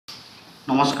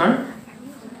নমস্কাৰ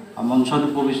মঞ্চত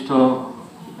উপবিষ্ট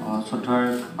শ্ৰদ্ধাৰ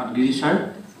পাটগিৰি ছাৰ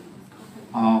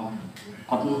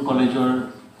কটন কলেজৰ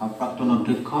প্ৰাক্তন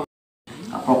অধ্যক্ষ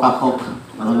প্ৰকাশক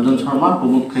ৰঞ্জন শৰ্মা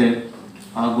প্ৰমুখে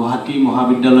গুৱাহাটী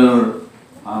মহাবিদ্যালয়ৰ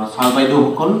ছাৰ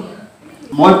বাইদেউসকল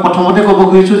মই প্ৰথমতে ক'ব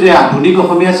খুজিছোঁ যে আধুনিক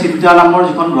অসমীয়া চিন্তা নামৰ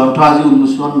যিখন গ্ৰন্থ আজি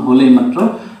উন্মোচন হ'ল এইমাত্ৰ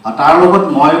তাৰ লগত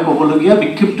মই ক'বলগীয়া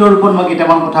বিক্ষিপ্ত ৰূপত মই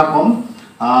কেইটামান কথা ক'ম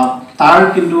তাৰ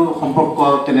কিন্তু সম্পৰ্ক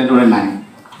তেনেদৰে নাই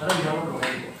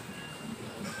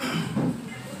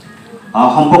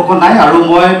সম্পৰ্ক নাই আৰু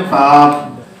মই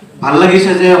ভাল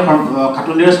লাগিছে যে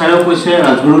খাটুনিয়াৰ ছাৰেও কৈছে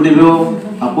ৰাজগুৰুদেৱেও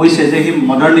কৈছে যে সেই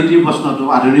মডাৰ্নিটিৰ প্ৰশ্নটো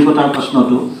আধুনিকতাৰ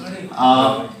প্ৰশ্নটো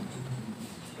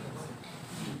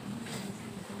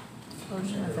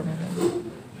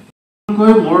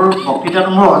মোৰ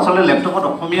বক্তৃতাটো মোৰ আচলতে লেপটপত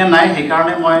অসমীয়া নাই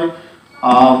সেইকাৰণে মই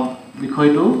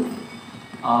বিষয়টো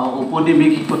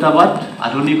ঔপনিৱেশিকতাবাদ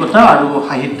আধুনিকতা আৰু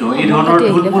সাহিত্য এই ধৰণৰ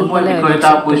থুলমূল মই বিষয়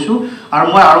এটা কৈছোঁ আৰু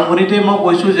মই আৰম্ভণিতে মই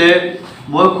কৈছোঁ যে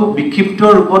মই খুব বিক্ষিপ্ত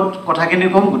ৰূপত কথাখিনি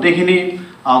ক'ম গোটেইখিনি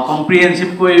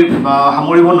কম্প্ৰিহেনচিভকৈ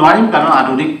সামৰিব নোৱাৰিম কাৰণ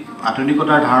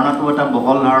আধুনিকতাৰ ধাৰণাটো এটা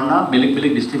বহল ধাৰণা বেলেগ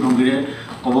বেলেগ দৃষ্টিভংগীৰে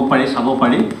ক'ব পাৰি চাব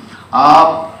পাৰি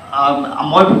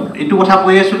মই এইটো কথা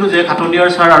কৈ আছিলোঁ যে খাটনিয়াৰ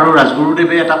ছাৰ আৰু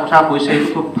ৰাজগুৰুদেৱে এটা কথা কৈছে এইটো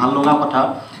খুব ভাল লগা কথা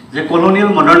যে কলনিয়েল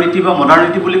মডাৰ্নিটি বা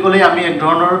মডাৰ্নিটি বুলি ক'লে আমি এক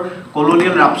ধৰণৰ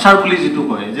কলনিয়েল ৰাপচাৰ বুলি যিটো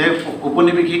কয় যে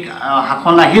ঔপনিৱেশিক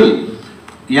শাসন আহিল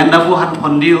ইয়াণ্ডাবু হাত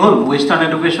বন্দী হ'ল ৱেষ্টাৰ্ণ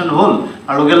এডুকেশ্যন হ'ল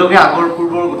আৰু লগে লগে আগৰ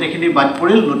পূৰ্বৰ গোটেইখিনি বাদ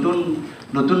পৰিল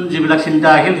নতুন যিবিলাক চিন্তা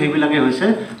আহিল সেইবিলাকে হৈছে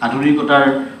আধুনিকতাৰ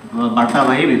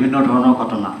বাৰ্তাবাহী বিভিন্ন ধৰণৰ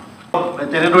ঘটনা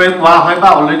তেনেদৰে কোৱা হয় বা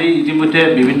অলৰেডি ইতিমধ্যে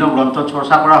বিভিন্ন গ্ৰন্থত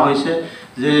চৰ্চা কৰা হৈছে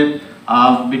যে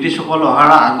ব্ৰিটিছসকল অহাৰ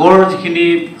আগৰ যিখিনি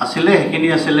আছিলে সেইখিনি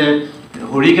আছিলে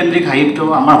হৰিকেন্দ্ৰিক সাহিত্য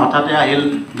আমাৰ হঠাতে আহিল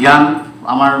জ্ঞান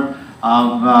আমাৰ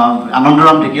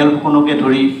আনন্দৰাম ঢেকীয়াল ফুকনকে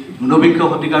ধৰি ঊনবিংশ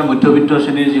শতিকাৰ মধ্যবিত্ত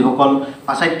শ্ৰেণীৰ যিসকল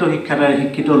পাশ্চাত্য শিক্ষাৰে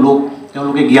শিক্ষিত লোক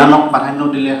তেওঁলোকে জ্ঞানক প্ৰাধান্য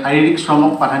দিলে শাৰীৰিক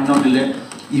শ্ৰমক প্ৰাধান্য দিলে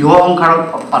ইহ সংসাৰক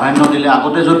প্ৰাধান্য দিলে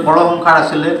আগতে য'ত পৰসংসাৰ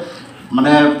আছিলে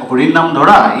মানে হৰিৰ নাম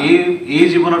ধৰা এই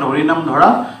জীৱনত হৰিৰ নাম ধৰা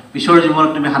পিছৰ জীৱনত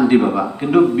তুমি শান্তি পাবা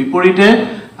কিন্তু বিপৰীতে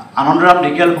আনন্দৰাম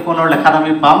ঢেকীয়াল ফুকনৰ লেখাত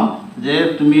আমি পাম যে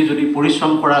তুমি যদি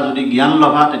পৰিশ্ৰম কৰা যদি জ্ঞান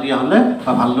ল'বা তেতিয়াহ'লে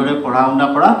বা ভালদৰে পঢ়া শুনা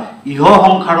কৰা ইহ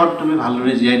সংসাৰত তুমি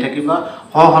ভালদৰে জীয়াই থাকিবা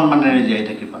সন্মানেৰে জীয়াই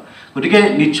থাকিবা গতিকে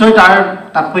নিশ্চয় তাৰ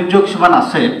তাৎপৰ্য কিছুমান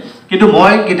আছে কিন্তু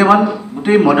মই কেইটামান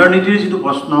গোটেই মডাৰ্নিটিৰ যিটো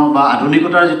প্ৰশ্ন বা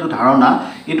আধুনিকতাৰ যিটো ধাৰণা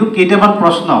এইটো কেইটামান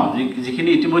প্ৰশ্ন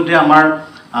যিখিনি ইতিমধ্যে আমাৰ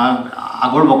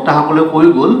আগৰ বক্তাসকলে কৈ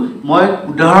গ'ল মই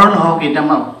উদাহৰণসহ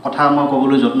কেইটামান কথা মই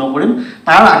ক'বলৈ যত্ন কৰিম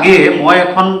তাৰ আগেয়ে মই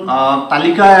এখন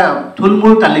তালিকা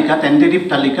থুলমূল তালিকা টেণ্টেটিভ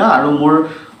তালিকা আৰু মোৰ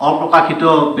অপ্ৰকাশিত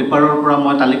পেপাৰৰ পৰা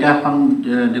মই তালিকা এখন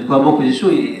দেখুৱাব খুজিছোঁ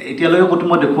এতিয়ালৈকে ক'তো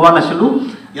মই দেখুওৱা নাছিলোঁ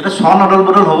ইয়াতে চন অদল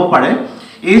বদল হ'ব পাৰে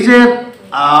এই যে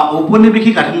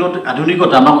ঔপনিৱেশিক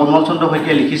আধুনিকতা আমাৰ কমল চন্দ্ৰ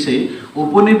শইকীয়াই লিখিছে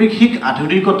ঔপনিৱেশিক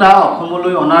আধুনিকতা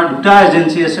অসমলৈ অনাৰ দুটা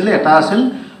এজেঞ্চি আছিলে এটা আছিল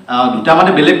দুটা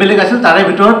মানে বেলেগ বেলেগ আছিল তাৰে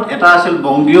ভিতৰত এটা আছিল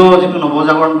বংগীয় যিটো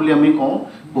নৱজাগৰণ বুলি আমি কওঁ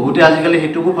বহুতে আজিকালি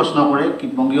সেইটোকো প্ৰশ্ন কৰে কি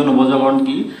বংগীয় নৱজাগৰণ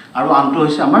কি আৰু আনটো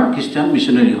হৈছে আমাৰ খ্ৰীষ্টিয়ান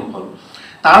মিছনেৰীসকল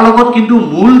তাৰ লগত কিন্তু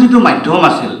মূল যিটো মাধ্যম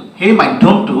আছিল সেই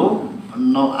মাধ্যমটো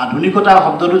আধুনিকতা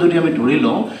শব্দটো যদি আমি ধৰি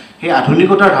লওঁ সেই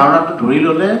আধুনিকতাৰ ধাৰণাটো ধৰি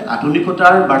ল'লে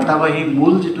আধুনিকতাৰ বাৰ্তাবাহী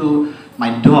মূল যিটো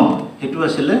মাধ্যম সেইটো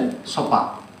আছিলে ছপা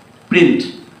প্ৰিণ্ট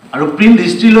আৰু প্ৰিণ্ট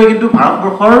হিষ্ট্ৰীলৈ কিন্তু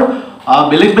ভাৰতবৰ্ষৰ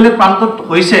বেলেগ বেলেগ প্ৰান্তত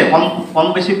হৈছে কম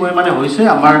বেছি পৰিমাণে হৈছে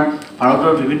আমাৰ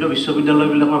ভাৰতৰ বিভিন্ন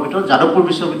বিশ্ববিদ্যালয়বিলাকৰ ভিতৰত যাদৱপুৰ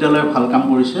বিশ্ববিদ্যালয়ে ভাল কাম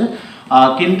কৰিছে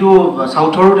কিন্তু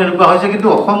চাউথৰো তেনেকুৱা হৈছে কিন্তু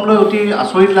অসমলৈ অতি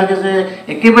আচৰিত লাগে যে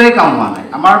একেবাৰে কাম হোৱা নাই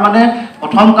আমাৰ মানে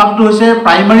প্ৰথম কামটো হৈছে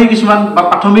প্ৰাইমাৰী কিছুমান বা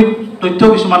প্ৰাথমিক তথ্য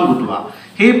কিছুমান গোটোৱা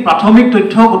সেই প্ৰাথমিক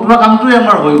তথ্য গোটোৱা কামটোৱে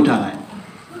আমাৰ হৈ উঠা নাই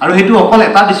আৰু সেইটো অকল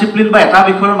এটা ডিচিপ্লিন বা এটা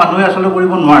বিষয়ৰ মানুহে আচলতে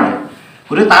কৰিব নোৱাৰে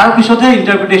গতিকে তাৰ পিছতহে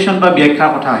ইণ্টাৰপ্ৰিটেশ্যন বা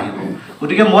ব্যাখ্যাৰ কথা আহিব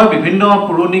গতিকে মই বিভিন্ন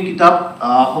পুৰণি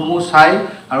কিতাপসমূহ চাই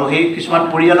আৰু সেই কিছুমান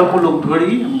পৰিয়ালকো লগ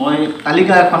ধৰি মই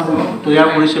তালিকা এখন তৈয়াৰ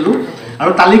কৰিছিলোঁ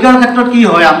আৰু তালিকাৰ ক্ষেত্ৰত কি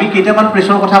হয় আমি কেইটামান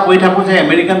প্ৰেছৰ কথা কৈ থাকোঁ যে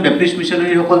আমেৰিকান বেপ্টিষ্ট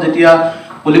মিছনেৰীসকল যেতিয়া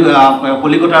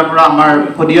কলিকতাৰ পৰা আমাৰ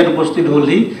শদিয়াত উপস্থিত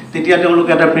হ'লহি তেতিয়া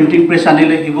তেওঁলোকে এটা প্ৰিণ্টিং প্ৰেছ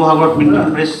আনিলে শিৱসাগৰত প্ৰিণ্টিং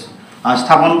প্ৰেছ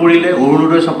স্থাপন কৰিলে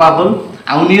অৰুণোদয় ছপা হ'ল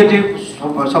আউনীআটীৰ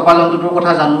ছপা যন্ত্ৰটোৰ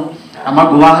কথা জানো আমাৰ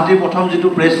গুৱাহাটীৰ প্ৰথম যিটো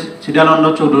প্ৰেছ চিদানন্দ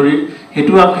চৌধুৰীৰ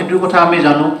সেইটোৰ কথা আমি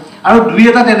জানো আৰু দুই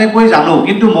এটা তেনেকৈ জানো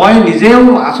কিন্তু মই নিজেও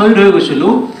আচৰিত হৈ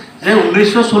গৈছিলোঁ যে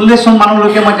 1940 চন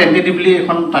মানলৈকে মই টেণ্টেটিভলি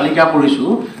এখন তালিকা কৰিছোঁ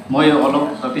মই অলপ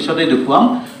পিছতে দেখুৱাম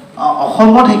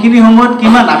অসমত সেইখিনি সময়ত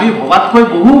কিমান আমি ভবাতকৈ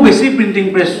বহু বেছি প্ৰিণ্টিং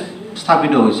প্ৰেছ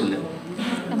স্থাপিত হৈছিলে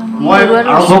মই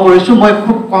আৰম্ভ কৰিছোঁ মই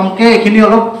খুব কমকৈ এইখিনি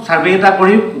অলপ ছাৰ্ভে এটা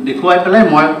কৰি দেখুৱাই পেলাই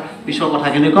মই পিছৰ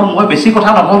কথাখিনি ক'ম মই বেছি কথা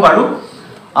নকওঁ বাৰু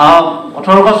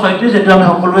 1836 যেটো আমি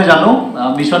সকলোৱে জানো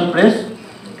মিছন প্ৰেছ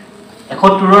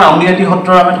 71ৰ আউনীআটী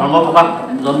সত্ৰৰ আমি ধৰ্ম প্ৰকাশ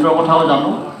যন্ত্ৰৰ কথাও জানো।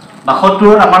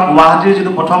 72ৰ আমাৰ গুৱাহাটীৰ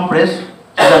যিটো প্ৰথম প্ৰেছ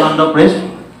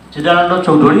চিদানন্দ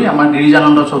চৌধুৰী, আমাৰ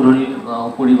গিৰিজানন্দ চৌধুৰী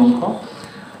পৰিবংশ।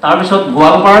 তাৰপিছত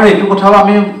গোৱালপাৰাৰ এইটো কথাও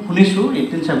আমি শুনিছোঁ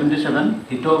 1877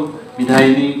 হিত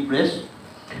বিধায়িনী প্ৰেছ।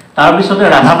 তাৰপিছতে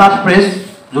ৰাধানাথ প্ৰেছ,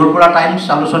 য'ৰ পৰা টাইমছ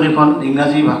আলোচনীখন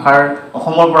ইংৰাজী ভাষাৰ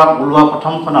অসমৰ পৰা ওলোৱা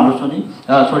প্ৰথমখন আলোচনী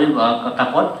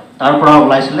কাকত তাৰ পৰা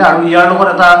ওলাইছিলে। আৰু ইয়াৰ লগত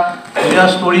এটা ধুনীয়া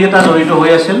ষ্টৰী এটা জড়িত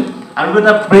হৈ আছিল। আৰু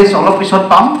এটা প্ৰেছ অলপ পিছত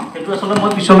পাম, সেইটো আচলতে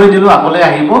মই পিছলৈ দিলোঁ, আগলৈ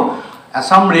আহিব।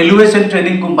 আছাম ৰেলৱেজ এণ্ড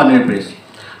ট্ৰেডিং কোম্পানীৰ প্ৰেছ,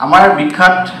 আমাৰ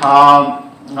বিখ্যাত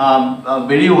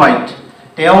বেৰী হোৱাইট,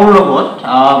 তেওঁৰ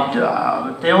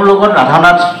লগত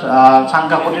ৰাধানাথ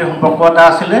চাংকাকতিৰ সম্পৰ্ক এটা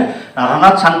আছিলে।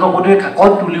 ৰাধানাথ চাংকাকতিৰ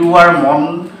কাকত উলিওৱাৰ মন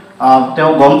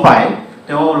তেওঁ গম পায়,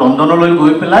 তেওঁ লণ্ডনলৈ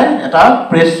গৈ পেলাই এটা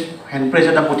হেণ্ড প্ৰেছ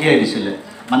এটা পঠিয়াই দিছিলে।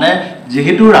 মানে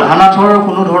যিহেতু ৰাধানাথৰ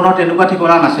কোনো ধৰণৰ তেনেকুৱা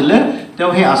ঠিকনা নাছিলে,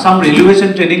 তেওঁ সেই Assam railways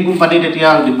and trading company, তেতিয়া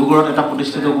ডিব্ৰুগড়ত এটা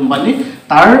প্ৰতিষ্ঠিত কোম্পানী,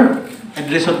 তাৰ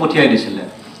এড্ৰেছত পঠিয়াই দিছিলে।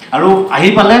 আৰু আহি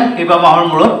পালে কেইবা মাহৰ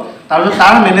মূৰত। তাৰপিছত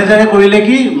তাৰ মেনেজাৰে কৰিলে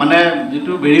কি, মানে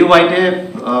যিটো বেৰী হোৱাইটে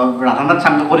ৰাধানাথ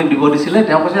চাংকাকতিক দিব দিছিলে,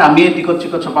 তেওঁ কৈছে আমি এই টিকট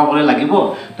ছপাবলৈ লাগিব,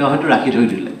 তেওঁ হয়তো ৰাখি থৈ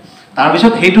দিলে।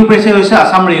 তাৰপিছত সেইটো প্ৰেছে হৈছে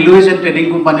আছাম ৰেলৱেজ এণ্ড ট্ৰেডিং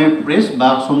কোম্পানীৰ প্ৰেছ, বা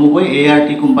চমুকৈ ART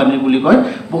কোম্পানী বুলি কয়।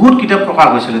 বহুত কিতাপ প্ৰকাশ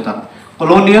হৈছিলে তাত,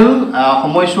 কলনিয়েল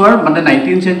সময়ছোৱাৰ, মানে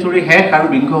 19th চেঞ্চুৰী শেষ আৰু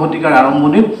বিংশ শতিকাৰ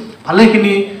আৰম্ভণিত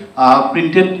ভালেখিনি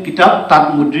প্ৰিণ্টেড কিতাপ তাত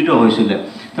মুদ্ৰিত হৈছিলে।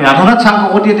 ৰাধানাথ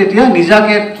চাংকাকতিয়ে তেতিয়া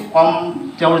নিজাকে কম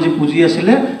তেওঁৰ যি পুঁজি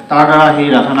আছিলে তাৰ দ্বাৰা সেই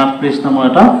ৰাধানাথ প্ৰেছ নামৰ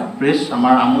এটা প্ৰেছ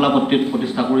আমাৰ আমোলাপট্টিত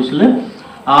প্ৰতিষ্ঠা কৰিছিলে।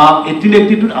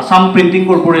 1882ত আছাম প্ৰিণ্টিং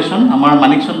কৰ্পৰেশ্যন, আমাৰ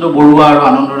মানিক চন্দ্ৰ বৰুৱা আৰু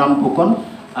আনন্দৰাম ফুকন,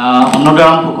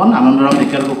 আনন্দৰাম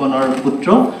ঢেকিয়াল ফুকনৰ পুত্ৰ।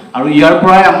 আৰু ইয়াৰ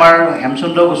পৰাই আমাৰ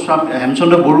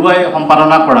হেমচন্দ্ৰ বৰুৱাই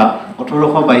সম্পাদনা কৰা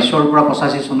 1822ৰ পৰা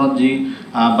 85 চনত যি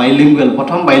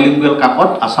প্ৰথম বাইলিংগুৱেল কাকত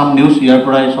আছাম নিউজ, ইয়াৰ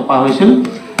পৰাই ছপা হৈছিল।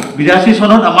 82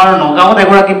 চনত আমাৰ নগাঁৱত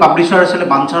এগৰাকী পাব্লিচাৰ আছিলে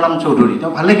বাঞ্চাৰাম চৌধুৰী,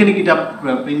 তেওঁ ভালেখিনি কিতাপ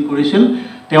প্ৰিণ্ট কৰিছিল।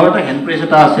 তেওঁৰ এটা হেণ্ড প্ৰেছ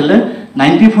এটা আছিলে।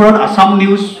 94ত আছাম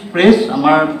নিউজ প্ৰেছ,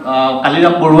 আমাৰ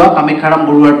কালিৰাম বৰুৱা, কামাখ্যাৰাম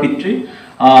বৰুৱাৰ পিতৃ,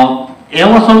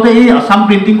 এওঁ আচলতে এই আছাম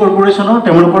প্ৰিণ্টিং কৰ্পৰেশ্যনৰ,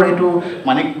 তেওঁলোকৰ সেইটো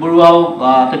মানিক বৰুৱাও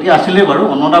তেতিয়া আছিলে বাৰু,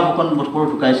 অন্নদা ফুকন বোধকৰো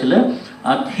ঢুকাইছিলে।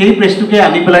 সেই প্ৰেছটোকে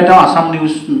আনি পেলাই তেওঁ আছাম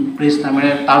নিউজ প্ৰেছ নামেৰে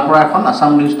তাৰ পৰা এখন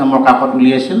আছাম নিউজ নামৰ কাকত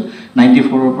উলিয়াইছিল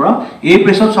 94ৰ পৰা। এই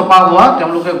প্ৰেছত ছপা হোৱা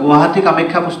তেওঁলোকে গুৱাহাটী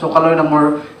কামাখ্যা পুস্তকালয় নামৰ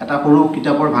এটা সৰু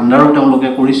কিতাপৰ ভাণ্ডাৰো তেওঁলোকে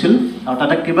কৰিছিল, আৰু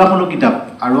তাতে কেইবাখনো কিতাপ।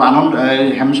 আৰু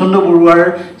হেমচন্দ্ৰ বৰুৱাৰ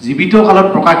জীৱিত কালত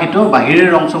প্ৰকাশিত বাহিৰে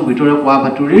ৰংচং ভিতৰে পোৱা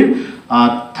ভাতুৰীৰ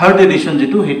 3rd এডিশ্যন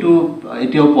যিটো, সেইটো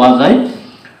এতিয়াও পোৱা যায়।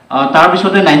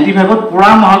 তাৰপিছতে 95ত পুৰা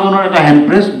মহাজনৰ এটা হেণ্ড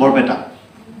প্ৰেছ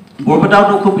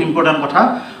বৰপেটাওতো খুব ইম্পৰ্টেণ্ট কথা,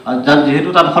 যিহেতু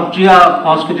তাত সত্ৰীয়া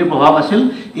সংস্কৃতিৰ প্ৰভাৱ আছিল।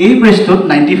 এই প্ৰেছটোত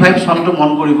 95 চনটো মন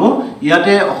কৰিব,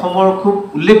 ইয়াতে অসমৰ খুব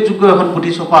উল্লেখযোগ্য এখন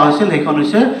পুথি ছপা হৈছিল, সেইখন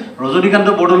হৈছে ৰজনীকান্ত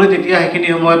বৰদলৈ, তেতিয়া সেইখিনি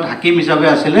সময়ত হাকিম হিচাপে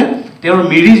আছিলে, তেওঁৰ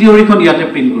মিৰি জীয়ৰীখন ইয়াতে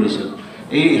প্ৰিণ্ট কৰিছিল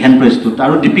এই হেণ্ড প্ৰেছটোত,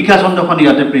 আৰু দীপিকা চন্দ্ৰখন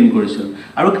ইয়াতে প্ৰিণ্ট কৰিছিল।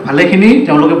 আৰু ভালেখিনি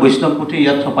তেওঁলোকে বৈষ্ণৱ পুথি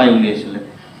ইয়াত ছপাই উলিয়াইছিলে।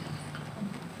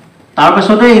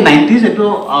 তাৰপিছতে এই 90s, এইটো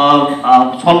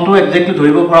চনটো একজেক্টলি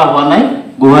ধৰিব পৰা হোৱা নাই,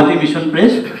 Guwahati mission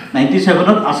press. 97ত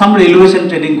Assam railways and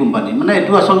trading company, মানে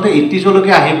এইটো আচলতে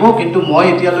 80sলৈকে আহিব, কিন্তু মই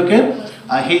এতিয়ালৈকে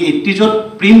সেই 80sত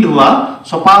প্ৰিণ্ট হোৱা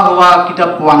ছপা হোৱা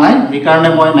কিতাপ পোৱা নাই, সেইকাৰণে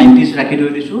মই 90s ৰাখি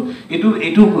থৈ দিছোঁ।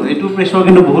 এইটো প্ৰেছৰ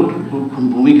কিন্তু বহুত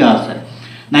ভূমিকা আছে।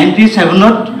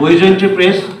 97ত বৈজয়ন্তী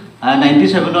প্ৰেছ,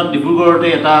 97ত ডিব্ৰুগড়তে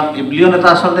এটা এব্লিয়ন এটা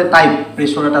আচলতে টাইপ,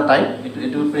 প্ৰেছৰ এটা টাইপ,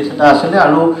 এইটো প্ৰেছ এটা আছিলে।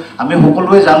 আৰু আমি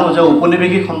সকলোৱে জানো যে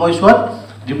ঔপনিৱেশিক সময়ছোৱাত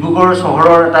ডিব্ৰুগড়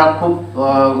চহৰৰ এটা খুব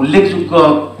উল্লেখযোগ্য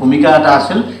ভূমিকা এটা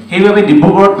আছিল, সেইবাবে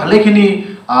ডিব্ৰুগড়ত ভালেখিনি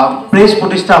প্ৰেছ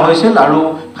প্ৰতিষ্ঠা হৈছিল, আৰু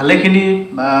ভালেখিনি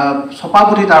ছপা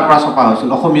পুথি তাৰ পৰা ছপা হৈছিল,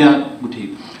 অসমীয়া পুথি।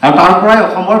 আৰু তাৰ পৰাই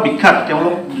অসমৰ বিখ্যাত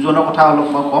তেওঁলোক দুজনৰ কথা অলপ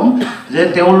মই ক'ম, যে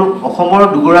তেওঁলোক অসমৰ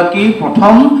দুগৰাকী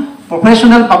প্ৰথম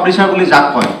প্ৰফেশ্যনেল পাব্লিচাৰ বুলি যাক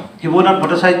কয়, শিৱনাথ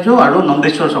ভট্টাচাৰ্য আৰু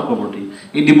নন্দেশ্বৰ চক্ৰৱৰ্তী।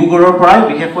 এই ডিব্ৰুগড়ৰ পৰাই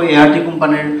বিশেষকৈ ART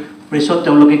কোম্পানীৰ প্ৰেছত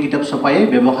তেওঁলোকে কিতাপ ছপাই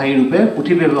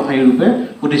পুথি ব্যৱসায়ী ৰূপে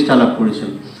প্ৰতিষ্ঠা লাভ কৰিছিল।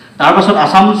 তাৰপাছত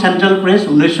আছাম চেণ্ট্ৰেল প্ৰেছ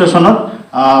 1900 চনত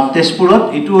তেজপুৰত,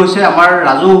 এইটো হৈছে আমাৰ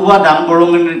ৰাজহুৱা দান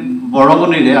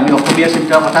বৰঙণিৰে, আমি অসমীয়া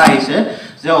চিন্তাৰ কথা আহিছে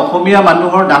যে অসমীয়া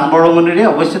মানুহৰ দান বৰঙণিৰে,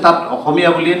 অৱশ্যে তাত অসমীয়া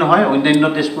বুলিয়ে নহয়, অন্যান্য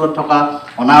তেজপুৰত থকা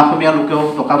অনা অসমীয়া লোকেও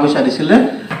টকা পইচা দিছিলে।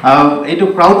 এইটো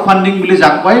ক্ৰাউড ফাণ্ডিং বুলি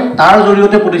যাক কয়, তাৰ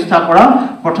জৰিয়তে প্ৰতিষ্ঠা কৰা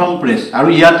প্ৰথম প্ৰেছ। আৰু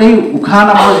ইয়াতেই উষা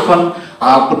নামৰ যিখন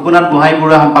পদ্মনাথ গোহাঁই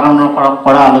বৰুৱাই সম্পাদনা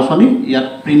কৰা আলোচনী ইয়াত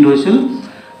প্ৰিণ্ট হৈছিল।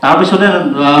 তাৰপিছতে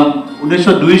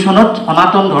 1902 চনত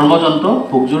সনাতন ধৰ্মযন্ত্ৰ,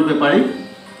 ভোগজোৰ বেপাৰী।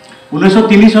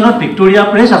 1903 চনত ভিক্টৰিয়া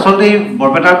প্ৰেছ, আচলতে এই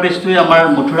বৰপেটাৰ প্ৰেছটোৱে আমাৰ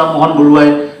মথুৰাম মোহন বৰুৱাই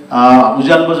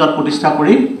উজান বজাৰত প্ৰতিষ্ঠা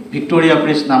কৰি ভিক্টৰিয়া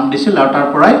প্ৰেছ নাম দিছিল, আৰু তাৰ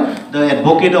পৰাই দ্য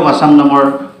এডভোকেট অফ আছাম নামৰ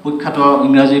প্ৰখ্যাত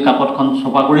ইংৰাজী কাকতখন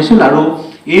ছপা কৰিছিল আৰু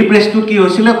এই প্ৰেছটো কি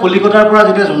হৈছিল কলিকতাৰ পৰা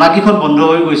যেতিয়া জোনাকীখন বন্ধ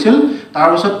হৈ গৈছিল তাৰ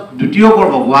পিছত দ্বিতীয়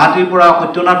পৰ্ব গুৱাহাটীৰ পৰা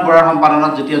সত্যনাথ বৰাৰ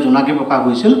সম্পাদনাত যেতিয়া জোনাকী প্ৰকাশ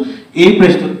হৈছিল এই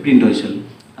প্ৰেছটোত প্ৰিণ্ট হৈছিল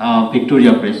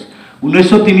ভিক্টোৰিয়া প্ৰেছ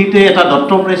 1903তে এটা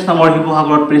দত্ত প্ৰেছ নামৰ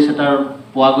শিৱসাগৰত প্ৰেছ এটাৰ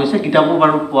পোৱা গৈছে কিতাপো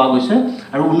বাৰু পোৱা গৈছে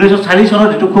আৰু 1904 চনত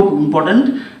যেটো খুব ইম্পৰ্টেন্ট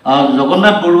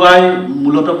জগন্নাথ বৰুৱাই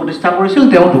মূলত প্ৰতিষ্ঠা কৰিছিল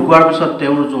তেওঁ ঢুকুৱাৰ পিছত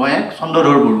তেওঁৰ জোৱায়েক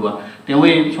চন্দ্ৰধৰ বৰুৱা তেওঁ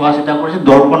এই চোৱা চিতা কৰিছিল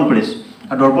দৰ্পণ প্ৰেছ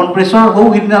আৰু দৰ্পণ প্ৰেছৰ হৌ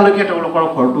সিদিনালৈকে তেওঁলোকৰ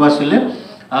ঘৰটো আছিলে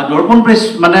দৰ্পণ প্ৰেছ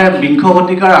মানে বিংশ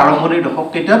শতিকাৰ আৰম্ভণিৰ দশক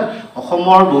কেইটাত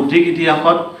অসমৰ বৌদ্ধিক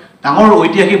ইতিহাসত ডাঙৰ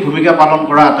ঐতিহাসিক ভূমিকা পালন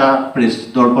কৰা এটা প্ৰেছ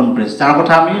দৰ্পণ প্ৰেছ যাৰ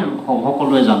কথা আমি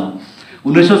সকলোৱে জানো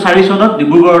 1904 চনত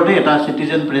ডিব্ৰুগড়তে এটা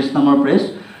সিটিজেন প্ৰেছ নামৰ প্ৰেছ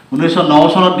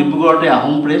 1909 চনত ডিব্ৰুগড়তে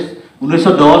আহোম প্ৰেছ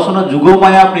 1910 চনত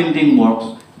যুগমায়া প্ৰিন্টিং ৱৰ্কছ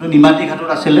নিমাতী ঘাটত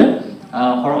আছিলে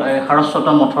সাৰস্বত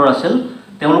মঠৰ আছিল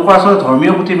তেওঁলোকৰ আসলে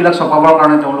ধৰ্মীয় পুথিবিলাক ছপাবৰ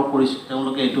কাৰণে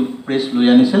তেওঁলোকে এইটো প্ৰেছ লৈ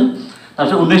আনিছিল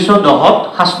তাৰপিছত 1910ত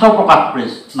শাস্ত্ৰ প্ৰকাশ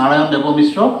প্ৰেছ নাৰায়ণ দেৱ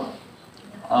মিশ্ৰ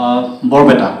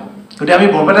বৰপেটা গতিকে আমি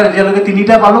বৰপেটাত এতিয়ালৈকে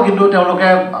তিনিটা পালো কিন্তু তেওঁলোকে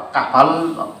ভাল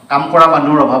কাম কৰা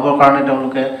মানুহৰ অভাৱৰ কাৰণে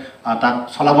তেওঁলোকে তাক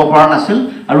চলাব পৰা নাছিল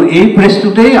আৰু এই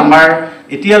প্ৰেছটোতেই আমাৰ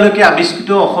এতিয়ালৈকে আৱিষ্কৃত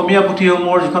অসমীয়া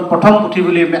পুথিসমূহৰ যিখন প্ৰথম পুথি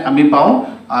বুলি আমি পাওঁ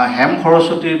হেম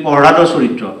সৰস্বতীৰ পঢ়াদৰ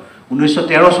চৰিত্ৰ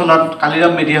 1913 চনত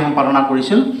কালিৰাম মেধিয়ে সম্পাদনা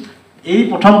কৰিছিল এই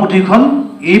প্ৰথম পুথিখন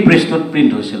এই প্ৰেছটোত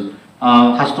প্ৰিণ্ট হৈছিল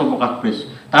শাস্ত্ৰ প্ৰকাশ প্ৰেছ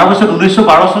তাৰপিছত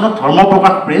 1912 চনত ধৰ্ম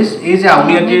প্ৰকাশ প্ৰেছ এই যে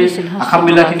আউনীআটীৰ আসাম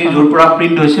বিলাখিনি য'ৰ পৰা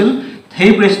প্ৰিণ্ট হৈছিল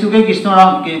সেই প্ৰেছটোকে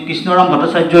কৃষ্ণৰাম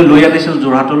ভট্টাচাৰ্যই লৈ আনিছিল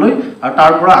যোৰহাটলৈ আৰু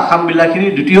তাৰ পৰা আসাম বিলাখিনি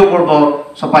দ্বিতীয় পৰ্ব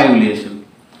ছপাই উলিয়াইছিল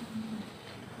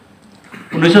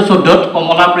 1914ত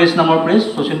কমলা প্ৰেছ নামৰ প্ৰেছ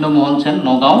শচীন্দ্ৰ মোহন সেন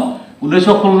নগাঁও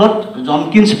 1916ত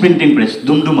জনকিন্স প্ৰিণ্টিং প্ৰেছ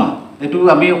ডুমডুমা এইটো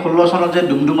আমি 16 চনত যে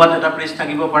ডুমডুমাত এটা প্ৰেছ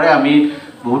থাকিব পাৰে আমি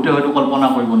বহুতে হয়তো কল্পনা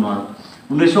কৰিব নোৱাৰো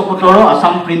 1917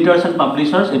 আসাম প্ৰিন্টাৰ্ছ এণ্ড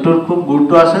পাব্লিচাৰ্ছ এটোৰ খুব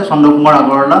গুৰুত্ব আছে চন্দ্ৰকুমাৰ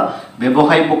আগৰৱালা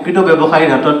ব্যৱসায়ী প্ৰকৃত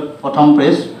ব্যৱসায়ীৰ হাতত প্ৰথম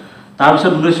প্ৰেছ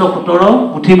তাৰপিছত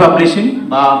 1917 পুথি পাব্লিছিং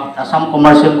বা আসাম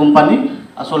কমাৰ্চিয়েল কোম্পানী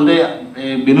আসলে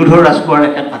বেনুধৰ ৰাজকোঁৱৰ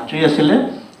এক ভাতৃ আছিলে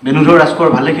বেনুধৰ ৰাজকোঁৱৰ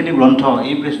ভালেখিনি গ্ৰন্থ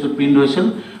এই প্ৰেছটোত প্ৰিণ্ট হৈছিল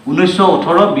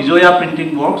 1918 বিজয়া প্ৰিণ্টিং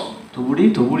ৱৰ্কছ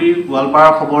ধুবুৰী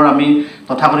গোৱালপাৰাৰ খবৰ আমি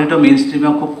তথাকথিত মেইন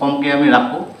ষ্ট্ৰীমক খুব কমকৈ আমি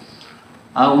ৰাখোঁ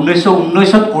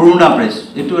 1919ত অৰুণা প্ৰেছ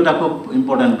এইটো এটা খুব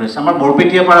ইম্পৰ্টেণ্ট প্ৰেছ আমাৰ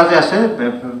বৰপেটীয়া পাৰা যে আছে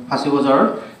ফাঁচী বজাৰৰ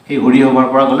সেই হৰিহবৰ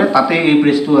পৰা গ'লে তাতে এই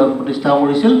প্ৰেছটো প্ৰতিষ্ঠা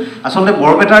কৰিছিল আচলতে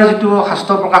বৰপেটাৰ যিটো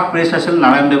শাস্ত্ৰ প্ৰকাশ প্ৰেছ আছিল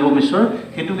নাৰায়ণ দেৱ মিশ্ৰৰ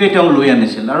সেইটোকে তেওঁ লৈ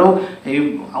আনিছিল আৰু এই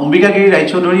অম্বিকাগিৰি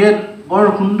ৰায়চৌধুৰীয়ে বৰ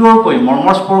সুন্দৰকৈ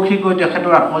মৰ্মস্পৰ্শীকৈ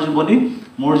তেখেতৰ আত্মজীৱনী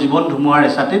মোৰ জীৱন ধুমুহাৰ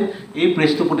এছাটিত এই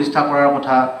প্ৰেছটো প্ৰতিষ্ঠা কৰাৰ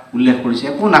কথা উল্লেখ কৰিছে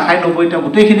একো নাখাই নবৈ তেওঁ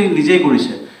গোটেইখিনি নিজেই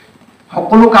কৰিছে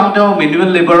সকলো কাম তেওঁ মেনুৱেল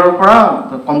লেবাৰৰ পৰা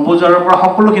কম্পোজাৰৰ পৰা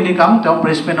সকলোখিনি কাম তেওঁ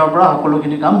প্ৰেছমেনৰ পৰা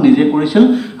সকলোখিনি কাম নিজে কৰিছিল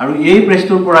আৰু এই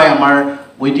প্ৰেছটোৰ পৰাই আমাৰ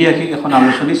ঐতিহাসিক এখন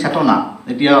আলোচনী চেতনা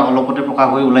এতিয়া অলপতে প্ৰকাশ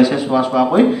হৈ ওলাইছে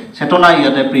চোৱাকৈ চেতনা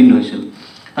ইয়াতে প্ৰিণ্ট হৈছিল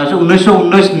তাৰপিছত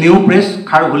 1919 নিউ প্ৰেছ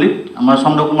খাৰঘুলিত আমাৰ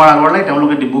চন্দ্ৰকুমাৰ আগৰৱালাই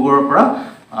তেওঁলোকে ডিব্ৰুগড়ৰ পৰা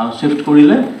শিফ্ট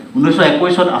কৰিলে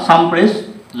 1921ত আসাম প্ৰেছ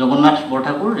জগন্নাথ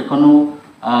বৰঠাকুৰ এখনো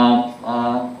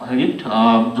হেৰিত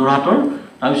যোৰহাটৰ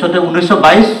তাৰপিছতে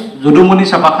 1922 যদুমণি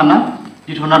ছাপাখানা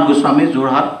তীৰ্থনাথ গোস্বামী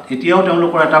যোৰহাট এতিয়াও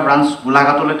তেওঁলোকৰ এটা ব্ৰাঞ্চ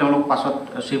গোলাঘাটলৈ তেওঁলোক পাছত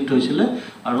শিফ্ট হৈছিলে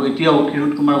আৰু এতিয়াও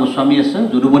ক্ষীৰোদ কুমাৰ গোস্বামী আছে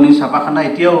যদুমণি ছাপাখানা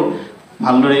এতিয়াও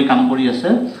ভালদৰে কাম কৰি আছে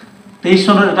 23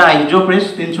 চনত এটা আৰ্য প্ৰেছ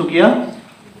তিনচুকীয়া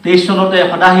 23 চনতে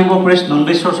সদাশিৱ প্ৰেছ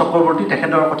নন্দেশ্বৰ চক্ৰৱৰ্তী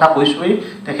তেখেতৰ কথা কৈছোৱেই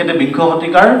তেখেতে বিংশ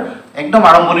শতিকাৰ একদম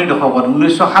আৰম্ভণিৰ দশকত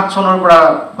 1907 চনৰ পৰা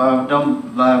একদম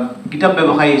কিতাপ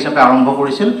ব্যৱসায়ী হিচাপে আৰম্ভ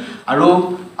কৰিছিল আৰু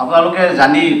আপোনালোকে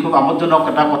জানি খুব আমোদজনক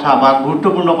এটা কথা বা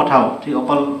গুৰুত্বপূৰ্ণ কথাও ঠিক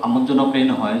অকল আমোদজনকেই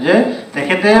নহয় যে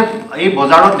তেখেতে এই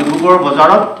বজাৰত ডিব্ৰুগড়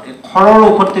বজাৰত খৰৰ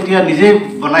ঔষধ তেতিয়া নিজেই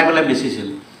বনাই পেলাই বেচিছিল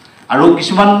আৰু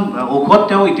কিছুমান ঔষধ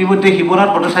তেওঁ ইতিমধ্যে শিৱনাথ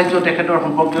ভট্টাচাৰ্য তেখেতৰ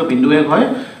সম্পৰ্কীয় বিন্দুৱেগ হয়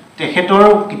তেখেতৰ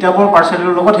কিতাপৰ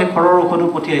পাৰ্চেলৰ লগত সেই খৰৰ ঔষধো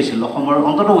পঠিয়াইছিল অসমৰ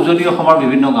অন্ততঃ উজনি অসমৰ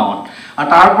বিভিন্ন গাঁৱত আৰু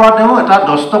তাৰ পৰা তেওঁ এটা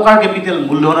 10 টকাৰ কেপিটেল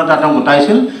মূলধন এটা তেওঁ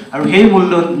গোটাইছিল আৰু সেই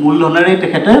মূলধনেৰেই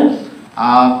তেখেতে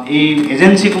এই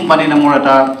এজেন্সি কোম্পানী নামৰ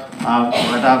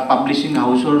এটা পাব্লিছিং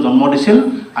হাউচৰ জন্ম দিছিল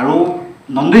আৰু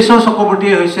নন্দেশ্বৰ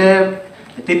চক্ৰৱৰ্তীয়ে হৈছে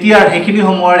তেতিয়াৰ সেইখিনি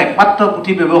সময়ৰ একমাত্ৰ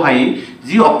পুথি ব্যৱসায়ী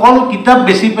যি অকল কিতাপ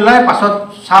বেচি পেলাই পাছত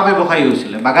চাহ ব্যৱসায়ী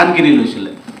হৈছিলে বাগান কিনি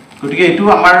লৈছিলে গতিকে এইটো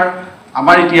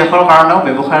আমাৰ ইতিহাসৰ কাৰণেও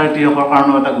ব্যৱসায়ৰ ইতিহাসৰ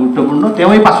কাৰণেও এটা গুৰুত্বপূৰ্ণ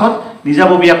তেওঁ এই পাছত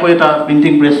নিজাববীয়াকৈ এটা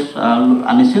প্ৰিণ্টিং প্ৰেছ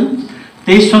আনিছিল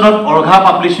 23 চনত অৰ্ঘা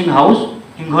পাব্লিছিং হাউচ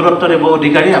সিংহদত্ত দেৱ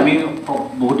অধিকাৰী আমি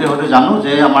বহুতে হয়তো জানো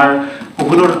যে আমাৰ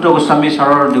প্ৰফুল্লদত্ত গোস্বামী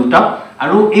ছাৰৰ দেউতাক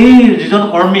আৰু এই যিজন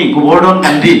কৰ্মী গোবৰ্ধন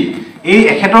গান্ধী এই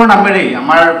এখেতৰ নামেৰেই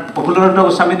আমাৰ প্ৰফুল্লদত্ত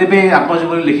গোস্বামীদেৱে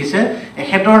আত্মজীৱনী লিখিছে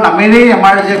এখেতৰ নামেৰেই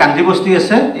আমাৰ যে গান্ধী বস্তি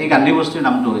আছে এই গান্ধী বস্তিৰ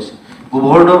নামটো হৈছে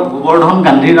গোবৰ্ধন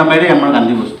গান্ধীৰ নামেৰেই আমাৰ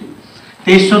গান্ধী বস্তি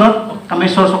 23 চনত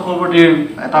কামেশ্বৰ চক্ৰৱৰ্তীৰ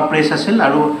এটা প্ৰেছ আছিল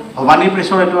আৰু ভৱানী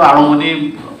প্ৰেছৰ এইটো আৰম্ভণি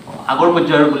আগৰ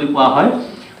পৰ্যায়ৰ বুলি কোৱা হয়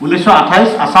 1928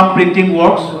 আসাম প্ৰিণ্টিং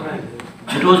ৱৰ্কছ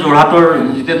এইটো যোৰহাটৰ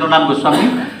জিতেন্দ্ৰনাথ গোস্বামী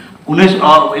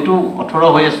 19 এইটো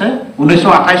 18 হৈ আছে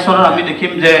 1928 চনত আমি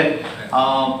দেখিম যে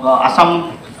আসাম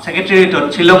সেক্ৰেটাৰিয়েটত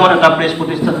শিলঙত এটা প্ৰেছ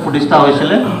প্ৰতিষ্ঠা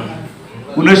হৈছিলে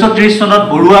 1930 চনত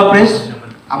বৰুৱা প্ৰেছ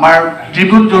আমাৰ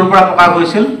ট্ৰিবিউন য'ৰ পৰা প্ৰকাশ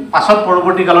হৈছিল পাছত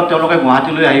পৰৱৰ্তী কালত তেওঁলোকে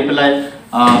গুৱাহাটীলৈ আহি পেলাই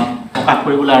প্ৰকাশ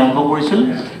কৰিবলৈ আৰম্ভ কৰিছিল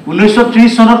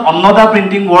 1930 চনত অন্নদা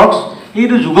প্ৰিণ্টিং ৱৰ্কছ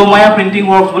এইটো যুগমায়া প্ৰিণ্টিং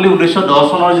ৱৰ্কছ বুলি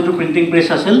 1910 চনৰ যিটো প্ৰিণ্টিং প্ৰেছ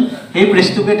আছিল সেই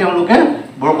প্ৰেছটোকে তেওঁলোকে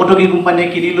বৰকটকী কোম্পানীয়ে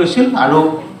কিনি লৈছিল আৰু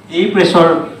এই প্ৰেছৰ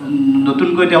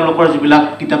নতুনকৈ তেওঁলোকৰ যিবিলাক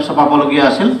কিতাপ ছপাবলগীয়া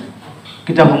আছিল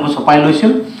কিতাপসমূহ ছপাই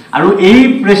লৈছিল আৰু এই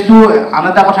প্ৰেছটো আন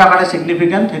এটা কথাৰ কাৰণে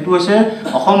ছিগনিফিকেণ্ট সেইটো হৈছে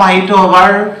অসম সাহিত্য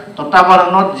সভাৰ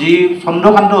তত্বাৱধানত যি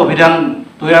চন্দ্ৰকান্ত অভিধান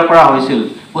তৈয়াৰ কৰা হৈছিল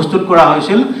প্ৰস্তুত কৰা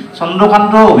হৈছিল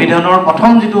চন্দ্ৰকান্ত অভিধানৰ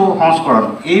প্ৰথম যিটো সংস্কৰণ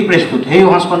এই প্ৰেছটোত সেই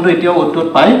সংস্কৰণটো এতিয়াও অটুট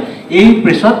পায় এই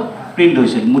প্ৰেছত প্ৰিণ্ট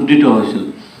হৈছিল মুদ্ৰিত হৈছিল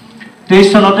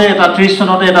 30 চনতে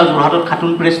এটা যোৰহাটত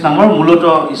খাতুন প্ৰেছ নামৰ মূলতঃ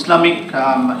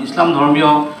ইছলাম ধৰ্মীয়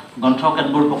গ্ৰন্থ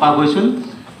কেতবোৰ প্ৰকাশ হৈছিল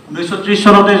 1930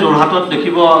 চনতে যোৰহাটত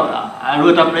দেখিব আৰু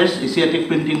এটা প্ৰেছ এছিয়াটিক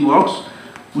প্ৰিণ্টিং ৱৰ্কছ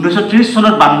 1930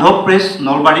 চনত বান্ধৱ প্ৰেছ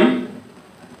নলবাৰী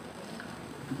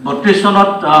 32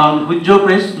 চনত সূৰ্য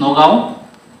প্ৰেছ নগাঁও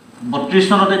 32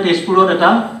 চনতে তেজপুৰত এটা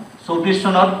 34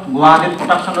 চনত গুৱাহাটীত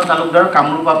প্ৰতাপ চন্দ্ৰ তালুকদাৰ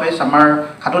কামৰূপা প্ৰেছ আমাৰ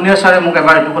খাটনীয়া ছাৰে মোক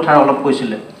এবাৰ এইটো কথা অলপ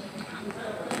কৈছিলে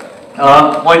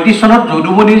 35 চনত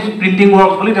যদুমণি প্ৰিণ্টিং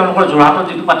ৱৰ্কছ বুলি তেওঁলোকৰ যোৰহাটত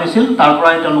যিটো পাতিছিল তাৰ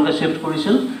পৰাই তেওঁলোকে শিফ্ট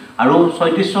কৰিছিল আৰু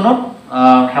 36 চনত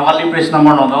শেৱালি প্ৰেছ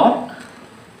নামৰ নগাঁৱত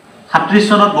 37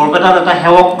 চনত বৰপেটাত এটা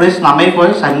সেৱক প্ৰেছ নামেই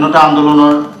কয় স্বাধীনতা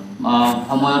আন্দোলনৰ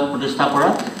সময়ত প্ৰতিষ্ঠা কৰা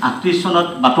 38 চনত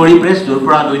বাতৰি প্ৰেছ য'ৰ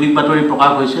পৰা দৈনিক বাতৰি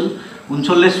প্ৰকাশ হৈছিল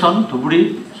 39 চন ধুবুৰী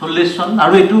 40 চন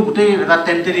আৰু এইটো গোটেই এটা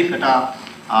টেণ্টেটিভ এটা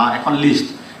এখন লিষ্ট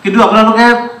কিন্তু আপোনালোকে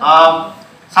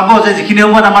চাব যে যিখিনি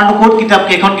সময়ত আমাৰনো ক'ত কিতাপ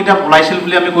কেইখন কিতাপ ওলাইছিল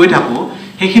বুলি আমি কৈ থাকোঁ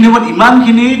সেইখিনি সময়ত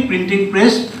ইমানখিনি প্ৰিণ্টিং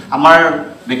প্ৰেছ আমাৰ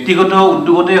ব্যক্তিগত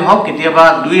উদ্যোগতেই হওক কেতিয়াবা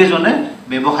দুই এজনে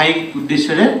ব্যৱসায়িক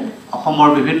উদ্দেশ্যেৰে অসমৰ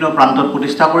বিভিন্ন প্ৰান্তত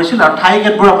প্ৰতিষ্ঠা কৰিছিল আৰু ঠাই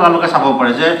কেতবোৰ আপোনালোকে চাব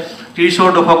পাৰে যে 30ৰ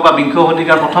দশক বা বিংশ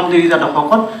শতিকাৰ প্ৰথম 3টা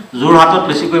দশকত যোৰহাটত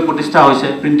বেছিকৈ প্ৰতিষ্ঠা হৈছে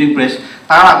প্ৰিণ্টিং প্ৰেছ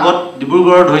তাৰ আগত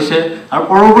ডিব্ৰুগড়ত হৈছে আৰু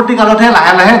পৰৱৰ্তী কালতহে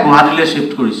লাহে লাহে গুৱাহাটীলৈ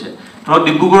শিফ্ট কৰিছে ধৰক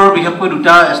ডিব্ৰুগড়ৰ বিশেষকৈ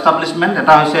দুটা এষ্টাব্লিছমেণ্ট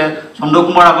এটা হৈছে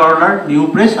চন্দ্ৰকুমাৰ আগৰৱালাৰ নিউ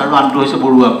প্ৰেছ আৰু আনটো হৈছে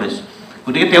বৰুৱা প্ৰেছ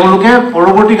গতিকে তেওঁলোকে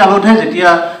পৰৱৰ্তী কালতহে যেতিয়া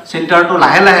চেণ্টাৰটো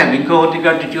লাহে লাহে বিংশ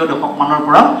শতিকাৰ 3য় দশকমানৰ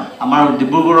পৰা আমাৰ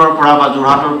ডিব্ৰুগড়ৰ পৰা বা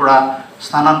যোৰহাটৰ পৰা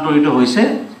স্থানান্তৰিত হৈছে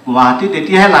গুৱাহাটী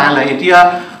তেতিয়াহে লাহে লাহে এতিয়া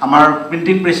আমাৰ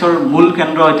প্ৰিণ্টিং প্ৰেছৰ মূল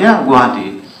কেন্দ্ৰ এতিয়া গুৱাহাটী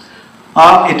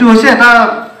এইটো হৈছে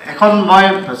এখন মই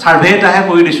ছাৰ্ভে এটাহে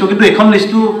কৰি দিছোঁ কিন্তু এখন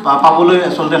লিষ্টটো পাবলৈ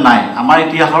আচলতে নাই আমাৰ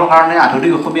ইতিহাসৰ কাৰণে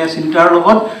আধুনিক অসমীয়া চিন্তাৰ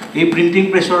লগত এই প্ৰিণ্টিং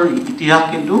প্ৰেছৰ ইতিহাস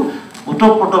কিন্তু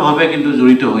ওতঃপ্ৰোতভাৱে কিন্তু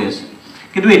জড়িত হৈ আছে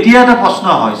কিন্তু এতিয়া এটা প্ৰশ্ন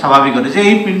হয় স্বাভাৱিকতে যে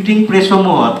এই প্ৰিণ্টিং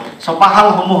প্ৰেছসমূহত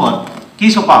ছপাশালসমূহত কি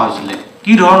ছপা হৈছিলে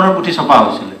কি ধৰণৰ পুথি ছপা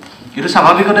হৈছিলে এইটো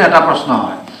স্বাভাৱিকতে এটা প্ৰশ্ন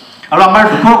হয় আৰু আমাৰ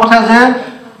দুখৰ কথা যে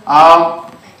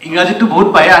ইংৰাজীটো বহুত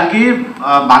পায় আনকি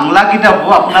বাংলা কিতাপো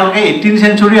আপোনালোকে 18th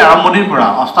century আৰম্ভণিৰ পৰা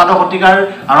অষ্টাদশ শতিকাৰ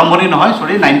আৰম্ভণি নহয়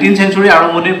 19th century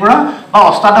আৰম্ভণিৰ পৰা বা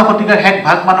অষ্টাদশ শতিকাৰ শেষ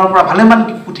ভাগমানৰ পৰা ভালেমান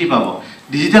পুথি পাব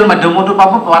ডিজিটেল মাধ্যমতো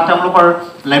পাব বা তেওঁলোকৰ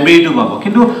লাইব্ৰেৰীটো পাব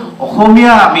কিন্তু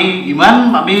অসমীয়া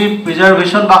আমি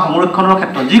প্ৰিজাৰ্ভেশ্যন বা সংৰক্ষণৰ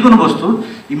ক্ষেত্ৰত যিকোনো বস্তু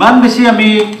ইমান বেছি আমি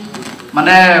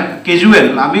মানে কেজুৱেল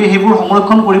আমি সেইবোৰ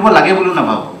সংৰক্ষণ কৰিব লাগে বুলিও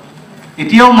নাভাবোঁ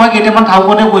এতিয়াও মই কেইটামান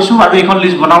ঠাউকতে কৈছোঁ আৰু এইখন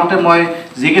লিষ্ট বনাওঁতে মই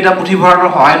যিকেইটা পুথিভঁৰালৰ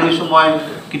সহায় লৈছোঁ মই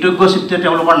কৃতজ্ঞ চিত্তে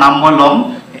তেওঁলোকৰ নাম মই ল'ম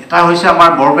এটা হৈছে আমাৰ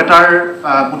বৰপেটাৰ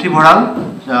পুথিভঁৰাল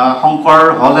শংকৰ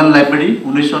হল এণ্ড লাইব্ৰেৰী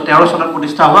 1913 চনত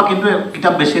প্ৰতিষ্ঠা হোৱা কিন্তু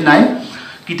কিতাপ বেছি নাই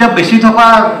কিতাপ বেছি থকা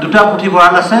দুটা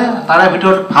পুথিভঁৰাল আছে তাৰে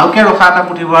ভিতৰত ভালকৈ ৰখা এটা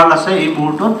পুথিভঁৰাল আছে এই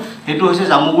মুহূৰ্তত সেইটো হৈছে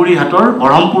জামুগুৰি হাটৰ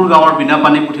বৰহমপুৰ গাঁৱৰ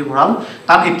বিনাপানী পুথিভঁৰাল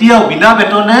তাত এতিয়াও বিনা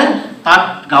বেতনে তাত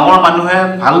গাঁৱৰ মানুহে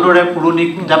ভালদৰে পুৰণি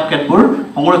কিতাপ কেতবোৰ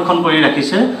সংৰক্ষণ কৰি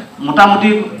ৰাখিছে মোটামুটি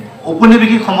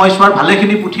ঔপনিৱেশিক সময়ছোৱাৰ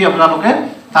ভালেখিনি পুথি আপোনালোকে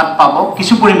তাত পাব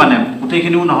কিছু পৰিমাণে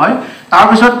গোটেইখিনিও নহয়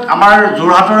তাৰপিছত আমাৰ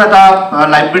যোৰহাটৰ এটা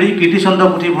লাইব্ৰেৰী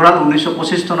কীৰ্তিচন্দ্ৰ পুথিভঁৰাল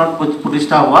 1925 চনত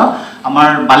প্ৰতিষ্ঠা হোৱা আমাৰ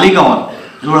বালিগাঁৱত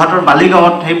যোৰহাটৰ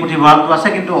বালিগাঁৱত সেই পুথিভঁৰালটো আছে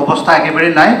কিন্তু অৱস্থা একেবাৰে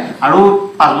নাই আৰু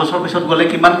 5 বছৰ পিছত গ'লে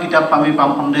কিমান কিতাপ আমি পাম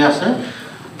সন্দেহ আছে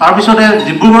তাৰপিছতে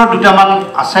ডিব্ৰুগড়ত দুটামান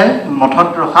আছে মঠত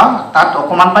ৰখা তাত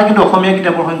অকণমান পায় কিন্তু অসমীয়া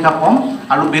কিতাপৰ সংখ্যা কম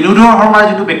আৰু বেণুধৰ শৰ্মাৰ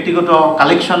যিটো ব্যক্তিগত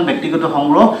কালেকশ্যন ব্যক্তিগত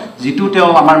সংগ্ৰহ যিটো তেওঁ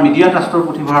আমাৰ মিডিয়া ট্ৰাষ্টৰ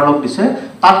পুথিভঁৰালক দিছে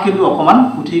তাত কিন্তু অকণমান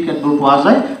পুথি কেতবোৰ পোৱা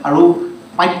যায় আৰু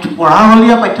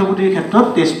পঢ়াশলীয়া পাঠ্যপুথিৰ ক্ষেত্ৰত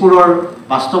তেজপুৰৰ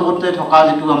বাস্তৱতে থকা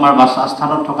যিটো আমাৰ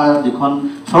আস্থানত থকা যিখন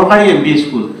চৰকাৰী MBA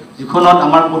স্কুল যিখনত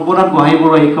আমাৰ পদ্মনাথ গোহাঁই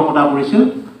বৰুৱাই শিক্ষকতা কৰিছিল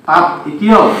তাত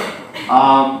এতিয়াও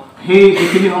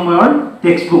সেইখিনি সময়ৰ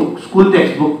টেক্সটবুক স্কুল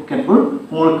টেক্সটবুক কেতবোৰ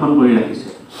সংৰক্ষণ কৰি ৰাখিছে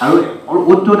আৰু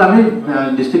অ'টোত আমি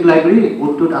ডিষ্ট্ৰিক্ট লাইব্ৰেৰী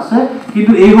অ'টোত আছে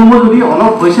কিন্তু এইসমূহ যদি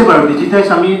অলপ হৈছে বাৰু ডিজিটাইজ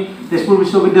আমি তেজপুৰ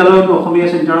বিশ্ববিদ্যালয়তো অসমীয়া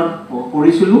চেণ্টাৰত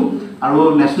কৰিছিলোঁ আৰু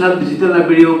নেশ্যনেল ডিজিটেল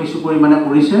লাইব্ৰেৰীও কিছু পৰিমাণে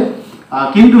কৰিছে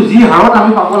কিন্তু যি হাৰত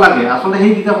আমি পাব লাগে আচলতে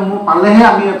সেই কিতাপসমূহ পালেহে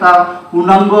আমি এটা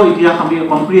পূৰ্ণাংগ ইতিহাস আমি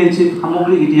কম্প্ৰিহেনচিভ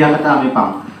সামগ্ৰিক ইতিহাস এটা আমি পাম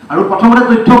আৰু প্ৰথমতে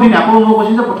তথ্যখিনি আকৌ মই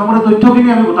কৈছোঁ যে প্ৰথমতে তথ্যখিনি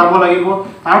আমি গোটাব লাগিব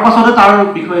তাৰ পাছতে তাৰ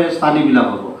বিষয়ে ষ্টাডিবিলাক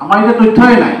হ'ব আমাৰ এতিয়া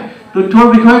তথ্যই নাই তথ্যৰ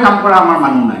বিষয়ে কাম কৰা আমাৰ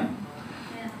মানুহ নাই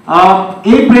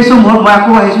এই প্ৰেছসমূহত মই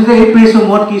আকৌ আহিছোঁ যে এই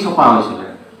প্ৰেছসমূহত কি ছপা হৈছিলে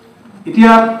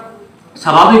এতিয়া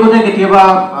স্বাভাৱিকতে কেতিয়াবা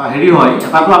হেৰি হয়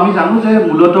এটাটো আমি জানো যে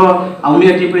মূলতঃ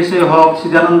আউনীআটী প্ৰেছেই হওক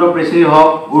চিদানন্দ প্ৰেছেই হওক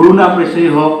অৰুণা প্ৰেছেই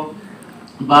হওক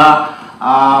বা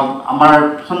আমাৰ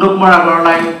চন্দ্ৰকুমাৰ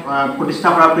আগৰৱালাই প্ৰতিষ্ঠা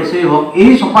কৰা প্ৰেছেই হওক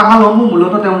এই ছপাশালসমূহ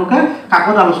মূলতঃ তেওঁলোকে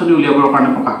কাকত আলোচনী উলিয়াবৰ কাৰণে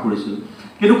প্ৰকাশ কৰিছিল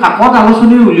কিন্তু কাকত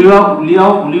আলোচনী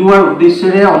উলিওৱাৰ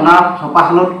উদ্দেশ্যেৰে অনা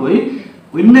ছপাশালতকৈ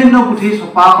অন্যান্য পুথি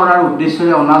ছপা কৰাৰ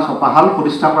উদ্দেশ্যেৰে অনা ছপাশাল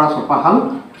প্ৰতিষ্ঠা কৰা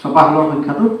ছপাশালৰ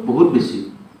সংখ্যাটো বহুত বেছি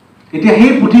এতিয়া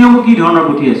সেই পুথিসমূহ কি ধৰণৰ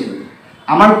পুথি আছে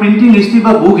আমাৰ প্ৰিণ্টিং হিষ্ট্ৰী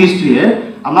বা বুক হিষ্ট্ৰীয়ে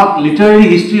আমাক লিটাৰেৰী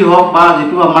হিষ্ট্ৰী হওক বা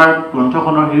যিটো আমাৰ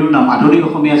গ্ৰন্থখনৰ শিৰোনাম আধুনিক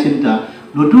অসমীয়া চিন্তা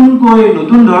নতুন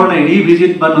ধৰণে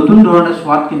ৰিভিজিট বা নতুন ধৰণে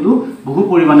চোৱাত কিন্তু বহু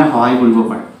পৰিমাণে সহায় কৰিব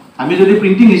পাৰে আমি যদি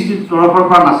প্ৰিণ্টিং হিষ্ট্ৰীৰ তৰফৰ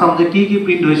পৰা নাচাওঁ যে কি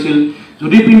প্ৰিণ্ট হৈছিল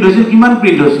যদি প্ৰিণ্ট হৈছিল কিমান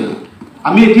প্ৰিণ্ট হৈছিল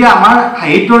আমি এতিয়া আমাৰ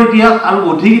সাহিত্যৰ ইতিহাস আৰু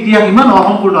অধিক ইতিহাস ইমান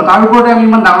অসম্পূৰ্ণ তাৰ ওপৰতে আমি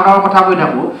ইমান ডাঙৰ ডাঙৰ কথা কৈ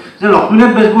থাকোঁ যে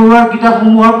লক্ষ্মীনাথ বেজবৰুৱাৰ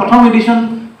কিতাপসমূহৰ প্ৰথম এডিশ্যন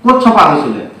ক'ত ছপা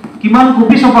হৈছিলে কিমান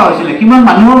কপি ছপা হৈছিলে কিমান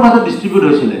মানুহৰ মাজত ডিষ্ট্ৰিবিউট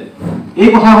হৈছিলে এই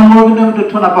কথাসমূহৰ কিন্তু আমি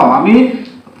তথ্য নাপাওঁ আমি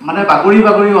মানে বাগৰি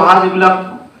অহা যিবিলাক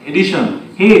এডিশ্যন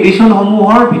সেই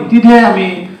এডিশ্যনসমূহৰ ভিত্তিতহে আমি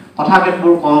কথা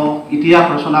কেতবোৰ কওঁ ইতিহাস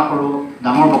ৰচনা কৰোঁ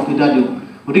ডাঙৰ বক্তৃতা দিওঁ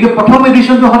গতিকে প্ৰথম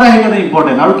এডিশ্যনটো সদায় সেইকাৰণে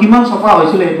ইম্পৰ্টেণ্ট আৰু কিমান ছপা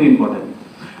হৈছিলে সেইটো ইম্পৰ্টেণ্ট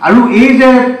আৰু এই যে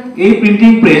এই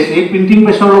প্ৰিণ্টিং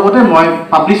প্ৰেছৰ লগতে মই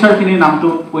পাব্লিচাৰখিনিৰ নামটো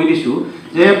কৈ দিছোঁ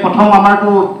যে প্ৰথম আমাৰতো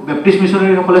বেপ্টিষ্ট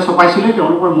মিছনাৰীসকলে ছপাইছিলে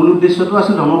তেওঁলোকৰ মূল উদ্দেশ্যটো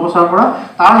আছিল ধৰ্ম প্ৰচাৰ কৰা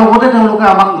তাৰ লগতে তেওঁলোকে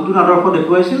আমাক নতুন আদৰ্শ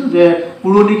দেখুৱাইছিল যে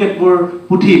পুৰণি কেতবোৰ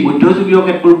পুথি মধ্যযুগীয়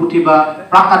কেতবোৰ পুথি বা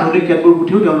প্ৰাক আধুনিক কেতবোৰ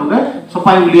পুথিও তেওঁলোকে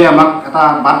ছপাই উলিয়াই আমাক এটা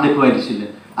বাট দেখুৱাই দিছিলে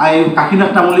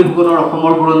কাশীনাথ তামুলী ফুকনৰ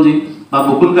অসমৰ বুৰঞ্জী বা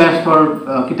বকুল কায়স্থৰ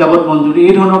কিতাপত মঞ্জুৰি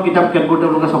এই ধৰণৰ কিতাপ কেতবোৰ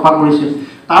তেওঁলোকে ছপা কৰিছিল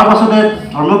তাৰ পাছতে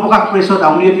ধৰ্মপ্ৰকাশ প্ৰেছত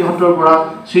আউনীআটী সত্ৰৰ পৰা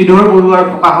শ্ৰীধৰ বৰুৱাৰ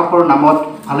প্ৰকাশকৰ নামত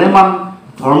ভালেমান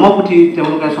ধৰ্মপুথি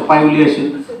তেওঁলোকে ছপাই উলিয়াইছিল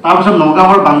তাৰপিছত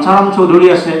নগাঁৱৰ বাঞ্চাৰাম চৌধুৰী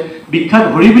আছে বিখ্যাত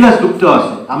হৰিবিলাস গুপ্ত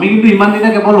আছে আমি কিন্তু ইমান দিনে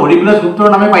কেৱল হৰিবিলাস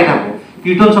গুপ্তৰ নামে পাই থাকোঁ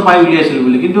কীৰ্তন ছপাই উলিয়াইছিল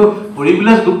বুলি কিন্তু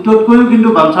হৰিবিলাস গুপ্ততকৈও কিন্তু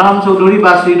বাঞ্চাৰাম চৌধুৰী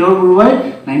বা শ্ৰীধৰ বৰুৱাই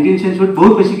 19th চেঞ্চুৰীত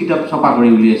বহুত বেছি কিতাপ ছপা কৰি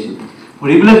উলিয়াইছিল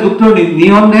হৰিবিলাস গুপ্তৰ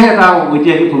নিঃসন্দেহে এটা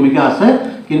ঐতিহাসিক ভূমিকা আছে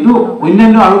কিন্তু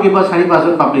অন্যান্য আৰু কিবা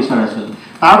 4-5জন পাব্লিচাৰ আছিল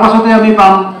তাৰ পাছতে আমি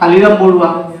পাম কালিৰাম বৰুৱা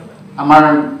আমাৰ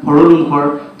ভৰলুমুখৰ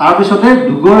তাৰপিছতে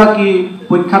দুগৰাকী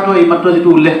প্ৰখ্যাত এইমাত্ৰ যিটো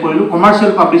উল্লেখ কৰিলোঁ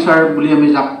কমাৰ্চিয়েল পাব্লিচাৰ বুলি আমি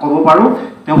যাক ক'ব পাৰোঁ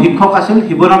তেওঁ শিক্ষক আছিল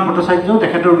শিৱনাথ ভট্টাচাৰ্য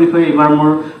তেখেতৰ বিষয়ে এইবাৰ মোৰ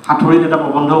সাঁথৰিত এটা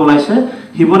প্ৰবন্ধ ওলাইছে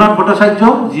শিৱনাথ ভট্টাচাৰ্য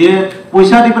যিয়ে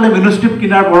পইচা দি পেলাই মেনুস্ক্ৰিপ্ট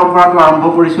কিনাৰ পৰম্পৰাটো আৰম্ভ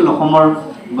কৰিছিল অসমৰ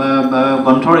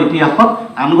গ্ৰন্থৰ ইতিহাসত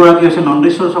আনগৰাকী হৈছে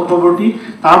নন্দেশ্বৰ চক্ৰৱৰ্তী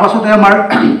তাৰ পাছতে আমাৰ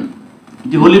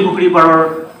দীঘলী পুখুৰী পাৰৰ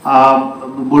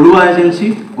বৰুৱা এজেঞ্চি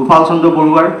গোপাল চন্দ্ৰ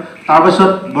বৰুৱাৰ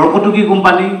তাৰপিছত বৰকটকী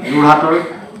কোম্পানী যোৰহাটৰ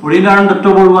হৰিনাৰায়ণ দত্ত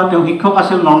বৰুৱা তেওঁ শিক্ষক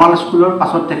আছিল নৰ্মাল স্কুলৰ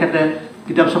পাছত তেখেতে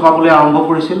কিতাপ ছপাবলৈ আৰম্ভ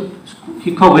কৰিছিল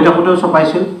শিক্ষক হৈ থাকোঁতেও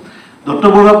ছপাইছিল দত্ত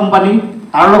বৰুৱা কোম্পানী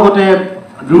তাৰ লগতে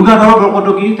দুৰ্গাধৰ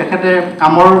বৰকটকী তেখেতে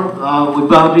কামৰ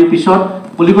অব্যাহতিৰ পিছত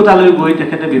কলিকতালৈ গৈ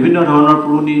তেখেতে বিভিন্ন ধৰণৰ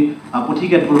পুৰণি পুথি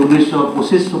কেতবোৰ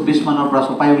 1925-26 মানৰ পৰা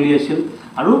ছপাই উলিয়াইছিল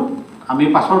আৰু আমি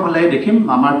পাছৰ ফালে দেখিম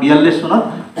আমাৰ 42 চনত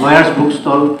লয়াৰ্ছ বুক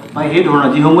ষ্টল বা সেই ধৰণৰ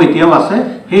যিসমূহ এতিয়াও আছে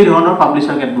সেই ধৰণৰ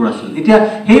পাব্লিচাৰ কেতবোৰ আছিল এতিয়া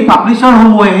সেই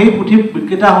পাব্লিচাৰসমূহে সেই পুথি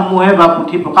বিক্ৰেতাসমূহে বা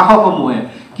পুথি প্ৰকাশকসমূহে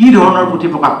কি ধৰণৰ পুথি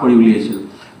প্ৰকাশ কৰি উলিয়াইছিল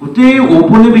গোটেই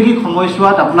ঔপনিৱেশিক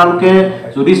সময়ছোৱাত আপোনালোকে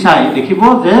যদি চাই দেখিব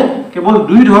যে কেৱল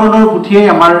 2 ধৰণৰ পুথিয়েই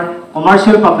আমাৰ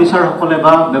কমাৰ্চিয়েল পাব্লিচাৰসকলে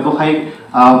বা ব্যৱসায়িক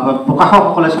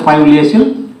প্ৰকাশকসকলে ছপাই উলিয়াইছিল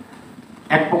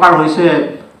এক প্ৰকাৰ হৈছে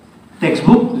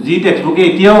টেক্সটবুক যি টেক্সটবুকে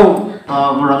এতিয়াও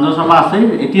ৰঞ্জন শৰ্মা আছে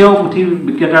এতিয়াও পুথি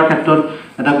বিক্ৰেতাৰ ক্ষেত্ৰত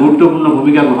এটা গুৰুত্বপূৰ্ণ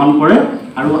ভূমিকা গ্ৰহণ কৰে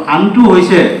আৰু আনটো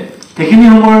হৈছে সেইখিনি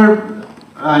সময়ৰ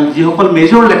যিসকল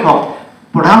মেজৰ লেখক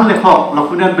প্ৰধান লেখক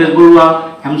লক্ষ্মীনাথ বেজবৰুৱা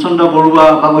হেমচন্দ্ৰ বৰুৱা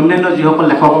বা অন্যান্য যিসকল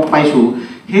লেখকক পাইছোঁ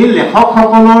সেই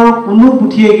লেখকসকলৰ কোনো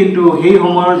পুথিয়ে কিন্তু সেই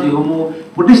সময়ৰ যিসমূহ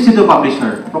প্ৰতিষ্ঠিত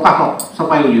পাব্লিচাৰ প্ৰকাশক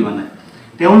ছপাই উলিওৱা নাই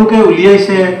তেওঁলোকে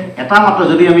উলিয়াইছে এটা মাত্ৰ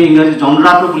যদি আমি ইংৰাজী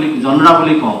জনৰা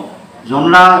বুলি কওঁ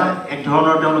জনৰা এক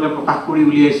ধৰণৰ তেওঁলোকে প্ৰকাশ কৰি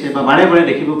উলিয়াইছে বা বাৰে বাৰে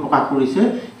দেখিব প্ৰকাশ কৰিছে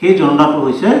সেই জনৰাটো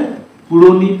হৈছে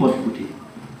পুৰণি পদপুথি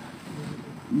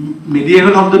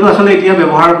মেডিয়েভেল শব্দটো আচলতে এতিয়া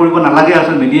ব্যৱহাৰ কৰিব নালাগে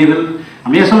আচলতে মেডিয়েভেল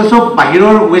আমি আচলতে চব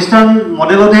বাহিৰৰ ৱেষ্টাৰ্ণ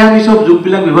মডেলতহে আমি চব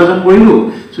যুগবিলাক বিভাজন কৰিলোঁ।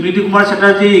 সুনীতি কুমাৰ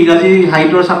চেটাৰ্জী ইংৰাজী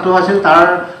সাহিত্যৰ ছাত্ৰ আছিল, তাৰ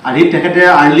আৰ্হিত তেখেতে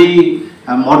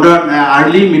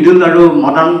আৰ্লি মিডল আৰু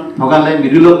মডাৰ্ণ ভগালে,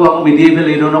 মিডলকো আকৌ মিডিয়েভেল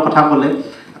এই ধৰণৰ কথা ক'লে।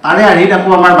 তাৰে আৰ্হিত আকৌ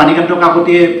আমাৰ বাণীকান্ত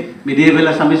কাকতিয়ে মিডিয়েভেল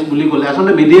আছামিজ বুলি ক'লে।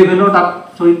 আচলতে মিডিয়েভেলৰ তাত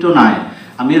চৰিত্ৰ নাই,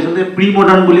 আমি আচলতে প্ৰি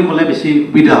মডাৰ্ণ বুলি ক'লে বেছি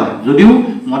সুবিধা হয়, যদিও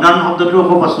মডাৰ্ণ শব্দটোৰ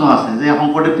আকৌ প্ৰশ্ন আছে যে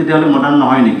শংকৰদেৱ তেতিয়াহ'লে মডাৰ্ণ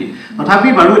নহয় নেকি। তথাপি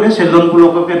বাৰু এতিয়া চেলন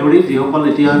পুলককে ধৰি যিসকল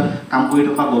এতিয়া কাম কৰি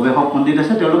থকা গৱেষক পণ্ডিত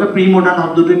আছে তেওঁলোকে প্ৰি মডাৰ্ণ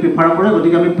শব্দটোৱে প্ৰিফাৰ কৰে।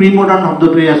 গতিকে আমি প্ৰি মডাৰ্ণ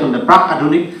শব্দটোৱে আচলতে প্ৰাক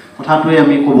আধুনিক কথাটোৱে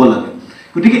আমি ক'ব লাগে।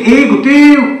 গতিকে এই গোটেই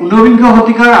 19বিংশ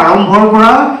শতিকাৰ আৰম্ভৰ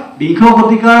পৰা বিংশ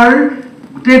শতিকাৰ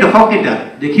গোটেই দশককেইটাত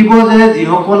দেখিব যে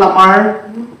যিসকল আমাৰ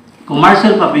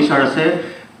কমাৰ্চিয়েল পাব্লিশ্বাৰ আছে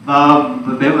বা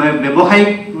ব্যৱসায়িক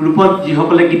ৰূপত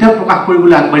যিসকলে কিতাপ প্ৰকাশ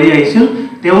কৰিবলৈ আগবাঢ়ি আহিছিল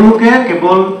তেওঁলোকে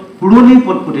কেৱল পুৰণি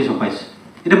পদ-পুথি ছপাইছে।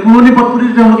 এতিয়া পুৰণি পদ-পুথি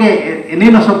তেওঁলোকে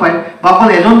এনেই নছপায় বা অকল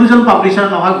এজন দুজন পাব্লিশ্বাৰ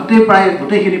নহয়, প্ৰায়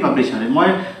গোটেইখিনি পাব্লিশ্বাৰে। মই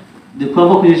দেখুৱাব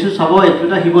খুজিছোঁ, চাব, এইটো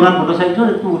এটা শিৱনাথ ভট্টাচাৰ্যৰ,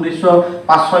 এইটো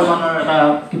 1905-06 মানৰ এটা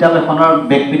কিতাপ এখনৰ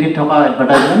বেকপিঠিত থকা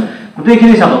এডভাৰটাইজমেণ্ট।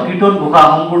 গোটেইখিনি চাব, কীৰ্তন ঘোষা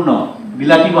সম্পূৰ্ণ,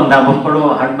 বিলাতী বন্ধা বংশৰো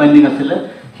হাৰ্ড বাইণ্ডিং আছিলে,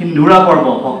 সিন্ধুৰা পৰ্ব,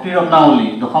 ভক্তি ৰত্নাৱলী,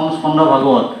 দশম স্কন্ধ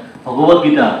ভাগৱত, ভগৱত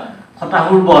গীতা,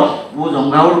 খটাহুৰ বধ,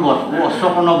 জংঘাহুৰ বধ,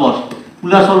 অশ্বপৰ্ণ বধ,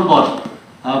 কুলাচল বধ,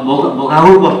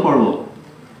 বঘাহুৰ বধ পৰ্ব,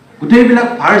 গোটেইবিলাক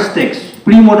verse text,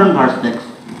 pre modern verse text.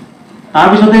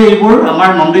 তাৰপিছতে এইবোৰ আমাৰ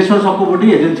নন্দেশ্বৰ চক্ৰৱৰ্তী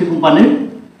এজেঞ্চি কোম্পানীৰ,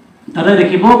 তাতে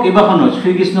দেখিব কেইবাখনো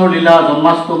শ্ৰীকৃষ্ণৰ লীলা,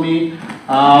 জন্মাষ্টমী,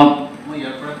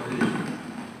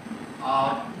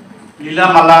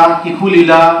 লীলামালা, শিশু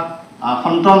লীলা,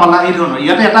 সন্তমালা, এই ধৰণৰ।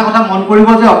 ইয়াতে এটা কথা মন কৰিব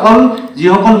যে অকল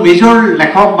যিসকল মেজৰ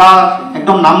লেখক বা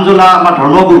একদম নাম জ্বলা আমাৰ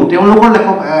ধৰ্মগুৰু তেওঁলোকৰ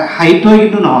সাহিত্যই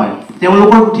কিন্তু নহয়,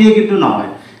 তেওঁলোকৰ পুথিয়ে কিন্তু নহয়।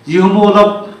 যিসমূহ অলপ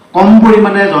কম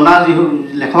পৰিমাণে জনা যি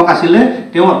লেখক আছিলে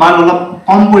তেওঁ বা অলপ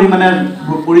কম পৰিমাণে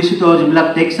পৰিচিত যিবিলাক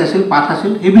টেক্সট আছিল, পাঠ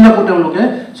আছিল, সেইবিলাকো তেওঁলোকে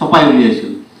ছপাই উলিয়াইছিল।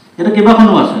 ইয়াতে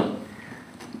কেইবাখনো আছে।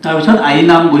 তাৰপিছত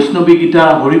আইনাম, বৈষ্ণৱী গীতা,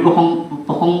 হৰি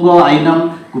প্ৰসংগ আইনাম,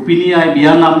 গোপিনী আই,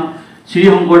 বিয়ানাম, শ্ৰী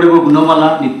শংকৰদেৱৰ গুণমালা,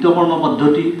 নিত্যকৰ্ম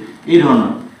পদ্ধতি, এই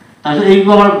ধৰণৰ। তাৰপিছত এইটো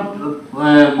আমাৰ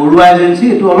বৰুৱা এজেঞ্চি,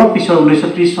 এইটো অলপ পিছৰ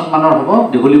 1930 চন মানৰ হ'ব,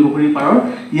 দীঘলী পুখুৰীৰ পাৰৰ।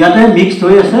 ইয়াতে মিক্সড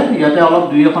হৈ আছে, ইয়াতে অলপ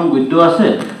দুই এখন গদ্য আছে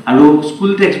আৰু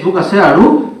স্কুল টেক্সট বুক আছে আৰু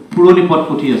পুৰণি পদ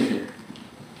পুথি আছে।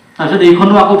 তাৰপিছত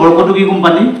এইখনো আকৌ বৰকটকী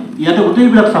কোম্পানী, ইয়াতে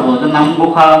গোটেইবিলাক চাব যে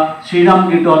নামঘোষা, শ্ৰীৰাম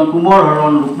কীৰ্তন, কুমৰ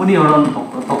হৰণ, ৰুক্মণী হৰণ,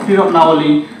 ভক্তি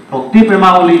ৰত্নাৱলী, ভক্তি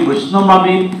প্ৰেমাৱলী,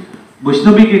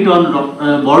 বৈষ্ণৱী কীৰ্তন,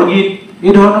 বৰগীত,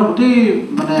 এই ধৰণৰ গোটেই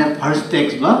মানে ভাৰ্চ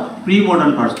টেক্সট বা প্ৰি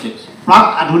মডাৰ্ণ ভাৰ্চ টেক্সট। প্ৰাক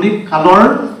আধুনিক কালৰ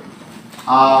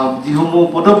যিসমূহ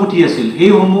পদপুথি আছিল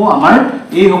সেইসমূহ আমাৰ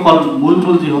এইসকল মূল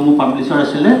যিসমূহ পাব্লিশ্বাৰ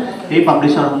আছিলে সেই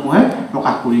পাব্লিশ্বাৰসমূহে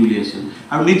প্ৰকাশ কৰি উলিয়াইছিল।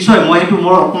 আৰু নিশ্চয় মই সেইটো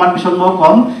মোৰ অকণমান পিছত মই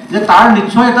ক'ম যে তাৰ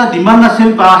নিশ্চয় এটা ডিমাণ্ড আছিল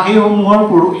বা সেই সময়ৰ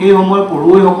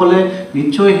পঢ়ুৱৈসকলে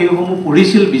নিশ্চয় সেইসমূহ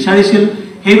পঢ়িছিল, বিচাৰিছিল।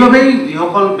 সেইবাবেই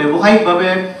যিসকল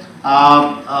ব্যৱসায়িকভাৱে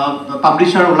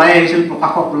পাব্লিশ্বাৰ ওলাই আহিছিল,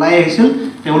 প্ৰকাশক ওলাই আহিছিল,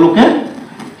 তেওঁলোকে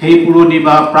সেই পুৰণি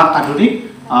বা প্ৰাক আধুনিক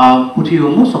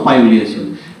পুথিসমূহ ছপাই উলিয়াইছিল।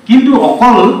 কিন্তু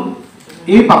অকল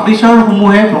এই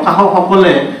পাব্লিশ্বাৰসমূহে,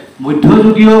 প্ৰকাশকসকলে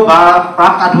মধ্যযুগীয় বা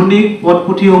প্ৰাক আধুনিক পদ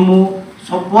পুথিসমূহ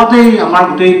ছপোৱাতেই আমাৰ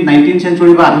গোটেই 19th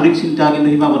চেঞ্চুৰী বা আধুনিক চিন্তা কিন্তু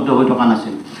সীমাবদ্ধ হৈ থকা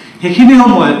নাছিল। যিখিনি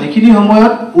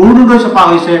সময়ত অৰুণোদয় ছপা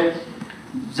হৈছে,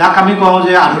 যাক আমি কওঁ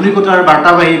যে আধুনিকতাৰ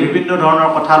বাৰ্তাবাহী বিভিন্ন ধৰণৰ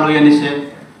কথা লৈ আনিছে।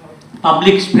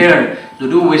 পাব্লিক স্পেয়াৰ,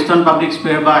 যদিও ৱেষ্টাৰ্ণ পাব্লিক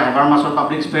স্পেয়াৰ বা হেবাৰমাছৰ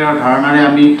পাব্লিক স্পেয়াৰৰ ধাৰণাৰে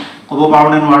আমি ক'ব পাৰোঁ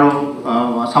নে নোৱাৰোঁ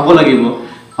চাব লাগিব।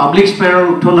 পাব্লিক স্পেয়াৰৰ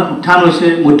উত্থান হৈছে,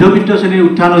 মধ্যবিত্ত শ্ৰেণীৰ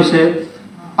উত্থান হৈছে,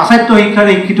 পাশ্চাত্য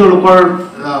শিক্ষাৰে শিক্ষিত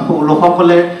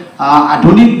লোকসকলে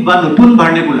আধুনিক বা নতুন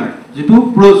ভাৰ্নিকুলাৰ, যিটো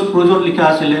প্ৰজত লিখা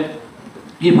আছিলে,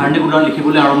 এই ভাৰ্নিকুলাৰ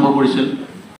লিখিবলৈ আৰম্ভ কৰিছিল।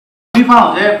 আমি পাওঁ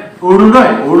যে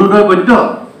অৰুণোদয় গদ্য,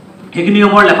 সেইখিনি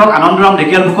সময়ৰ লেখক আনন্দৰাম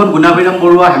ঢেকীয়াল ফুকন, গুণাভিৰাম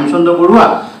বৰুৱা, হেমচন্দ্ৰ বৰুৱা।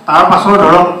 তাৰ পাছৰ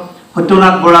ধৰক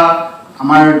সত্যনাথ বৰা,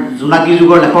 আমাৰ জোনাকী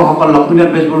যুগৰ লেখকসকল লক্ষ্মীনাথ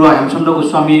বেজবৰুৱা, হেমচন্দ্ৰ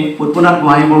গোস্বামী, পদ্মনাথ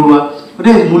গোহাঁই বৰুৱা।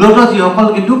 গতিকে মূলতঃ যিসকল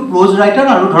কিন্তু ক্ল'জ ৰাইটাৰ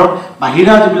আৰু ধৰক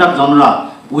বাহিৰা যিবিলাক জনৰা,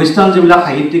 ৱেষ্টাৰ্ণ যিবিলাক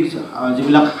সাহিত্যিক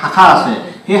যিবিলাক শাখা আছে,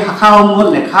 সেই শাখাসমূহত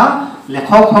লেখা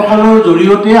লেখকসকলৰ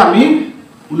জৰিয়তে আমি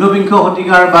 19বিংশ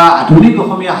শতিকাৰ বা আধুনিক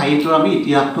অসমীয়া সাহিত্যৰ আমি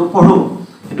ইতিহাসটো পঢ়োঁ।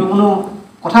 সেইটো কোনো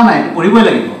কথা নাই, পঢ়িবই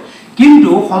লাগিব।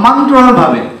 কিন্তু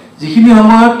সমান্তৰালভাৱে যিখিনি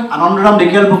সময়ত আনন্দৰাম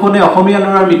ঢেকীয়াল ফুকনে অসমীয়া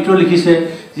ল'ৰাৰ মিত্ৰ লিখিছে,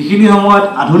 যিখিনি সময়ত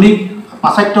আধুনিক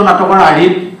পাশ্চাত্য নাটকৰ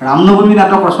আৰ্হিত ৰামনৱমী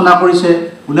নাটক ৰচনা কৰিছে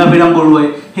গুণাভিৰাম বৰুৱাই,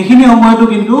 সেইখিনি সময়তো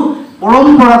কিন্তু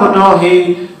পৰম্পৰাগত সেই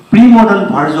প্ৰি মডাৰ্ণ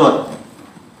ভাৰ্জত,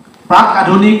 প্ৰাক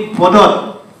আধুনিক পদত,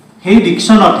 সেই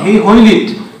ডিকশ্যনত, সেই শৈলীত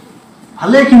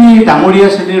ভালেখিনি ডাঙৰীয়া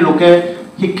শ্ৰেণীৰ লোকে,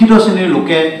 শিক্ষিত শ্ৰেণীৰ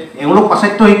লোকে, এওঁলোক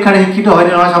পাশ্চাত্য শিক্ষাৰে শিক্ষিত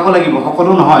হয়নে নহয় চাব লাগিব,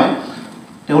 সকলো নহয়,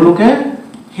 তেওঁলোকে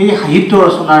সেই সাহিত্য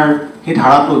ৰচনাৰ সেই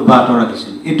ধাৰাটো অব্যাহত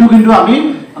ৰাখিছিল। এইটো কিন্তু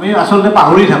আমি আচলতে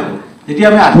পাহৰি থাকোঁ। যেতিয়া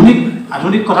আমি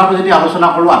আধুনিক কথাটো যেতিয়া আলোচনা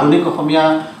কৰোঁ, আধুনিক অসমীয়া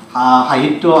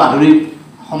সাহিত্য, আধুনিক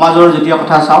সমাজৰ যেতিয়া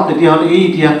কথা চাওঁ, তেতিয়াহ'লে এই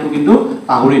ইতিহাসটো কিন্তু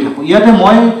পাহৰি থাকোঁ। ইয়াতে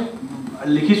মই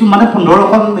লিখিছোঁ মানে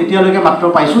 15খন এতিয়ালৈকে মাত্ৰ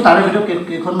পাইছোঁ, তাৰে ভিতৰত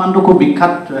কেইখনমানটো খুব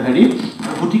বিখ্যাত হেৰি।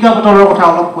 পুথিকা বতৰৰ কথা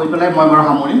অলপ কৈ পেলাই মই বাৰু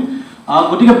সামৰিম।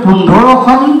 গতিকে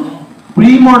 15খন প্ৰি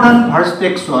মডাৰ্ণ ভাৰ্চ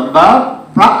টেক্সট বা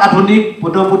প্ৰাক আধুনিক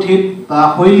পদপুথিত বা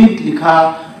শৈলীত লিখা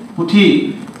পুথি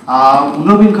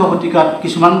 19বিংশ শতিকাত,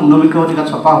 কিছুমান 19বিংশ শতিকাত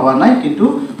ছপা হোৱা নাই, কিন্তু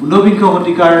 19বিংশ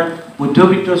শতিকাৰ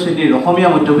মধ্যবিত্ত শ্ৰেণীৰ, অসমীয়া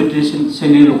মধ্যবিত্ত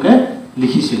শ্ৰেণীৰ লোকে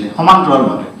লিখিছিলে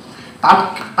সমান্তৰালভাৱে।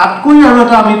 তাতকৈ আৰু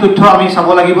এটা আমি তথ্য আমি চাব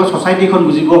লাগিব ছ'চাইটিখন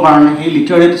বুজিবৰ কাৰণে। সেই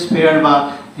লিটাৰেট স্পেয়াৰ বা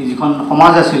যিখন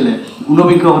সমাজ আছিলে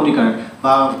 19বিংশ শতিকাৰ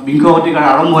বা বিংশ শতিকাৰ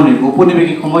আৰম্ভণিৰ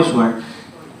ঔপনিৱেশিক সময়ছোৱাৰ,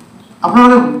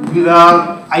 আপোনালোকে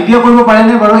আইডিয়া কৰিব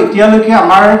পাৰেনে বাৰু? এতিয়ালৈকে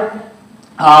আমাৰ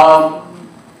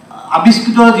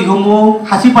আৱিষ্কৃত যিসমূহ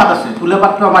সাঁচিপাত আছে,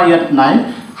 থুলেপাতটো আমাৰ ইয়াত নাই,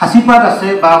 সাঁচিপাত আছে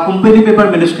বা কোম্পানী পেপাৰ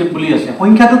মেনুস্ক্ৰিপ্ট বুলি আছে,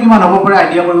 সংখ্যাটো কিমান হ'ব পাৰে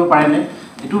আইডিয়া কৰিব পাৰেনে?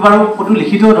 এইটো বাৰু ক'তো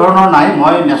লিখিত ধৰণৰ নাই।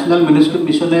 মই নেশ্যনেল মেনুস্ক্ৰিপ্ট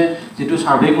মিছনে যিটো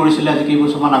ছাৰ্ভে কৰিছিলে আজি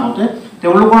কেইবছৰমান আগতে,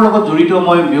 তেওঁলোকৰ লগত জড়িত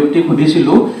মই ব্যক্তিক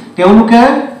সুধিছিলোঁ, তেওঁলোকে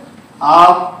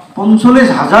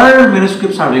 45,000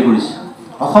 মেনুস্ক্ৰিপ্ট ছাৰ্ভে কৰিছে।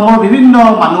 অসমৰ বিভিন্ন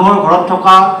মানুহৰ ঘৰত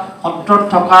থকা, সত্ৰত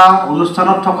থকা,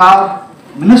 অনুষ্ঠানত থকা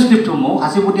মেনুস্ক্ৰিপ্টসমূহ,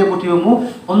 সাঁচিপতীয়া পুথিসমূহ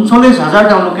 45,000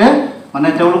 তেওঁলোকে মানে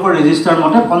তেওঁলোকৰ ৰেজিষ্টাৰ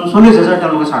মতে 45,000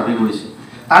 তেওঁলোকে ছাৰ্ভে কৰিছে।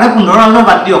 তাৰে 15,000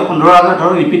 বাদ দিয়ক, 15,000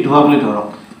 ধৰক ৰিপিট হোৱা বুলি ধৰক,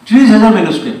 30,000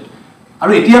 মেনুস্ক্ৰিপ্ট।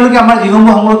 আৰু এতিয়ালৈকে আমাৰ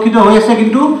যিসমূহ সংৰক্ষিত হৈ আছে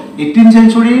কিন্তু 18th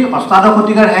চেঞ্চুৰী, অষ্টাদশ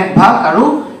শতিকাৰ শেষ ভাগ আৰু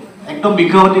একদম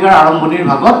বিংশ শতিকাৰ আৰম্ভণিৰ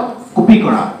ভাগত কপি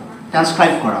কৰা,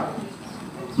 ট্ৰান্সক্ৰাইব কৰা।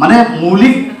 মানে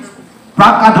মৌলিক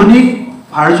প্ৰাক আধুনিক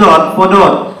ভাৰ্জত,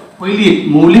 পদত, শৈলীত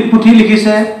মৌলিক পুথি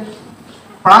লিখিছে।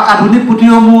 প্ৰাক আধুনিক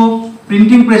পুথিসমূহ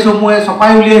প্ৰিণ্টিং প্ৰেছসমূহে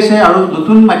ছপাই উলিয়াইছে আৰু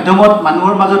নতুন মাধ্যমত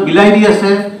মানুহৰ মাজত বিলাই দি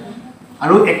আছে।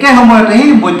 আৰু একে সময়তে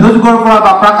সেই মধ্যযুগৰ পৰা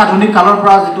বা প্ৰাক আধুনিক কালৰ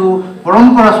পৰা যিটো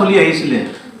পৰম্পৰা চলি আহিছিলে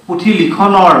পুথি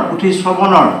লিখনৰ, পুথি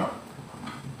শ্ৰৱণৰ,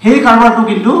 সেই কাৰবাৰটো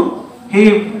কিন্তু সেই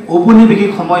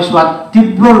ঔপনিৱেশিক সময়ছোৱাত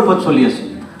তীব্ৰ ৰূপত চলি আছিল।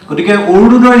 গতিকে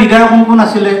অৰুণোদয়ৰ হৃদয় কোন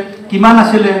আছিলে, কিমান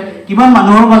আছিলে, কিমান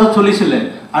মানুহৰ মাজত চলিছিলে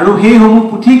আৰু সেইসমূহ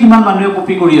পুথি কিমান মানুহে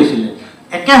কপি কৰি আছিলে,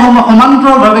 একে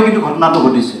সমান্তৰালভাৱে কিন্তু ঘটনাটো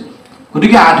ঘটিছে।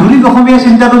 গতিকে আধুনিক অসমীয়া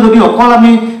চিন্তাটো যদি অকল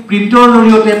আমি প্ৰিণ্টৰ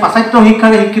জৰিয়তে পাশ্চাত্য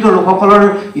শিক্ষাৰে শিক্ষিত লোকসকলৰ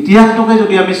ইতিহাসটোকে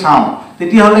যদি আমি চাওঁ,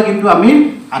 তেতিয়াহ'লে কিন্তু আমি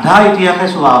আধা ইতিহাসে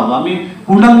চোৱা হ'ব, আমি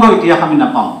পূৰ্ণাংগ ইতিহাস আমি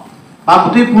নাপাওঁ বা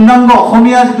গোটেই পূৰ্ণাংগ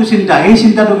অসমীয়া যিটো চিন্তা, সেই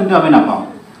চিন্তাটো কিন্তু আমি নাপাওঁ।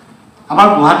 আমাৰ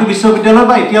গুৱাহাটী বিশ্ববিদ্যালয়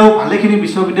বা এতিয়াও ভালেখিনি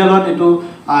বিশ্ববিদ্যালয়ত এইটো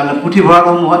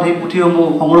পুথিভঁৰালসমূহত সেই পুথিসমূহ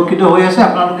সংৰক্ষিত হৈ আছে।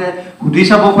 আপোনালোকে সুধি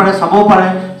চাব পাৰে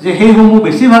যে সেইসমূহ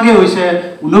বেছিভাগেই হৈছে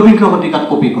 19বিংশ শতিকাত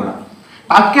কপি কৰা।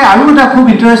 তাতকৈ আৰু এটা খুব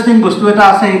ইণ্টাৰেষ্টিং বস্তু এটা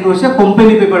আছে, সেইটো হৈছে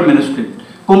company paper manuscript.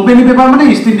 Company paper মানে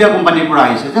ইষ্ট ইণ্ডিয়া কোম্পানীৰ পৰা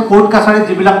আহিছে, যে কোৰ্ট কাছাৰীত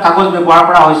যিবিলাক কাগজ ব্যৱহাৰ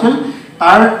কৰা হৈছিল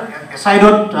তাৰ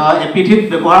ছাইডত এপিঠিত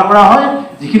ব্যৱহাৰ কৰা হয়,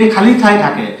 যিখিনি খালী ঠাই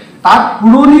থাকে তাত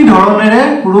পুৰণি ধৰণেৰে,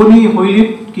 পুৰণি শৈলীত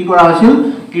কি কৰা হৈছিল,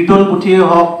 কীৰ্তন পুথিয়ে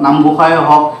হওক, নামঘোষাই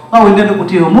হওক বা অন্যান্য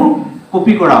পুথিসমূহ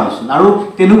কপি কৰা হৈছিল। আৰু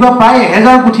তেনেকুৱা প্ৰায়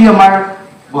 1000 পুথি আমাৰ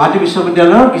গুৱাহাটী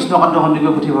বিশ্ববিদ্যালয়ৰ কৃষ্ণকান্ত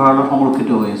সন্দিকৈ পুথিভঁৰালত সংৰক্ষিত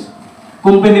হৈ আছে,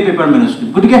 কোম্পানী পেপাৰ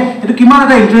মেনুস্ক্ৰিপ্ট। গতিকে এইটো কিমান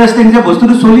এটা ইণ্টাৰেষ্টিং যে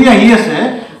বস্তুটো চলি আহি আছে,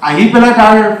 আহি পেলাই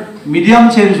তাৰ মিডিয়াম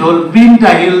চেঞ্জ হ'ল, প্ৰিণ্ট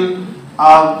আহিল,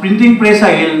 প্ৰিণ্টিং প্ৰেছ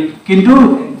আহিল, কিন্তু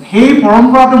সেই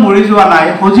পৰম্পৰাটো মৰি যোৱা নাই,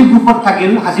 সজীৱ ৰূপত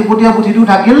থাকিল, সাঁচিপতীয়া পুথিটো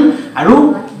থাকিল আৰু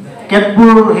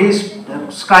কেতবোৰ সেই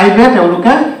স্ক্ৰাইবে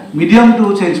তেওঁলোকে মিডিয়ামটো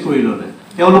চেঞ্জ কৰি ল'লে।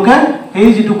 তেওঁলোকে সেই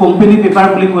যিটো কোম্পানী পেপাৰ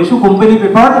বুলি কৈছোঁ, কোম্পানী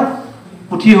পেপাৰ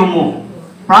পুথিসমূহ,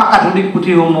 প্ৰাক আধুনিক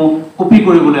পুথিসমূহ কপি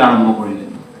কৰিবলৈ আৰম্ভ কৰিলে।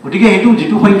 গতিকে সেইটো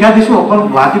যিটো সংখ্যা দিছোঁ অকল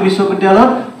গুৱাহাটী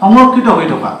বিশ্ববিদ্যালয়ত সংৰক্ষিত হৈ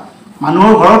থকা,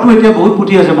 মানুহৰ ঘৰতো এতিয়া বহুত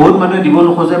পুথি আছে, বহুত মানুহে দিব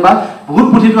নোখোজে বা বহুত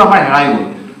পুথিটো আমাৰ হেৰাই গ'ল।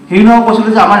 সেইদিনাও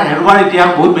কৈছিলোঁ যে আমাৰ হেৰুৱাৰ ইতিহাস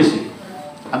বহুত বেছি।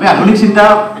 আমি আধুনিক চিন্তা,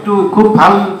 এইটো খুব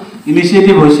ভাল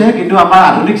ইনিচিয়েটিভ হৈছে, কিন্তু আমাৰ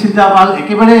আধুনিক চিন্তা আমাৰ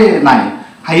একেবাৰে নাই।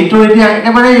 সাহিত্যৰ এতিয়া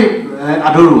একেবাৰে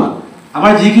আধৰুৱা।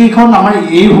 আমাৰ যিকেইখন আমাৰ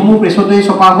এইসমূহ প্ৰেছতে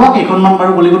ছপা হোৱা, কেইখনমান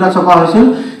বাৰু কলিকতাত ছপা হৈছিল,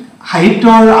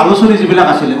 সাহিত্যৰ আলোচনী যিবিলাক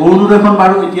আছিলে, অৰুণোদয়খন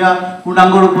বাৰু এতিয়া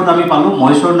পূৰ্ণাংগ ৰূপত আমি পালোঁ,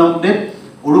 মহেশ্বৰ নৱদেৱ,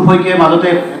 অৰূপ শইকীয়াই মাজতে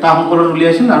এটা সংকলন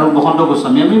উলিয়াইছিল আৰু বসন্ত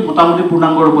গোস্বামী, আমি মোটামুটি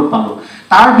পূৰ্ণাংগ ৰূপত পালোঁ।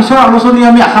 তাৰ পিছৰ আলোচনী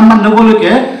আমি আসাম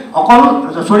বান্ধৱলৈকে অকল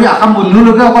আসাম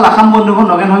বন্ধুলৈকে অকল আসাম বন্ধুখন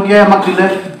নগেন শইকীয়াই আমাক দিলে,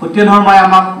 সত্যেন শৰ্মাই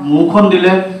আমাক মোৰখন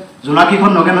দিলে,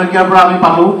 জোনাকীখন নগেন শইকীয়াৰ পৰা আমি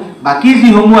পালোঁ। বাকী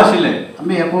যিসমূহ আছিলে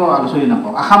আমি একো আলোচনী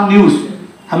নাপাওঁ। আসাম নিউজ,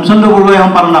 হেমচন্দ্ৰ বৰুৱাই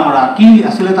সম্পাদনা কৰা, কি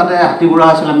আছিলে তাতে হাতীবুঢ়া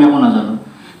আছিলে আমি একো নাজানো।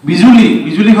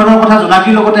 বিজুলীখনৰ কথা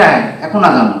জোনাকীৰ লগতে আহে, একো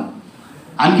নাজানো।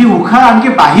 আনকি উষা, আনকি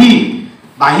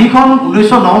বাঁহীখন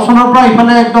 1909 চনৰ পৰা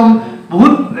ইফালে একদম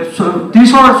বহুত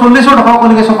 30-40ৰ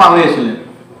দশকলৈকে ছপা হৈ আছিলে।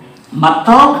 মাত্ৰ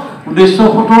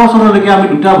 1917 চনলৈকে আমি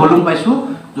দুটা ভলিউম পাইছোঁ,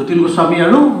 যতীন গোস্বামী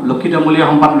আৰু লক্ষী তামুলীয়া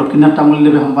লক্ষীনাথ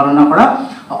তামুলীদেৱে সম্পাদনা কৰা।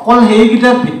 অকল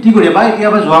সেইকেইটাক ভিত্তি কৰি বা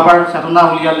এতিয়াবা যোৱাবাৰ চেতনা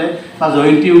উলিয়ালে বা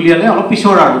জয়ন্তী উলিয়ালে অলপ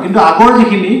পিছৰ আৰু, কিন্তু আগৰ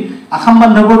যিখিনি আসাম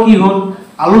বান্ধৱৰ কি হ'ল,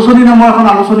 আলোচনী নামৰ এখন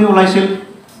আলোচনী ওলাইছিল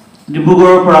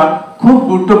ডিব্ৰুগড়ৰ পৰা, খুব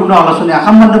গুৰুত্বপূৰ্ণ আলোচনী।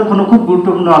 আসাম বান্ধৱখনো খুব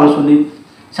গুৰুত্বপূৰ্ণ আলোচনী।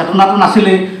 চেতনাটো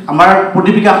নাছিলেই, আমাৰ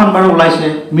প্ৰতিবিকাখন বাৰু ওলাইছে।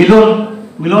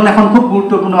 মিলন এখন খুব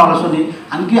গুৰুত্বপূৰ্ণ আলোচনী।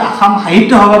 আনকি আসাম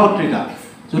সাহিত্য সভা পত্ৰিকা,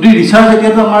 যদি ৰিচাৰ্চ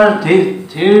এতিয়াতো আমাৰ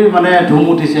ঢেৰ মানে ধুম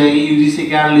উঠিছে, UGC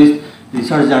care list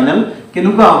research journal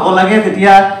কেনেকুৱা হ'ব লাগে,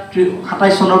 তেতিয়া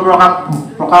 27 চনৰ পৰা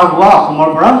প্ৰকাশ হোৱা অসমৰ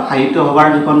পৰা সাহিত্য সভাৰ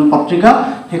যিখন পত্ৰিকা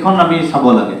সেইখন আমি চাব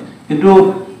লাগে। কিন্তু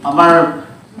আমাৰ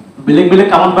বেলেগ বেলেগ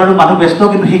কামত বাৰু মানুহ ব্যস্ত,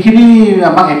 কিন্তু সেইখিনি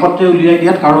আমাক একত্ৰে উলিয়াই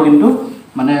দিয়াত কাৰো কিন্তু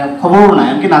মানে খবৰো নাই,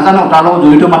 আনকি নাজানো তাৰ লগত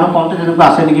জড়িত মানুহ কওঁতে তেনেকুৱা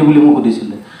আছে নেকি বুলি মোক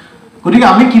সুধিছিলে। গতিকে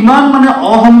আমি কিমান মানে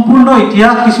অসম্পূৰ্ণ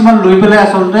ইতিহাস কিছুমান লৈ পেলাই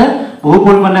আচলতে বহু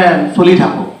পৰিমাণে চলি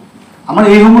থাকোঁ। আমাৰ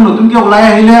এইসমূহ নতুনকৈ ওলাই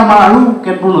আহিলে আমাৰ আৰু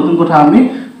কেতবোৰ নতুন কথা আমি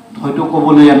হয়তো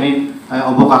ক'বলৈ আমি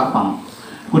অৱকাশ পাম।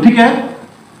 গতিকে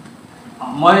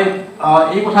মই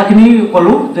এই কথাখিনি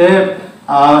ক'লোঁ যে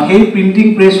সেই প্ৰিণ্টিং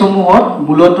প্ৰেছসমূহত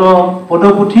মূলতঃ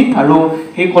পদপুথি আৰু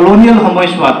সেই কলনিয়েল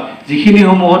সময়ছোৱাত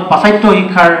যিখিনিসমূহত পাশ্চাত্য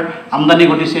শিক্ষাৰ আমদানি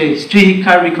ঘটিছে, স্ত্ৰী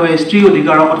শিক্ষাৰ বিষয়ে, স্ত্ৰী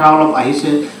অধিকাৰৰ কথা অলপ আহিছে,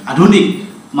 আধুনিক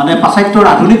মানে পাশ্চাত্যৰ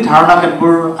আধুনিক ধাৰণা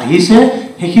কেতবোৰ আহিছে,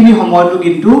 সেইখিনি সময়তো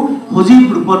কিন্তু সজীৱ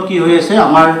ৰূপত কি হৈ আছে,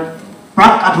 আমাৰ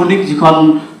প্ৰাক আধুনিক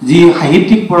যি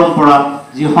সাহিত্যিক পৰম্পৰা,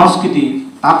 যি সংস্কৃতি,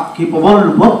 তাত কি প্ৰবল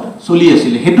ৰূপত চলি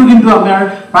আছিলে। সেইটো কিন্তু আমাৰ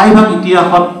প্ৰায়ভাগ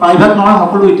ইতিহাসত, প্ৰায়ভাগ নহয়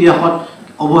সকলো ইতিহাসত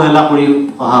অৱহেলা কৰি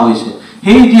অহা হৈছে।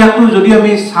 সেই ইতিহাসটো যদি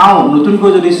আমি চাওঁ, নতুনকৈ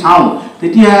যদি চাওঁ,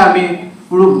 তেতিয়াহে আমি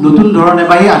কোনো নতুন ধৰণে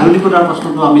বা সেই আধুনিকতাৰ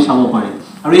প্ৰশ্নটো আমি চাব পাৰিম।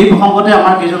 আৰু এই প্ৰসংগতে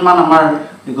আমাৰ কেইজনমান আমাৰ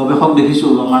গৱেষক দেখিছোঁ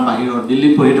আমাৰ বাহিৰত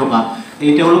দিল্লীত পঢ়ি থকা,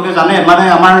 তেওঁলোকে জানে মানে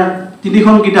আমাৰ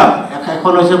 3খন কিতাপ,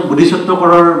 এখন হৈছে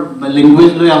বোধিসত্ত্বকৰৰ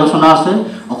লেংগুৱেজ লৈ আলোচনা আছে,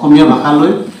 অসমীয়া ভাষা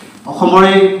লৈ,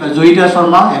 অসমৰে জয়িতা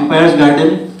শৰ্মা এম্পায়াৰ্ছ গাৰ্ডেন,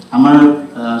 আমাৰ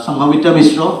সংঘমিত্ৰা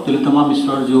মিশ্ৰ, তিলোত্তমা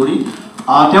মিশ্ৰৰ জীয়ৰী,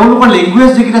 তেওঁলোকৰ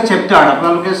লেংগুৱেজ যিকেইটা চেপ্টাৰ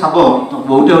আপোনালোকে চাব,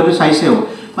 বহুতে হয়তো চাইছেও,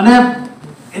 মানে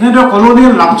এনেদৰে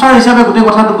কলনিয়েল ৰাপচাৰ হিচাপে গোটেই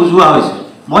কথাটো বুজোৱা হৈছে।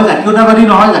 মই জাতীয়তাবাদী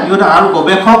নহয়, জাতীয়তা আৰু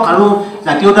গৱেষক আৰু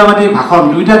জাতীয়তাবাদী ভাষণ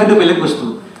দুয়োটা কিন্তু বেলেগ বস্তু।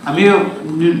 আমি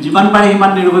যিমান পাৰি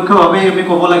সিমান নিৰপেক্ষভাৱে আমি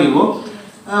ক'ব লাগিব,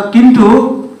 কিন্তু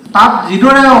তাত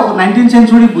যিদৰে 19th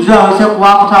century বুজা হৈছে,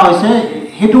 কোৱা কথা হৈছে,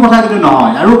 সেইটো কথা কিন্তু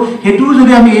নহয়। আৰু সেইটো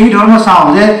যদি আমি এই ধৰণৰ চাওঁ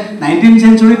যে 19th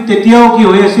century তেতিয়াও কি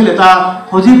হৈ আছিল, এটা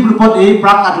সজীৱ ৰূপত এই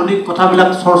প্ৰাক আধুনিক কথাবিলাক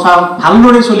চৰ্চা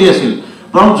ভালদৰে চলি আছিল।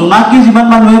 বৰং জোনাকী যিমান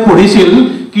মানুহে পঢ়িছিল,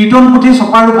 কীৰ্তন পুথি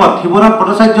ছপাৰ ৰূপত শিৱনাথ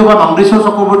ভট্টাচাৰ্য বা নন্দেশ্বৰ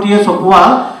চক্ৰৱৰ্তীয়ে ছপোৱা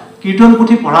কীৰ্তন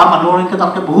পুথি পঢ়া মানুহৰ সংখ্যা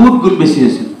তাতকৈ বহুত গুণ বেছি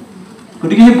আছিল।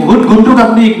 গতিকে সেই বহুত গুণটোক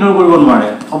আপুনি ইগন'ৰ কৰিব নোৱাৰে,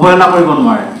 অৱহেলা কৰিব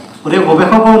নোৱাৰে, গতিকে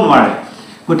গৱেষকো নোৱাৰে।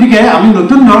 গতিকে আমি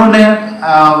নতুন ধৰণে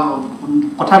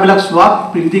কথাবিলাক চোৱাত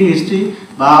প্ৰিণ্টিং হিষ্ট্ৰী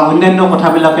বা অন্যান্য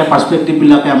কথাবিলাকে,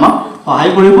 পাৰ্চপেক্টিভবিলাকে আমাক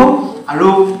সহায় কৰিব। আৰু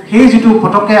সেই যিটো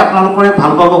পটককৈ আপোনালোকৰে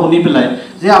ভাল পাব শুনি পেলাই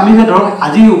যে আমি যে ধৰক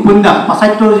আজি উপন্যাস,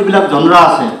 পাশ্চাত্যৰ যিবিলাক জনৰা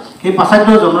আছে, সেই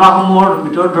পাশ্চাত্যৰ জনৰাসমূহৰ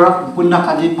ভিতৰত ধৰক উপন্যাস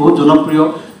আজি বহুত জনপ্ৰিয়,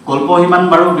 গল্প সিমান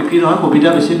বাৰু বিক্ৰী নহয়, কবিতা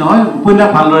বেছি নহয়, উপন্যাস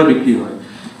ভালদৰে বিক্ৰী হয়।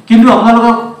 কিন্তু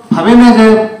আপোনালোকক ভাবেনে যে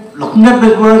লক্ষ্মীনাথ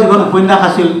বেজবৰুৱাৰ যিখন উপন্যাস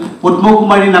আছিল,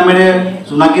 পদ্মকুমাৰী নামেৰে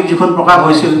জোনাকীত যিখন প্ৰকাশ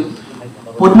হৈছিল,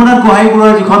 পদ্মনাথ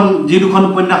গোহাঁইবৰুৱাৰ যি দুখন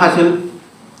উপন্যাস আছিল,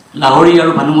 লাহৰী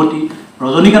আৰু ভানুমতী,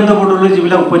 ৰজনীকান্ত বৰদলৈৰ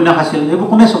যিবিলাক উপন্যাস আছিল, সেইবোৰ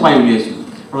কোনে ছপাই উলিয়াইছিল?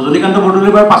 ৰজনীকান্ত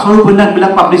বৰদলৈৰ বাৰু পাছৰ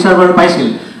উপন্যাসবিলাক পাব্লিছাৰ বাৰু পাইছিল,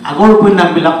 আগৰ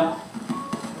উপন্যাসবিলাক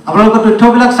আপোনালোকে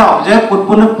তথ্যবিলাক চাওক যে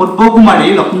পদ্মকুমাৰী,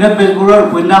 লক্ষ্মীনাথ বেজবৰুৱাৰ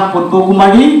উপন্যাস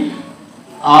পদ্মকুমাৰী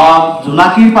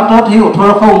জোনাকীৰ পাতত সেই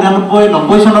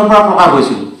 1889-90 চনৰ পৰা প্ৰকাশ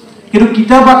হৈছিল। কিন্তু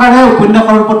কিতাপ আকাৰে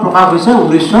উপন্যাসৰ ৰূপত প্ৰকাশ হৈছে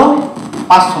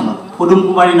 1905 চনত, পদুম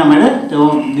কুমাৰী নামেৰে তেওঁ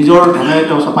নিজৰ ধনেৰে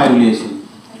তেওঁ ছপাই উলিয়াইছিল।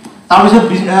 তাৰপিছত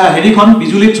হেৰিখন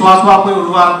বিজুলীত চোৱা চোৱাকৈ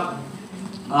ওলোৱা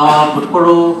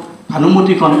বোধকৰো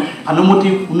ভানুমতী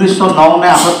 1909 নে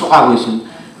 8 প্ৰকাশ হৈছিল।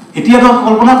 এতিয়াতো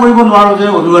কল্পনা কৰিব নোৱাৰোঁ যে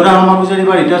অনুৰাধা শৰ্মা পূজাৰী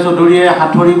বা ৰীতা চৌধুৰীয়ে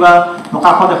সাঁথৰি বা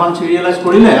প্ৰকাশত এখন চিৰিয়েলাইজ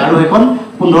কৰিলে আৰু সেইখন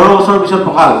 15 বছৰৰ পিছত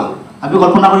প্ৰকাশ হ'ল। আমি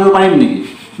কল্পনা কৰিব পাৰিম নেকি?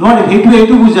 নোৱাৰিম।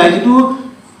 এইটো বুজায়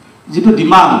যিটো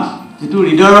ডিমাণ্ড, যিটো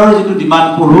ৰিডাৰৰ যিটো ডিমাণ্ড,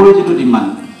 পঢ়ুৱৈৰ যিটো ডিমাণ্ড,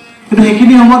 কিন্তু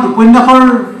সেইখিনি সময়ত উপন্যাসৰ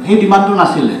সেই ডিমাণ্ডটো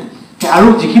নাছিলে। আৰু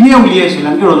যিখিনিয়ে উলিয়াইছিল,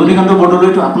 আনকি ৰজনীকান্ত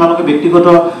বৰদলৈতো আপোনালোকে ব্যক্তিগত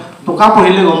টকা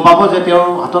পঢ়িলে গম পাব যে তেওঁৰ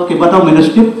হাতত কেইবাটাও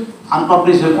মেনুস্ক্ৰিপ্ট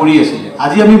আনপাব্লিছ হৈ পৰি আছিলে।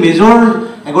 আজি আমি মেজৰ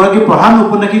এগৰাকী প্ৰধান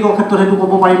ঔপন্যাসিকৰ ক্ষেত্ৰত সেইটো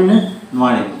ক'ব পাৰিমনে?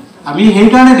 নোৱাৰিম। আমি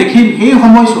সেইকাৰণে দেখিম সেই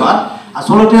সময়ছোৱাত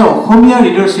আচলতে অসমীয়া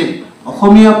ৰিডাৰশ্বিপ,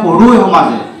 অসমীয়া পঢ়ুৱৈ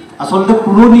সমাজে আচলতে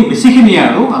পুৰণি বেছিখিনিয়ে,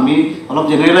 আৰু আমি অলপ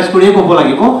জেনেৰেলাইজ কৰিয়ে ক'ব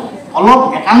লাগিব, অলপ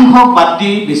একাংশক বাদ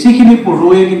দি বেছিখিনি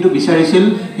পঢ়ুৱৈয়ে কিন্তু বিচাৰিছিল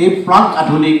এই প্ৰাক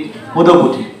আধুনিক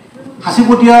পদপুথি।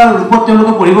 সাঁচিপতীয়া ৰূপত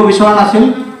তেওঁলোকে পঢ়িব বিচৰা নাছিল,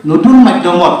 নতুন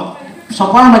মাধ্যমত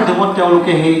ছপাৰ মাধ্যমত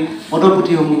তেওঁলোকে সেই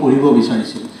পদপুথিসমূহ পঢ়িব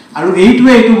বিচাৰিছিল আৰু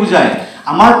এইটোৱে এইটো বুজায়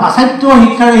আমাৰ পাশ্চাত্য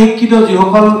শিক্ষাৰে শিক্ষিত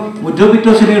যিসকল মধ্যবিত্ত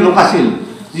শ্ৰেণীৰ লোক আছিল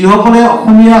যিসকলে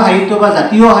অসমীয়া সাহিত্য বা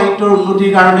জাতীয় সাহিত্যৰ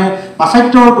উন্নতিৰ কাৰণে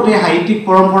পাশ্চাত্যৰ গোটেই সাহিত্যিক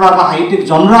পৰম্পৰা বা সাহিত্যিক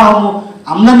জনৰাসমূহ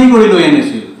আমদানি কৰি লৈ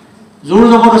আনিছিল জোৰ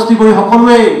জবৰদস্তি কৰি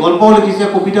সকলোৱে গল্পও লিখিছে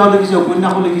কবিতাও লিখিছে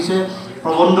উপন্যাসো লিখিছে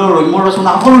প্ৰবন্ধ ৰম্য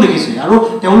ৰচনা সকলো লিখিছে আৰু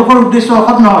তেওঁলোকৰ উদ্দেশ্য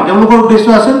অসৎ নহয় তেওঁলোকৰ উদ্দেশ্য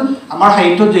আছিল আমাৰ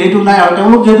সাহিত্যত যেহেতু নাই আৰু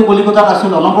তেওঁলোক যেহেতু কলিকতাত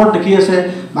আছিল অনবৰত দেখি আছে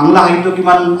বাংলা সাহিত্য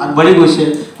কিমান আগবাঢ়ি গৈছে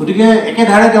গতিকে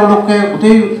একেধাৰে তেওঁলোকে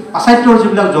গোটেই পাশ্চাত্যৰ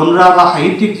যিবিলাক জনৰা বা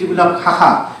সাহিত্যিক যিবিলাক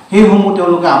শাখা সেইসমূহ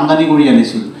তেওঁলোকে আমদানি কৰি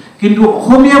আনিছিল কিন্তু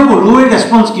অসমীয়া পঢ়ুৱৈৰ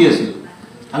ৰেছপন্স কি আছিল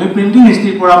আমি প্ৰিণ্টিং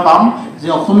হিষ্ট্ৰীৰ পৰা পাম যে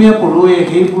অসমীয়া পঢ়ুৱৈয়ে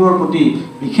সেইবোৰৰ প্ৰতি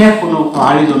বিশেষ কোনো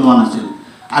সঁহাৰি জনোৱা নাছিল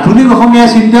আধুনিক অসমীয়া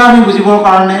চিন্তা আমি বুজিবৰ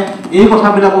কাৰণে এই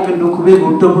কথাবিলাকো কিন্তু খুবেই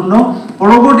গুৰুত্বপূৰ্ণ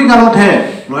পৰৱৰ্তী কালতহে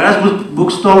লয়াৰ্ছ বুক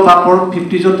ষ্টল বা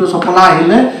 50জতো চপলা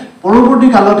আহিলে পৰৱৰ্তী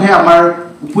কালতহে আমাৰ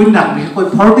উপন্যাস বিশেষকৈ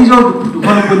 40জৰ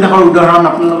দুখন উপন্যাসৰ উদাহৰণ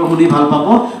আপোনালোকে শুনি ভাল পাব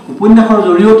উপন্যাসৰ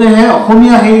জৰিয়তেহে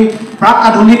অসমীয়া সেই প্ৰাক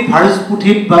আধুনিক ভাৰ্জ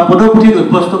পুথিত বা পদপুথিত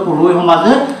অভ্যস্ত পঢ়ুৱৈ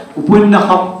সমাজে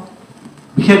উপন্যাসক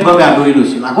বিশেষভাৱে আদৰি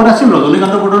লৈছিল আগত আছিল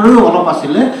ৰজনীকান্ত বৰদলৈও অলপ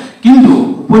আছিলে কিন্তু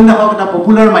উপন্যাসক এটা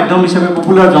পপুলাৰ মাধ্যম হিচাপে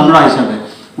পপুলাৰ জনৰা হিচাপে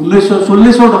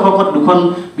 1940ৰ দশকত দুখন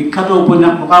বিখ্যাত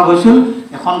উপন্যাস প্ৰকাশ হৈছিল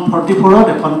এখন 44ত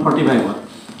এখন 45ত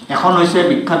এখন হৈছে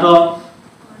বিখ্যাত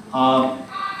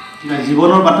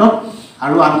জীৱনৰ বাটত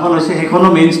আৰু আনখন হৈছে সেইখনো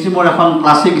মেইন ষ্ট্ৰীমৰ এখন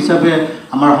ক্লাছিক হিচাপে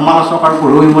আমাৰ সমালোচক আৰু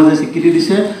পঢ়ুৱৈ সমাজে স্বীকৃতি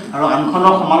দিছে আৰু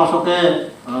আনখনক সমালোচকে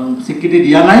স্বীকৃতি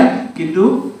দিয়া নাই কিন্তু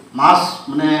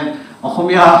মানে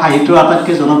অসমীয়া সাহিত্যৰ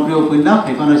আটাইতকৈ জনপ্ৰিয় উপন্যাস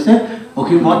সেইখন হৈছে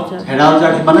অসীমত হেৰাল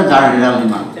যাৰ সিমানে যাৰ হেৰাল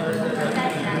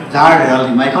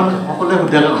সিমান এখন সকলোৱে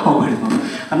সুধিয়াকৈ ক'ব পাৰিব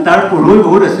কাৰণ তাৰ পঢ়ুৱৈ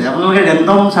বহুত আছে আপোনালোকে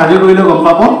ৰেণ্ডম চাৰ্ভে কৰিলে গম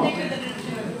পাব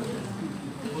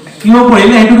কিয়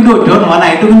পঢ়িলে সেইটো কিন্তু অধ্যয়ন হোৱা নাই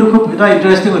এইটো কিন্তু খুব এটা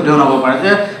ইণ্টাৰেষ্টিং অধ্যয়ন হ'ব পাৰে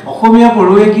যে অসমীয়া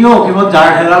পঢ়ুৱৈয়ে কিয় অসীমত যাৰ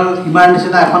হেৰাল সীমাৰ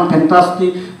নিচিনা এখন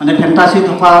ফেণ্টাচি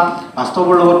থকা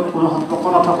বাস্তৱৰ লগত কোনো সম্পৰ্ক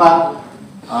নথকা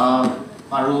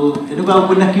আৰু এনেকুৱা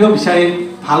উপন্যাস কিয় বিচাৰি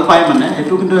ভাল পায়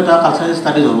সেইটো কিন্তু এটা কালচাৰেল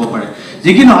ষ্টাডিজ হ'ব পাৰে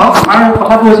যি কি নহওক আমাৰ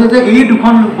কথাটো হৈছে যে এই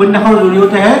দুখন উপন্যাসৰ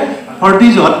জৰিয়তেহে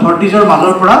 40জৰ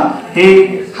মাজৰ পৰা সেই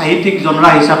সাহিত্যিক জনৰা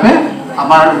হিচাপে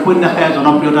আমাৰ উপন্যাসে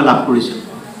জনপ্ৰিয়তা লাভ কৰিছিল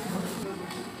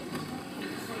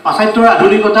পাশ্চাত্যৰ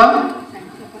আধুনিকতা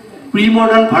প্ৰি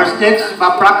মডাৰ্ণ ভাৰ্ছ টেক্সট বা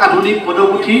প্ৰাক আধুনিক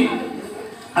পদপুথি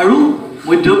আৰু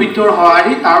মধ্যবিত্তৰ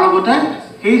সঁহাৰি তাৰ লগতে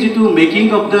সেই যিটো making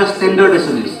of the standard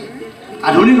Assamese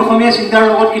আধুনিক অসমীয়া চিন্তাৰ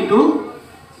লগত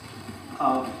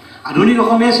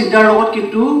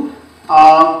কিন্তু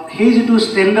সেই যিটো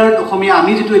ষ্টেণ্ডাৰ্ড অসমীয়া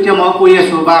আমি যিটো এতিয়া মই কৈ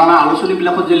আছোঁ বা আমাৰ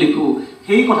আলোচনীবিলাকত যে লিখোঁ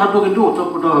সেই কথাটো কিন্তু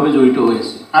ওতঃপ্ৰোতভাৱে জড়িত হৈ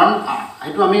আছে কাৰণ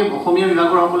সেইটো আমি অসমীয়া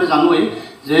বিভাগৰ সকলে জানোৱেই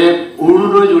যে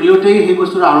অৰুণোদয়ৰ জৰিয়তেই সেই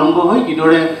বস্তুটো আৰম্ভ হয়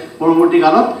কিদৰে পৰৱৰ্তী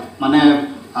কালত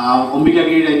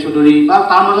অম্বিকাগিৰি ৰায়চৌধুৰী বা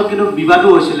তাৰ মাজত কিন্তু বিবাদো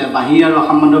হৈছিলে বাঁহী আৰু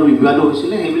অসামবান্ধৰ বিবাদো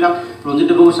হৈছিলে সেইবিলাক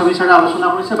ৰঞ্জিত গোস্বামী ছাৰে আলোচনা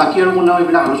কৰিছে বাকী আৰু কোনেও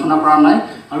এইবিলাক আলোচনা কৰা নাই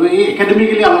আৰু এই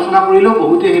একাডেমিকেলি আলোচনা কৰিলেও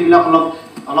বহুতে সেইবিলাক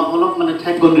অলপ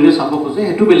ঠেক গণ্ডিৰে চাব খোজে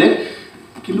সেইটো বেলেগ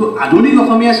কিন্তু আধুনিক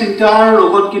অসমীয়া চিন্তাৰ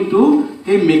লগত কিন্তু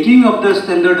সেই making of the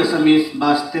standard Assamese বা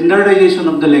ষ্টেণ্ডাৰ্ডাইজেশ্যন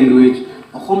অফ দ্য লেংগুৱেজ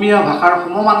অসমীয়া ভাষাৰ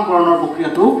সমমানকৰণৰ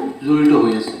প্ৰক্ৰিয়াটো জড়িত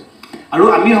হৈ আছে আৰু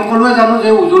আমি সকলোৱে জানো যে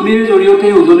উজনিৰ জৰিয়তে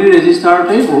উজনিৰ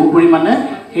ৰেজিষ্টাৰতে বহু পৰিমাণে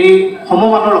সেই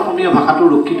সমমানৰ অসমীয়া ভাষাটো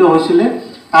ৰক্ষিত হৈছিলে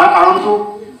তাৰ কাৰণটো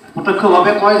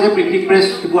প্ৰত্যক্ষভাৱে কয় যে প্ৰিণ্টিং প্ৰেছ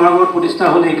শিৱসাগৰত প্ৰতিষ্ঠা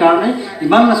হ'ল সেইকাৰণে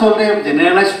ইমান আচলতে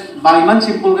জেনেৰেলাইজ বা ইমান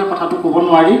চিম্পলকৈ কথাটো ক'ব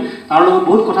নোৱাৰি তাৰ লগত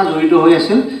বহুত কথা জড়িত হৈ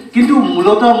আছিল কিন্তু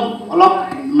মূলতঃ অলপ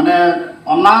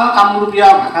অনা কামৰূপীয়া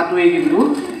ভাষাটোৱেই কিন্তু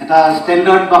এটা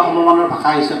ষ্টেণ্ডাৰ্ড বা সমমানৰ ভাষা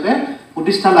হিচাপে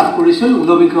প্ৰতিষ্ঠা লাভ কৰিছিল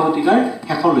ঊনবিংশ শতিকাৰ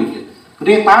শেষলৈকে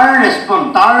গতিকে তাৰ ৰেছপন্স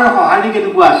তাৰ সঁহাৰি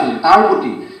কেনেকুৱা আছিলে তাৰ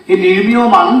প্ৰতি সেই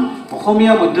নিৰ্মীয়মান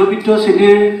অসমীয়া মধ্যবিত্ত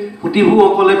শ্ৰেণীৰ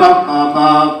পুথিভূসকলে বা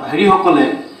হেৰিসকলে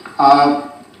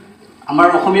আমাৰ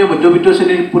অসমীয়া মধ্যবিত্ত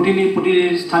শ্ৰেণীৰ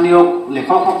প্ৰতিষ্ঠানীয়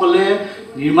লেখকসকলে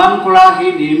নিৰ্মাণ কৰা সেই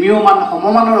নিৰ্মীয়মান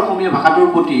সমমানৰ অসমীয়া ভাষাটোৰ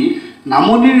প্ৰতি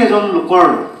নামনিৰ এজন লোকৰ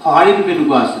সঁহাৰিটো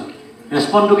কেনেকুৱা আছিল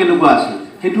ৰেছপন্সটো কেনেকুৱা আছিল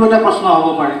সেইটো এটা প্ৰশ্ন হ'ব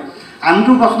পাৰে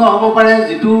আনটো প্ৰশ্ন হ'ব পাৰে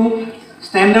যিটো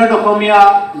ষ্টেণ্ডাৰ্ড অসমীয়া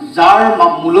যাৰ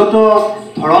মূলতঃ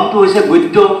ধৰণটো হৈছে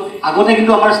গদ্য আগতে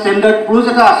কিন্তু আমাৰ ষ্টেণ্ডাৰ্ড প্ৰোজ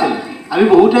এটা আছিল আমি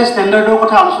বহুতে ষ্টেণ্ডাৰ্ডৰ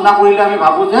কথা আলোচনা কৰিলে আমি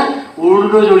ভাবোঁ যে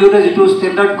অৰুণোদয়ৰ জৰিয়তে যিটো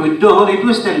ষ্টেণ্ডাৰ্ড গদ্য হ'ল এইটো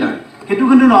ষ্টেণ্ডাৰ্ড সেইটো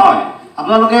কিন্তু নহয়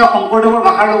আপোনালোকে শংকৰদেৱৰ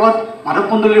ভাষাৰ লগত মাধৱ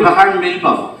কন্দলীৰ ভাষাৰ মিল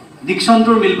পাব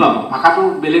ডিকশ্যনটোৰ মিল পাব ভাষাটো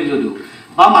বেলেগ যদিও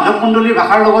বা মাধৱ কন্দলীৰ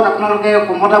ভাষাৰ লগত আপোনালোকে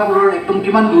কমতাপুৰৰ একদম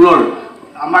কিমান দূৰৰ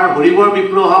আমাৰ হৰিবৰ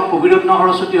বিপ্লৱ হওক কবিৰত্ন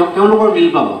সৰস্বতী হওক তেওঁলোকৰ মিল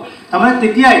পাব তাৰমানে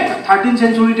তেতিয়াই 13th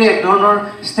চেঞ্চুৰীতে এক ধৰণৰ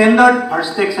ষ্টেণ্ডাৰ্ড ভাৰ্ছ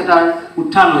টেক্সট এটাৰ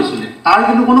উত্থান হৈছিলে তাৰ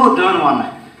কিন্তু কোনো অধ্যয়ন হোৱা নাই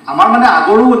আমাৰ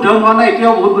আগৰো অধ্যয়ন হোৱা নাই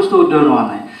এতিয়াও বহুত বস্তু অধ্যয়ন হোৱা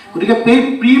নাই গতিকে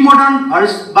প্ৰি মডাৰ্ণ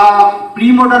ভাৰ্চ বা প্ৰি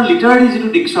মডাৰ্ণ লিটাৰাৰী যিটো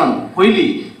ডিকশ্যন শৈলী,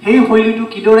 সেই শৈলীটো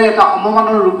কিদৰে এটা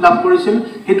সমমানৰ ৰূপ লাভ কৰিছিল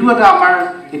সেইটো এটা আমাৰ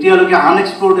এতিয়ালৈকে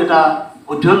আনএক্সপ্ল'ৰ্ড এটা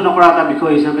অধ্যয়ন নকৰা এটা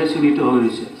বিষয় হিচাপে চিহ্নিত হৈ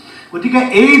ৰৈছে। গতিকে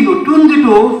এই নতুন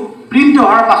যিটো প্ৰিণ্ট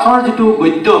হোৱাৰ পাছৰ যিটো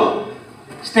গদ্য,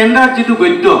 ষ্টেণ্ডাৰ্ড যিটো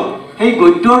গদ্য, সেই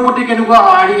গদ্যৰ প্ৰতি কেনেকুৱা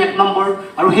সঁহাৰি 1 নম্বৰ,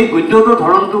 আৰু সেই গদ্যটোৰ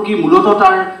ধৰণটো কি মূলতঃ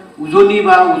তাৰ উজনি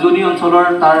বা উজনি অঞ্চলৰ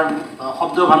তাৰ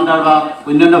শব্দ ভাণ্ডাৰ বা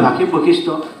অন্যান্য ভাষিক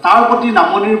বৈশিষ্ট্য, তাৰ প্ৰতি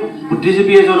নামনিৰ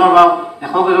বুদ্ধিজীৱী এজনৰ বা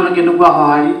লেখক এজনৰ কেনেকুৱা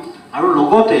সঁহাৰি, আৰু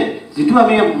লগতে যিটো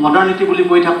আমি মডাৰ্নিটি বুলি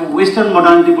কৈ থাকোঁ, ৱেষ্টাৰ্ণ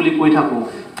মডাৰ্নিটি বুলি কৈ থাকোঁ,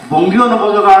 বংগীয়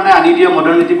নৱজৰ কাৰণে আনি দিয়া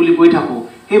মডাৰ্নিটি বুলি কৈ থাকোঁ,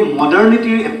 সেই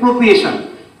মডাৰ্নিটিৰ এপ্ৰপ্ৰিয়েশ্যন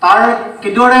তাৰ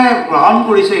কিদৰে গ্ৰহণ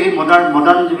কৰিছে, সেই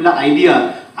মডাৰ্ণ যিবিলাক আইডিয়া,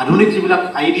 আধুনিক যিবিলাক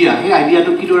আইডিয়া, সেই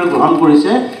আইডিয়াটো কিদৰে গ্ৰহণ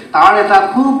কৰিছে তাৰ এটা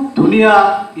খুব ধুনীয়া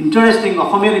ইণ্টাৰেষ্টিং,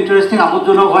 অসমীয়াত ইণ্টাৰেষ্টিং,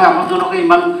 আমোদজনক হয়, আমোদজনকে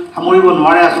ইমান সামৰিব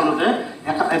নোৱাৰে আচলতে।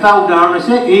 এটা উদাহৰণ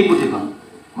হৈছে এই পুথিখন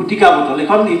খুটিকা বটল।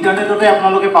 এইখন ইণ্টাৰনেটতে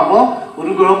আপোনালোকে পাব,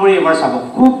 অনুগ্ৰহ কৰি এবাৰ চাব।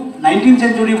 খুব 19th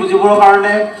century বুজিবৰ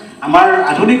কাৰণে, আমাৰ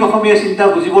আধুনিক অসমীয়া চিন্তা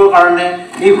বুজিবৰ কাৰণে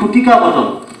এই খুটিকা বটল,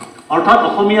 অৰ্থাৎ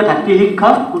অসমীয়া ধাত্ৰী শিক্ষা,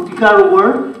 খুটিকা ৰোগৰ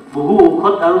বহু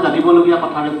ঔষধ আৰু জানিবলগীয়া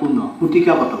কথাৰে পূৰ্ণ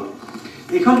খুটিকা বটল।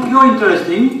 এইখন কিয়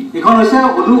ইণ্টাৰেষ্টিং? এইখন হৈছে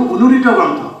অনুদিত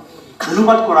গ্ৰন্থ,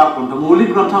 অনুবাদ কৰা গ্ৰন্থ, মৌলিক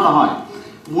গ্ৰন্থ নহয়।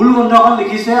 মূল গ্ৰন্থখন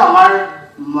লিখিছে আমাৰ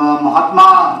মহাত্মা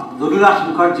যদুনাথ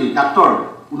মুখাৰ্জী, ডাক্তৰ,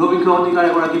 ঊনবিংশ শতিকাৰ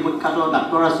এগৰাকী প্ৰখ্যাত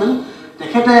ডাক্তৰ আছিল।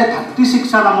 তেখেতে ধাত্ৰী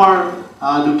শিক্ষা নামৰ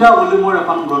 2টা ভলিউমৰ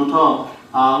এখন গ্ৰন্থ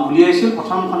উলিয়াইছিল।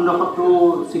 প্ৰথম খণ্ডটো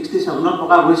 67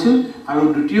 প্ৰকাশ হৈছিল আৰু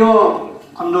দ্বিতীয়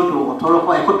খণ্ডটো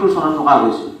 1871 চনত প্ৰকাশ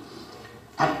হৈছিল,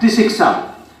 ধাত্ৰী শিক্ষা।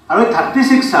 আৰু এই ধাত্ৰী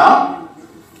শিক্ষা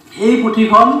এই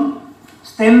পুথিখন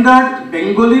ষ্টেণ্ডাৰ্ড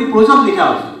বেংগলী প্ৰজত লিখা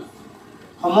হৈছিল,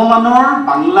 সমমানৰ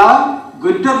বাংলা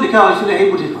গদ্যত লিখা হৈছিলে সেই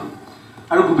পুথিখন।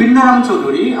 আৰু গোবিন্দৰাম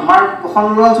চৌধুৰী, আমাৰ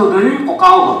প্ৰসন্নলাল চৌধুৰীৰ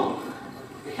ককাও হ'ব,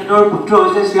 তেখেতৰ পুত্ৰ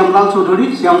হৈছে শ্যামলাল চৌধুৰী,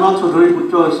 শ্যামলাল চৌধুৰীৰ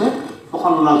পুত্ৰ হৈছে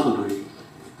প্ৰসন্নলাল চৌধুৰী।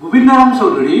 গোবিন্দৰাম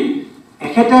চৌধুৰী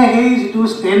এখেতে সেই যিটো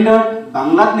ষ্টেণ্ডাৰ্ড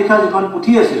বাংলাত লিখা যিখন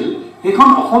পুথি আছিল, সেইখন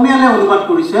অসমীয়ালৈ অনুবাদ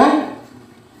কৰিছে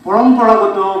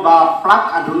পৰম্পৰাগত বা প্ৰাক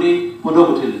আধুনিক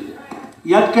পদপুথিলৈ।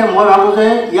 ইয়াতকৈ মই ভাবোঁ যে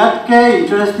ইয়াতকৈ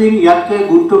ইণ্টাৰেষ্টিং, ইয়াতকৈ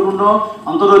গুৰুত্বপূৰ্ণ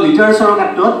অন্ততঃ লিটাৰেচাৰৰ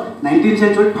ক্ষেত্ৰত 19th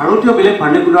century ভাৰতীয় বেলেগ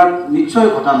ভাৰ্ণিকুলাৰ নিশ্চয়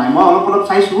ঘটা নাই। মই অলপ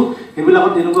চাইছোঁ,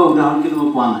 সেইবিলাকত তেনেকুৱা উদাহৰণ কিন্তু মই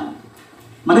পোৱা নাই।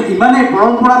 মানে ইমানেই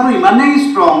পৰম্পৰাটো ইমানেই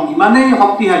ষ্ট্ৰং, ইমানেই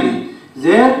শক্তিশালী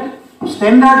যে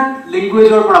ষ্টেণ্ডাৰ্ড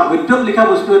লেংগুৱেজৰ পৰা গদ্যত লিখা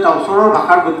বস্তু এটা, ওচৰৰ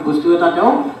ভাষাৰ বস্তু এটা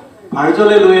তেওঁ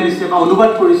ভাৰ্যলৈ লৈ আনিছে বা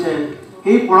অনুবাদ কৰিছে।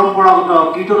 সেই পৰম্পৰাগত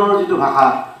কীৰ্তনৰ যিটো ভাষা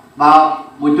বা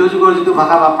মধ্যযুগৰ যিটো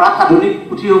ভাষা বা প্ৰাক আধুনিক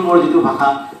পুথিসমূহৰ যিটো ভাষা,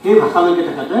 সেই ভাষালৈকে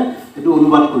তেখেতে এইটো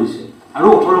অনুবাদ কৰিছে। আৰু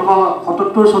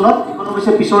 1877 চনত, এইখন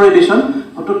হৈছে পিছৰ এডিশ্যন,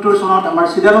 77 চনত আমাৰ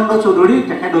চিদানন্দ চৌধুৰী,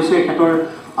 তেখেত হৈছে এখেতৰ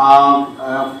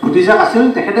ভতিজাক আছিল,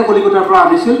 তেখেতে কলিকতাৰ পৰা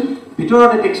আনিছিল।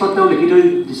 ভিতৰতে টেক্সট তেওঁ লিখি থৈ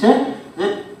দিছে যে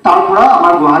তাৰ পৰা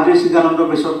আমাৰ গুৱাহাটীৰ চিদানন্দ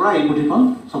প্ৰেছৰ পৰা এই পুথিখন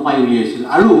ছপাই উলিয়াইছিল।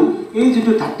 আৰু এই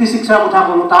যিটো ধাত্ৰী শিক্ষাৰ কথা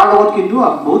ক'লোঁ, তাৰ লগত কিন্তু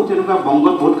বহুত তেনেকুৱা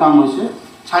বংগত বহুত কাম হৈছে।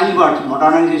 Child birth,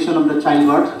 মডাৰ্ণাইজেশ্যন of the child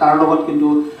birth, তাৰ লগত কিন্তু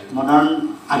মডাৰ্ণ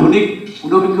আধুনিক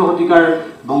ঊনবিংশ শতিকাৰ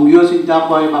বংগীয় চিন্তা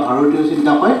কয় বা ভাৰতীয়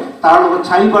চিন্তা কয়, তাৰ লগত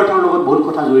চাইল্ড বাৰ্থৰ লগত বহুত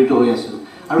কথা জড়িত হৈ আছিল।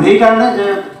 আৰু সেইকাৰণে যে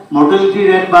মৰ্টেলিটি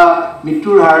ৰেট বা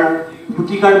মৃত্যুৰ হাৰ,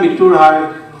 শতিকাৰ মৃত্যুৰ হাৰ,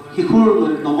 শিশুৰ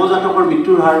নৱজাতকৰ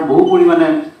মৃত্যুৰ হাৰ বহু পৰিমাণে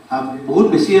বহুত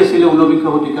বেছি আছিলে ঊনবিংশ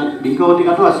শতিকাত, বিংশ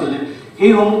শতিকাতো আছিলে।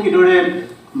 সেইসমূহ কিদৰে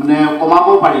মানে কমাব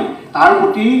পাৰি তাৰ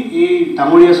প্ৰতি এই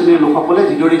ডাঙৰীয়া শ্ৰেণীৰ লোকসকলে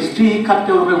যিদৰে স্ত্ৰী শিক্ষাত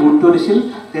তেওঁলোকে গুৰুত্ব দিছিল,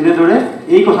 তেনেদৰে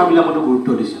এই কথাবিলাকতো গুৰুত্ব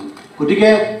দিছিল। গতিকে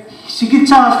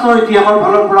চিকিৎসা শাস্ত্ৰৰ ইতিহাসৰ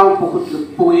ফালৰ পৰাও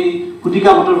এই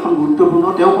খুটিকা বটলখন গুৰুত্বপূৰ্ণ।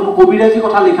 তেওঁ কোনো কবিৰাজী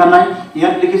কথা লিখা নাই,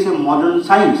 ইয়াত লিখিছে মডাৰ্ণ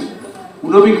চায়েন্স।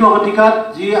 ঊনবিংশ শতিকাত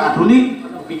যি আধুনিক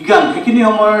বিজ্ঞান, সেইখিনি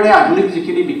সময়ৰে আধুনিক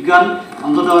যিখিনি বিজ্ঞান,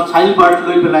 অন্ততঃ চাইল্ড বাৰ্থ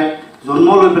লৈ পেলাই, জন্ম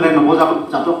লৈ পেলাই,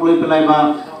 নৱজাতক লৈ পেলাই বা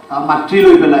মাতৃ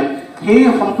লৈ পেলাই, সেই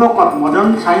সম্পৰ্কত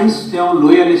মডাৰ্ণ চায়েন্স তেওঁ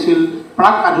লৈ আনিছিল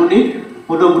প্ৰাক আধুনিক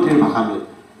পদপুথিৰ ভাষালৈ।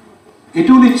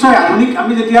 এইটো নিশ্চয় আধুনিক।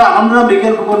 আমি যেতিয়া আনন্দৰাম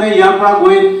ঢেকীয়াল ফুকনে ইয়াৰ পৰা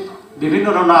গৈ বিভিন্ন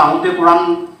ধৰণৰ আহোঁতে কোৰাণ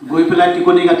গৈ পেলাই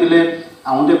টিকনি কাটিলে,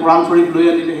 আহোঁতে কোৰাণ শ্বৰীফ লৈ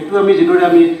আনিলে, সেইটো আমি যিদৰে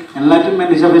আমি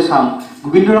এনলাইটেনমেণ্ট হিচাপে চাম,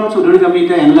 গোবিন্দৰাম চৌধুৰীক আমি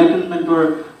এতিয়া এনলাইটেনমেণ্টৰ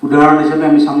উদাহৰণ হিচাপে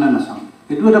আমি চাম নে নাচাম,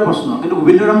 সেইটো এটা প্ৰশ্ন। কিন্তু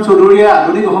গোবিন্দৰাম চৌধুৰীয়ে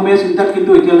আধুনিক অসমীয়া চিন্তাত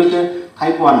কিন্তু এতিয়ালৈকে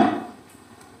ঠাই পোৱা নাই।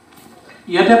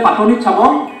 ইয়াতে পাতনিত চাব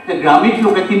যে গ্ৰামিক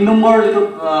লোকে 3 নম্বৰ যিটো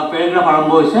পেৰেগ্ৰাফ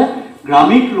আৰম্ভ হৈছে,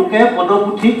 গ্ৰামিক লোকে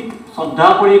পদপুথিক শ্ৰদ্ধা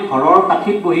কৰি ঘৰৰ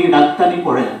কাঠিত বহি ৰাগ টানি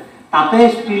পঢ়ে, তাতে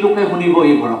স্ত্ৰীলোকে শুনিব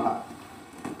এই ভৰসা।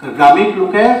 গ্ৰামিক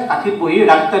লোকে কাঠিত বহি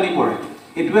ৰাগ টানি পঢ়ে,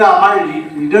 এইটোৱে আমাৰ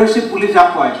লিডাৰশ্বিপ বুলি যাক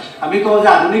কয়। আমি কওঁ যে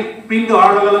আধুনিক প্ৰিণ্ট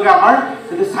হোৱাৰ লগে লগে আমাৰ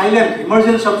যিটো চাইলেণ্ট,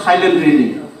 ইমাৰ্জেঞ্চ অফ চাইলেণ্ট ৰিডিং,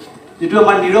 যিটো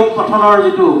আমাৰ নীৰৱ পঠনৰ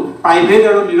যিটো প্ৰাইভেট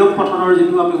আৰু নীৰৱ পঠনৰ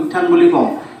যিটো আমি উত্থান বুলি কওঁ,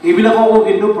 এইবিলাককো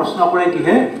কিন্তু প্ৰশ্ন কৰে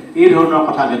কিহে এই ধৰণৰ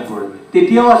কথা কেতবোৰ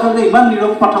তেতিয়াও আচলতে ইমান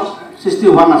নীৰৱ পাঠক সৃষ্টি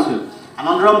হোৱা নাছিল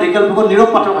আনন্দৰাম ঢেকীয়াল ফুকন নীৰৱ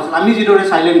পাঠক আছিল আমি যিদৰে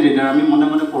চাইলেণ্ট ৰিডাৰ আমি মনে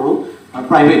মনে পঢ়োঁ আৰু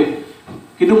প্ৰাইভেট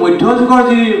কিন্তু মধ্যযুগৰ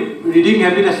যি ৰিডিং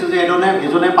হেবিট আছিল যে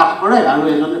এজনে পাঠ কৰে আৰু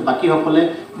এজনে বাকীসকলে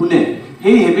শুনে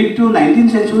সেই হেবিটটো 19th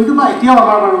চেঞ্চুৰীটো বা এতিয়াও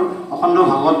আমাৰ বাৰু অখণ্ড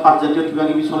ভাগৱত পাঠজাতীয় কিবা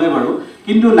কিবি চলে বাৰু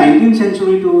কিন্তু 19th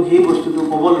চেঞ্চুৰীটো সেই বস্তুটো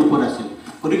প্ৰবল ৰূপত আছিল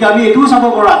গতিকে আমি এইটোও চাব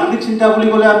পাৰোঁ আধুনিক চিন্তা বুলি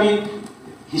ক'লে আমি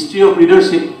history of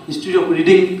ৰিডাৰশ্বিপ history of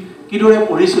reading কিদৰে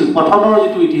পঢ়িছিল পঠনৰ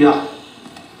যিটো ইতিহাস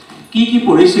কি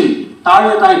পঢ়িছিল তাৰ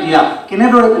এটা ইতিহাস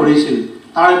কেনেদৰে পঢ়িছিল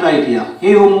তাৰ এটা ইতিহাস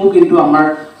সেইসমূহ কিন্তু আমাৰ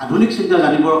আধুনিক চিন্তা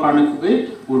জানিবৰ কাৰণে খুবেই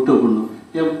গুৰুত্বপূৰ্ণ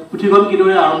এতিয়া পুথিখন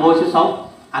কিদৰে আৰম্ভ হৈছে চাওক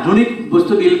আধুনিক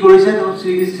বস্তু ডিল কৰিছে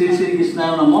শ্ৰী শ্ৰী শ্ৰী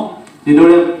কৃষ্ণায় নমঃ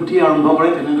যিদৰে পুথি আৰম্ভ কৰে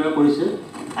তেনেদৰে কৰিছে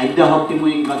আদ্যা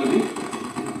শক্তিময়ী কিবা কিবি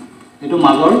এইটো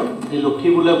মাজৰ এই লক্ষী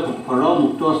বোলে ঘৰ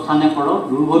মুক্ত স্থানে কৰ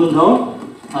দুৰ্গন্ধ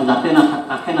যাতে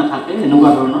কাষে নাথাকে এনেকুৱা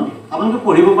ধৰণৰ আপোনালোকে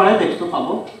পঢ়িব পাৰে টেক্সটটো পাব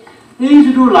এই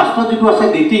যিটো লাষ্টত যিটো আছে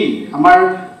ডেটিং আমাৰ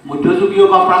মধ্যযুগীয়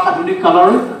বা প্ৰাক আধুনিক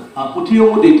কালৰ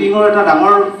পুথিসমূহ ডেটিঙৰ এটা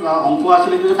ডাঙৰ অংক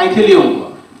আছিলে যে কাইথেলী অংক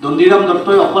দণ্ডিৰাম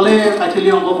দত্তই অকলে কাইথেলী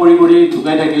অংক কৰি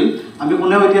যোগাই থাকিল আমি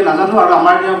কোনেও এতিয়া নাজানো আৰু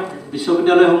আমাৰ এতিয়া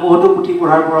বিশ্ববিদ্যালয়সমূহতো পুথি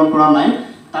পঢ়াৰ পৰম্পৰা নাই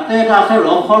তাতে এটা আছে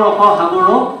ৰস ৰস সাগৰ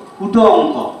সুত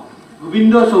অংক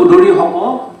গোবিন্দ চৌধুৰী হক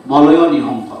বলয়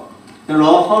নিহংক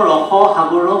ৰস ৰস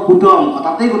সাগৰ সুত অংক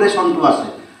তাতেই গোটেই চনটো আছে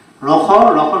ৰস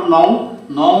ৰস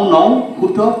নং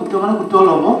সুত মানে সুতল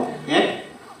হ'ব এক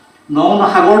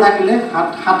সাগৰ থাকিলে সাত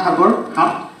সাগৰ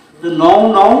সাত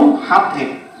 997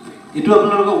 এইটো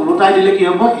আপোনালোকে উলটাই দিলে কি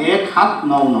হ'ব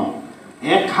 1799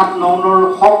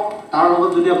 1799 হক তাৰ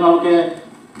লগত যদি আপোনালোকে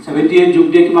 78 যোগ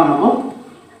দিয়ে কিমান হ'ব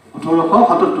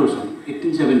 1877 চন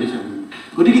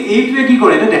 1877 গতিকে এইটোৱে কি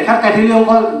কৰে এটা দেখাত কাইথেলী অংক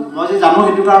মই যে জানো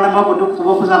সেইটো কাৰণে মই ক'ব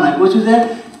খোজা নাই কৈছোঁ যে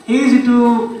এই যিটো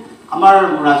আমাৰ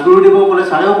ৰাজগুৰুদেৱসকলে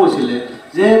ছাৰেও কৈছিলে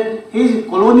যে এই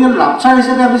কলনিয়েল ৰাপচাৰ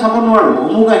হিচাপে আমি চাব নোৱাৰোঁ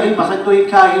অমুক আহিল পাশ্চাত্য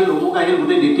শিক্ষা আহিল অমুক আহিল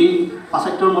গোটেই ডেটিং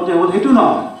পাশ্চাত্যৰ মতে হ'ল সেইটো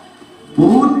নহয়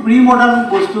বহুত প্ৰি মডাৰ্ণ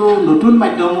বস্তু নতুন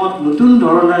মাধ্যমত নতুন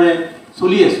ধৰণেৰে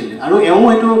চলি আছিলে আৰু এওঁ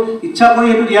সেইটো ইচ্ছা কৰি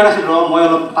সেইটো দিয়া নাছিল মই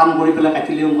অলপ টান কৰি পেলাই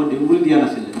কাইথেলী অংক দিওঁ বুলি দিয়া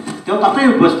নাছিলে তেওঁ তাতেই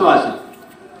ব্যস্ত আছিল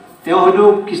তেওঁ হয়তো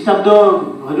খ্ৰীষ্টাব্দ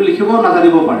হয়তো লিখিব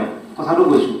নাজানিব পাৰে কথাটো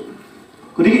কৈছোঁ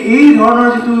গতিকে এই ধৰণৰ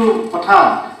যিটো কথা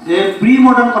যে প্ৰি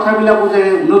মডাৰ্ণ কথাবিলাকো যে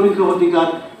ঊনবিংশ শতিকাত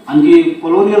আনকি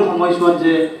কলনিয়েল সময়ছোৱাত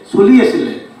যে চলি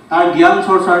আছিলে তাৰ জ্ঞান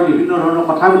চৰ্চাৰ বিভিন্ন ধৰণৰ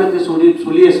কথাবিলাক যে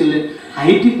চলি আছিলে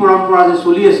সাহিত্যিক পৰম্পৰা যে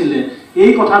চলি আছিলে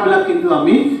এই কথাবিলাক কিন্তু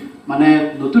আমি মানে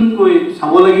নতুনকৈ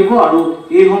চাব লাগিব আৰু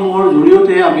এইসমূহৰ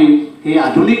জৰিয়তেহে আমি সেই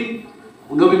আধুনিক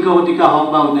ঊনবিংশ শতিকা হওক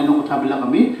বা অন্যান্য কথাবিলাক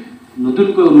আমি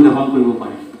নতুনকৈ অনুধাৱন কৰিব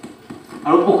পাৰিম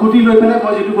আৰু প্ৰকৃতি লৈ পেলাই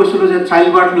মই যিটো কৈছিলোঁ যে চাইল্ড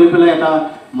বাৰ্থ লৈ পেলাই এটা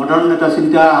মডাৰ্ণ এটা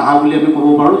চিন্তা অহা বুলি আমি ক'ব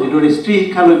পাৰোঁ যিদৰে স্ত্ৰী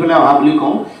শিক্ষা লৈ পেলাই অহা বুলি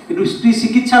কওঁ কিন্তু স্ত্ৰী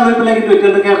চিকিৎসা লৈ পেলাই কিন্তু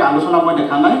এতিয়ালৈকে আলোচনা মই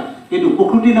দেখা নাই কিন্তু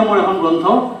প্ৰকৃতি নামৰ এখন গ্ৰন্থ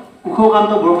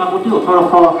কুশকান্ত বৰকাকতি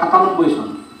 1897 চন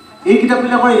এই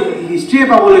কিতাপবিলাকৰ হিষ্ট্ৰীয়ে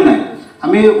পাবলৈ নাই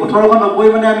আমি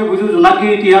 1890 মানে আমি বুজোঁ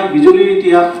জোনাকীৰ ইতিহাস বিজুলীৰ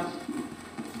ইতিহাস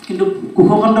কিন্তু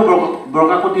কুশকান্ত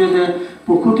বৰকাকতিয়ে যে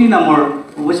প্ৰকৃতি নামৰ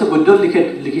অৱশ্যে গদ্যত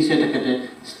লিখিছে তেখেতে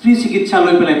স্ত্ৰী চিকিৎসা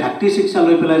লৈ পেলাই ধাত্ৰী চিকিৎসা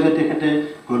লৈ পেলাই যে তেখেতে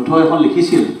গ্ৰন্থ এখন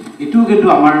লিখিছিল এইটোও কিন্তু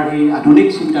আমাৰ সেই আধুনিক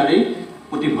চিন্তাৰেই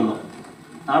প্ৰতিফলন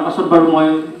তাৰ পাছত বাৰু মই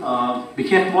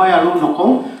বিশেষ মই আৰু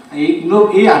নকওঁ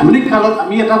এই আধুনিক কালত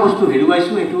আমি এটা বস্তু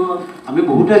হেৰুৱাইছোঁ সেইটো আমি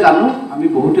বহুতে জানো আমি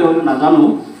বহুতে হয়তো নাজানো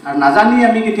আৰু নাজানি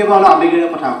আমি কেতিয়াবা অলপ আৱেগেৰে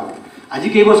কথা কওঁ আজি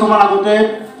কেইবছৰমান আগতে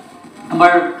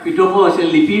আমাৰ পিতৃ আছিল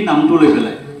লিপিৰ নামটো লৈ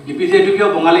পেলাই লিপি যিহেতু কিয়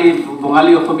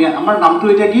বঙালী অসমীয়া আমাৰ নামটো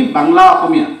এতিয়া কি বাংলা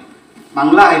অসমীয়া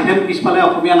বাংলা হাইফেন পিছফালে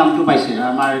অসমীয়া নামটো পাইছে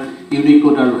আমাৰ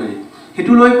ইউনিকোড আৰু হেৰি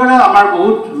সেইটো লৈ পেলাই আমাৰ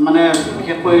বহুত মানে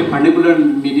বিশেষকৈ ভাৰ্নিকুলাৰ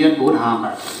মিডিয়াত বহুত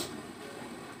হাহাকাৰ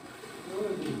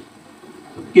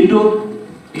কিন্তু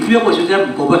এইটোৱে কৈছোঁ যে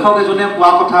গৱেষক এজনে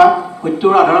কোৱা কথা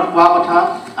সত্যৰ আধাৰত কোৱা কথা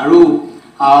আৰু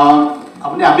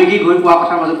আপুনি আৱেগিক হৈ কোৱা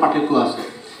কথাৰ মাজত পাৰ্থক্য আছে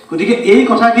গতিকে এই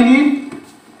কথাখিনি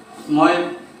মই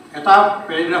এটা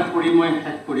পেৰাগ্ৰাফ কৰি মই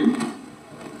শেষ কৰিম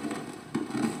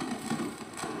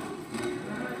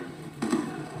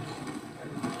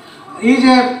এই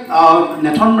যে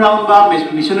নেথন ব্ৰাউন বা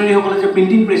মিছনেৰীসকলে যে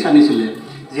প্ৰিণ্টিং প্ৰেছ আনিছিলে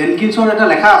জেনকিন্সৰ এটা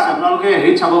লেখা আছে আপোনালোকে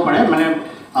হেৰিত চাব পাৰে মানে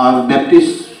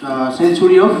Baptist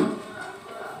century of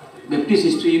Baptist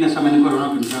history in Assam এনেকুৱা ধৰণৰ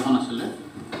গ্ৰন্থ এখন আছিলে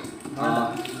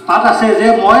তাত আছে যে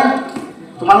মই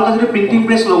তোমালোকে যদি প্ৰিণ্টিং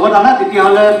প্ৰেছ লগত আনা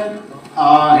তেতিয়াহ'লে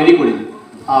হেৰি কৰিম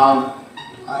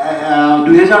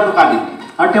 2000 টকা দিম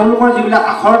আৰু তেওঁলোকৰ যিবিলাক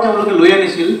আখৰ তেওঁলোকে লৈ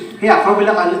আনিছিল সেই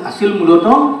আখৰবিলাক আছিল মূলতঃ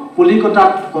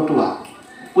কলিকতাত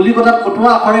কটোৱা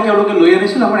আখৰে তেওঁলোকে লৈ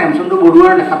আনিছিল আমাৰ হেমচন্দ্ৰ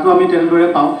বৰুৱাৰ লেখাটো আমি তেনেদৰে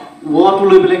পাওঁ ৱটো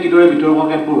লৈ পেলাই কিদৰে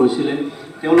বিতৰ্কবোৰ হৈছিলে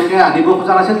তেওঁলোকে আনিব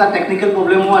খোজা নাছিল তাত টেকনিকেল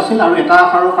প্ৰব্লেমো আছিল আৰু এটা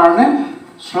আখৰৰ কাৰণে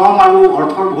শ্ৰম আৰু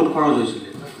অৰ্থৰ বহুত খৰচ হৈছিলে।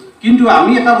 কিন্তু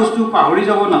আমি এটা বস্তু পাহৰি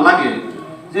যাব নালাগে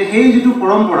যে সেই যিটো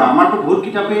পৰম্পৰা আমাৰতো বহুত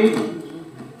কিতাপেই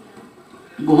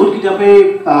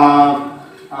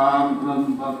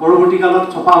পৰৱৰ্তী কালত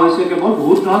ছপা হৈছে, কেৱল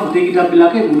বহুত নহয় গোটেই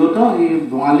কিতাপবিলাকে মূলতঃ এই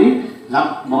বঙালী, যাক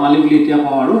বঙালী বুলি এতিয়া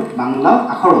কওঁ আৰু বাংলা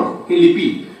আখৰৰ সেই লিপি,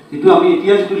 যিটো আমি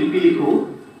এতিয়া যিটো লিপি লিখোঁ,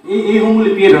 এইসমূহ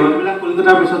লিপিয়ে ধৰক এইবিলাক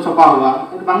কলিকতাৰ পিছত ছপা হোৱা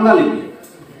এইটো বাংলা লিপি,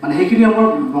 মানে সেইখিনি আমাৰ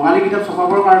বঙালী কিতাপ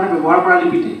ছপাবৰ কাৰণে ব্যৱহাৰ কৰা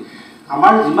লিপিতে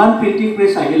আমাৰ যিমান প্ৰিণ্টিং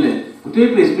প্ৰেছ আহিলে গোটেই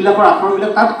প্ৰেছবিলাকৰ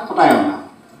আখৰবিলাক তাত কটাই অনা।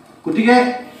 গতিকে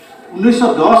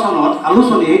 1910 চনত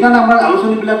আলোচনী, সেইকাৰণে আমাৰ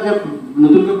আলোচনীবিলাক যে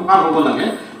নতুনকৈ প্ৰকাশ হ'ব লাগে,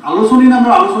 আলোচনী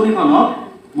নামৰ আলোচনীখনত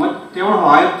মই তেওঁৰ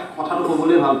সহায়ত কথাটো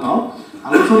ক'বলৈ ভাল পাওঁ।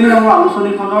 আলোচনী নামৰ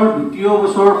আলোচনীখনৰ 2য়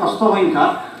বছৰ 6ষ্ঠ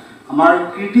সংখ্যাত আমাৰ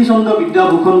কীৰ্তিচন্দ্ৰ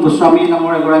বিদ্যাভূষণ গোস্বামী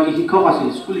নামৰ এগৰাকী শিক্ষক আছিল,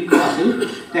 স্কুল শিক্ষক আছিল।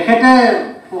 তেখেতে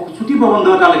চুটি প্ৰবন্ধ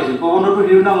এটা লিখিছিল। প্ৰবন্ধটোৰ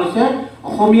শিৰোনাম হৈছে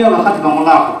অসমীয়া ভাষাত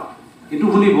বাংলা আখৰ। এইটো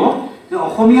শুনিব যে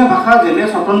অসমীয়া ভাষা যেনে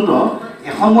স্বতন্ত্ৰ,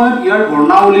 এসময়ত ইয়াৰ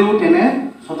বৰ্ণাৱলীও তেনে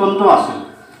স্বতন্ত্ৰ আছিল।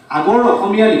 আগৰ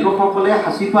অসমীয়া লিখকসকলে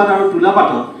সাঁচিপাত আৰু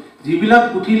তোলাপাতত যিবিলাক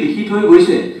পুথি লিখি থৈ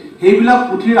গৈছে, সেইবিলাক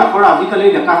পুথিৰ আখৰ আজিকালি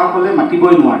ডেকাসকলে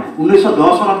মাতিবই নোৱাৰে।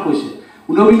 1910 চনত কৈছে।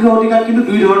 ঊনবিংশ শতিকাত কিন্তু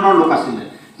 2 ধৰণৰ লোক আছিলে,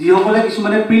 যিসকলে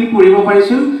কিছুমানে প্ৰিণ্ট পঢ়িব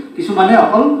পাৰিছিল, কিছুমানে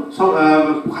অকল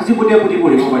সাঁচিপতীয়া পুথি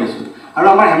পঢ়িব পাৰিছিল। আৰু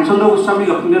আমাৰ হেমচন্দ্ৰ গোস্বামী,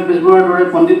 লক্ষ্মীনাথ বেজবৰুৱাৰ দৰে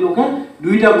পণ্ডিত লোকে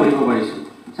দুয়োটা পঢ়িব পাৰিছিল।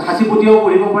 সাঁচিপতীয়াও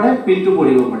পঢ়িব পাৰে, প্ৰিণ্টটো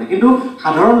পঢ়িব পাৰে। কিন্তু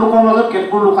সাধাৰণ লোকৰ মাজত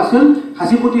কেতবোৰ লোক আছিল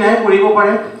সাঁচিপতীয়াহে পঢ়িব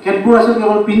পাৰে, কেতবোৰ আছিল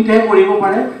কেৱল প্ৰিণ্টহে পঢ়িব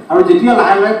পাৰে। আৰু যেতিয়া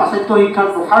লাহে লাহে পাশ্চাত্য শিক্ষাৰ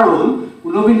প্ৰসাৰ হ'ল,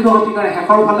 ঊনবিংশ শতিকাৰ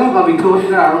শেষৰ ফালে বা বিংশ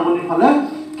শতিকাৰ আৰম্ভণিৰ ফালে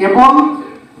কেৱল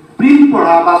প্ৰিণ্ট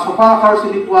পঢ়া বা ছপা আখৰ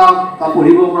চিনি পোৱা বা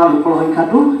পঢ়িব পৰা লোকৰ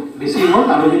সংখ্যাটো বেছি হ'ল,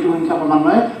 আৰু সেইটো সংখ্যা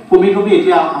ক্ৰমান্বয়ে কমি কমি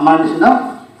এতিয়া আমাৰ নিচিনা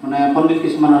মানে পণ্ডিত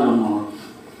কিছুমানৰ জন্ম হ'ল।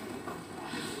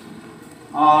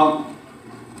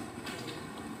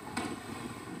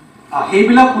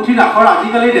 সেইবিলাক পুথিৰ আখৰ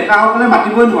আজিকালি ডেকাসকলে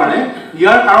মাতিবই নোৱাৰে।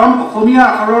 ইয়াৰ কাৰণ অসমীয়া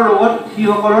আখৰৰ লগত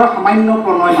সিসকলৰ সামান্য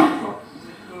প্ৰণয় মাত্ৰ।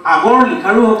 আগৰ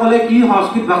লিখাৰুসকলে কি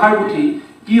সংস্কৃত ভাষাৰ পুথি,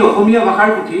 কি অসমীয়া ভাষাৰ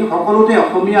পুথি, সকলোতে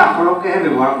অসমীয়া আখৰকেহে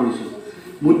ব্যৱহাৰ কৰিছিল।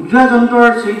 মুদ্ৰা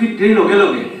যন্ত্ৰৰ শ্ৰীবৃদ্ধিৰ লগে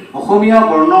লগে অসমীয়া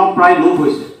বৰ্ণ প্ৰায় লোপ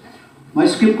হৈছে। মই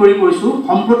স্ক্ৰিপ্ট কৰি কৈছোঁ,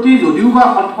 সম্প্ৰতি যদিও বা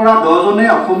শতকৰা 10 জনে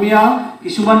অসমীয়া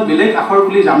কিছুমান বেলেগ আখৰ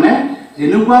বুলি জানে,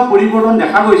 যেনেকুৱা পৰিৱৰ্তন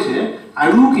দেখা গৈছে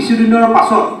আৰু কিছুদিনৰ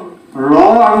পাছত ৰ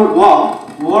আৰু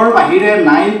ৱৰ বাহিৰে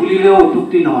নাই বুলিলেও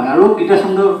অত্যুক্তি নহয়। আৰু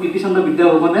কীৰ্তিচন্দ্ৰ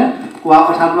বিদ্যাভূষণে কোৱা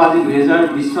কথাটো আজি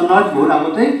 2020 চনত বহুত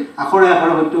আগতেই আখৰে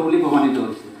আখৰে সত্য বুলি প্ৰমাণিত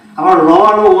হৈছে। আমাৰ ৰ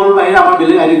আৰু ৱৰ বাহিৰে আমাৰ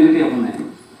বেলেগ আইডেণ্টিটি একো নাই।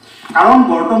 কাৰণ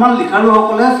বৰ্তমান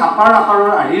লিখাৰুসকলে ছাপাৰ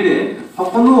আখৰৰ আৰ্হিৰে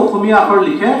সকলো অসমীয়া আখৰ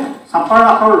লিখে। ছাপাৰ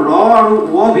আখৰ ৰ আৰু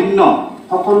ভিন্ন,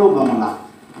 সকলো বাংলা।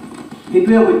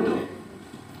 সেইটোৱে সত্য।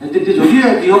 যদি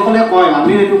যিসকলে কয়,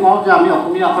 আমি সেইটো কওঁ যে আমি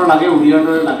অসমীয়া আখৰ লাগে, উৰিয়াৰ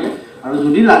দৰে লাগে, আৰু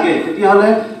যদি লাগে তেতিয়াহ'লে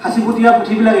সাঁচিপতীয়া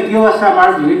পুথিবিলাক এতিয়াও আছে, আমাৰ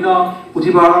বিভিন্ন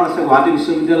পুথিভঁৰালত আছে, গুৱাহাটী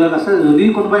বিশ্ববিদ্যালয়ত আছে। যদি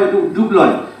কোনোবাই এইটো উদ্যোগ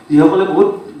লয়, যিসকলে বহুত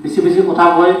বেছি বেছি কথা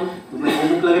কয়,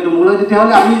 অমুক লাগে তমুক লাগে,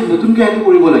 তেতিয়াহ'লে আমি নতুনকৈ সেইটো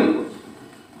কৰিব লাগিব।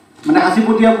 মানে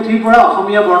সাঁচিপতীয়া পুথিৰ পৰা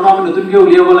অসমীয়া বৰ্ণ আমি নতুনকৈ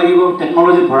উলিয়াব লাগিব,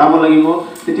 টেকন'লজিত ভৰাব লাগিব।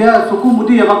 তেতিয়া চকু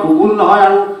মুদি এবাৰ গুগল নহয়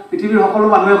আৰু পৃথিৱীৰ সকলো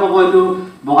মানুহে ক'ব এইটো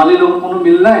বঙালীৰ লগত কোনো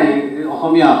মিল নাই,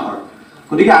 অসমীয়া আখৰ।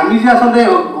 গতিকে আমি যে আচলতে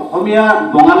অসমীয়া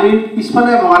বঙালীৰ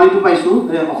পিছফালে বঙালীটো পাইছোঁ,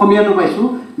 অসমীয়াটো পাইছোঁ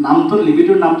নামটোত,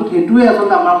 লিপিটোৰ নামটোত, সেইটোৱে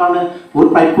আচলতে আমাৰ কাৰণে বহুত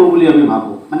প্ৰাপ্য বুলি আমি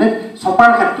ভাবোঁ, মানে ছপাৰ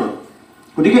ক্ষেত্ৰত।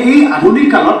 গতিকে এই আধুনিক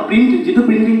কালত যিটো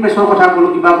প্ৰিণ্টিং প্ৰেছৰ কথা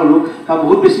ক'লোঁ, কিবা ক'লোঁ, বা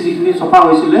বহুত বেছি যিখিনি ছপা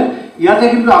হৈছিলে, ইয়াতে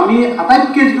কিন্তু আমি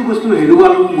আটাইতকৈ যিটো বস্তু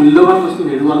হেৰুৱালোঁ, মূল্যৱান বস্তু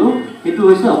হেৰুৱালোঁ, সেইটো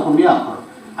হৈছে অসমীয়া আখৰ।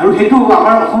 আৰু সেইটো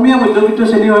আমাৰ অসমীয়া মধ্যবিত্ত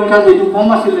শ্ৰেণীৰ সংখ্যা যিটো কম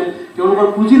আছিলে, তেওঁলোকৰ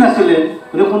পুঁজি নাছিলে।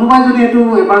 গতিকে কোনোবাই যদি এইটো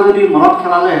এবাৰ যদি মনত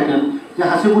খেলালেহেঁতেন যে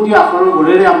সাঁচিপতীয়া আখৰৰ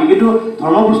গঢ়েৰে আমি, কিন্তু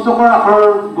ধৰ্মপুস্তকৰ আখৰৰ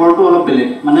গড়টো অলপ বেলেগ,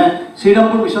 মানে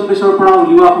শ্ৰীৰামপুৰ মিছন প্ৰেছৰ পৰা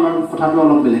উলিওৱা আপোনাৰ কথাটো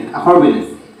অলপ বেলেগ, আখৰ বেলেগ,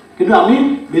 কিন্তু আমি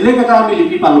বেলেগ এটা আমি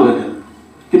লিপি পালোহেঁতেন।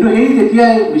 কিন্তু সেই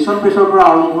যেতিয়াই মিছন প্ৰেছৰ পৰা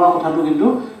আৰম্ভ হোৱা কথাটো কিন্তু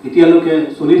এতিয়ালৈকে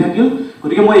চলি থাকিল।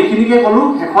 গতিকে মই এইখিনিকে ক'লোঁ।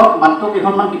 শেষত মাত্ৰ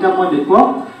কেইখনমান কিতাপ মই দেখুৱাম,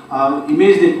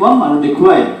 ইমেজ দেখুৱাম, আৰু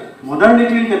দেখুৱাই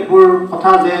মডাৰ্নিটিৰ কেতবোৰ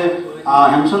কথা, যে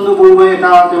হেমচন্দ্ৰ বৰুৱাই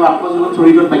এটা তেওঁ আত্মজীৱন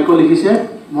চৰিত্ৰত বাক্য লিখিছে,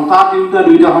 মতা তিৰোতা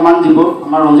দুয়োটা সমান জীৱ।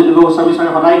 আমাৰ ৰঞ্জিত গোস্বামী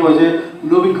ছাৰে সদায় কয় যে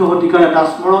ঊনবিংশ শতিকাৰ এটা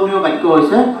স্মৰণীয় বাক্য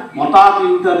হৈছে মতা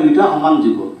তিৰোতা দুয়োটা সমান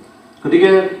জীৱ।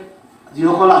 গতিকে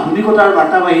যিসকল আধুনিকতাৰ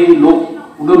বাৰ্তাবাহী লোক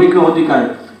ঊনবিংশ শতিকাৰ,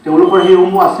 তেওঁলোকৰ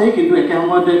সেইসমূহ আছে, কিন্তু একে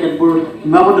সময়তে কেতবোৰ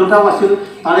সীমাবদ্ধতাও আছিল।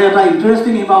 তাৰে এটা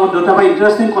ইণ্টাৰেষ্টিং সীমাবদ্ধতা বা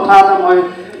ইণ্টাৰেষ্টিং কথা এটা মই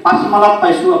পাঠমালাত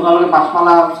পাইছোঁ, আপোনালোকে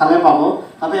পাঠমালা চালে পাব।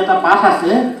 তাতে এটা পাঠ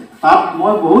আছে, তাত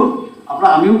মই বহুত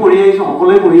আমিও পঢ়ি আহিছোঁ,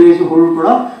 সকলোৱে পঢ়ি আহিছোঁ সৰুৰ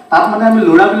পৰা। তাত মানে আমি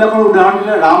ল'ৰাবিলাকৰ উদাহৰণ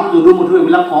দিলে ৰাম, যদু, মধু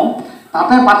এইবিলাক কওঁ।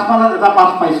 তাতে পাঠমালাত এটা পাঠ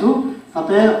পাইছোঁ,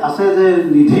 তাতে আছে যে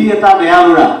নিধি এটা বেয়া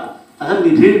ল'ৰা, তাৰপিছত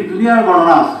নিধিৰ ধুনীয়া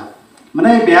বৰ্ণনা আছে। মানে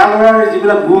বেয়া ল'ৰাৰ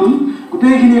যিবিলাক গুণ,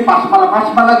 গোটেইখিনি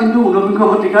পাঁচমালা কিন্তু ঊনবিংশ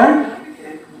শতিকাৰ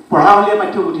পঢ়াশলীয়া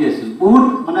পাঠ্যপুথি আছিল। বহুত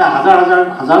মানে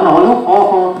হাজাৰ নহ'লেও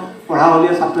শ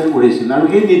পঢ়াশলীয়া ছাত্ৰই পঢ়িছিল। আৰু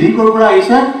সেই নিধি ক'ৰ পৰা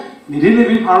আহিছে? নিধি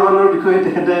লেভি ফাৰৱালৰ বিষয়ে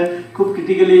তেখেতে খুব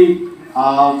ক্ৰিটিকেলি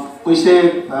কৈছে।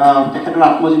 তেখেতৰ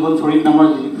আত্মজীৱন চৰিত নামৰ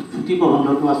যি চুটি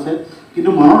প্ৰবন্ধটো আছে। কিন্তু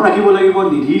মনত ৰাখিব লাগিব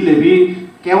নিধি লেভি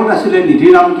কেওট আছিলে,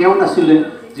 নিধিৰাম কেওট আছিলে,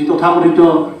 যি তথাকথিত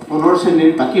তলৰ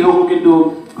শ্ৰেণীৰ। বাকীসকল কিন্তু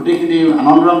গোটেইখিনি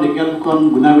আনন্দৰাম ঢেকীয়াল ফুকন,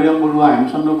 গুণাভিৰাম বৰুৱা,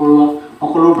 হেমচন্দ্ৰ বৰুৱা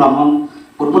সকলো ব্ৰাহ্মণ।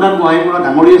 পদ্মনাথ গোহাঁই বৰুৱা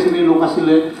ডাঙৰীয়া শ্ৰেণীৰ লোক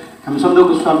আছিলে, হেমচন্দ্ৰ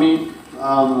গোস্বামী,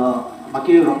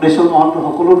 বাকী ৰত্নেশ্বৰ মহন্ত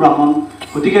সকলো ব্ৰাহ্মণ।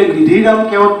 গতিকে নিধিৰাম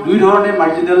কেওট দুই ধৰণে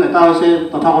মাৰ্জিনেল, এটা হৈছে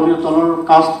তথাকথিত তলৰ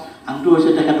কাষ্ট, আনটো হৈছে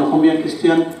তেখেত অসমীয়া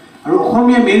খ্ৰীষ্টিয়ান। আৰু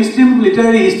অসমীয়া মেইন ষ্ট্ৰীম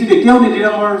লিটাৰেৰী হিষ্ট্ৰীত এতিয়াও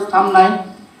নিধিৰামৰ স্থান নাই।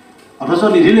 অথচ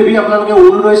নিধি লেভি আপোনালোকে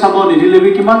অৰুণোদয় চাব, নিধি লেভি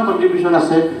কিমান কণ্ট্ৰিবিউশ্যন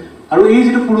আছে। আৰু এই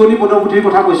যিটো পুৰণি পদপুথিৰ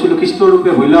কথা কৈছিলোঁ,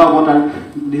 খ্ৰীষ্টৰূপে হৈলা অৱতাৰ,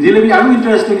 নিধি লেভি আৰু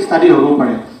ইণ্টাৰেষ্টিং ষ্টাডি হ'ব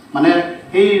পাৰে। মানে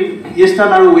এই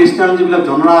ইষ্টাৰ্ণ আৰু ৱেষ্টাৰ্ণ যিবিলাক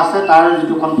জনৰা আছে তাৰ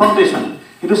যিটো কনফ্ৰণ্টেশ্যন,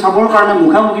 সেইটো চাবৰ কাৰণে,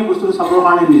 মুখামুখি বস্তুটো চাবৰ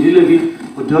কাৰণে নিধি লেভি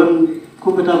অধ্যয়ন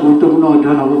খুব এটা গুৰুত্বপূৰ্ণ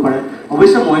অধ্যয়ন হ'ব পাৰে।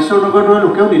 অৱশ্যে মহেশ্বৰ নগৰৰ দৰে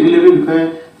লোকেও নিধি লেভিৰ বিষয়ে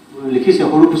লিখিছে,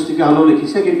 সৰু পুস্তিকা হ'লেও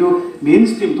লিখিছে। কিন্তু মেইন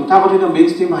ষ্ট্ৰীম, তথাকথিত মেইন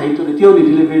ষ্ট্ৰীম সাহিত্যত এতিয়াও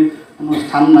নিধি লেভিৰ কোনো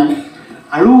স্থান নাই।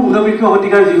 আৰু ঊনবিংশ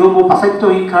শতিকাৰ যিসমূহ পাশ্চাত্য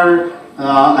শিক্ষাৰ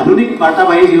আধুনিক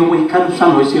বাৰ্তাবাহী যিসমূহ শিক্ষানুষ্ঠান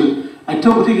হৈছিল,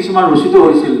 পাঠ্যপুথি কিছুমান ৰচিত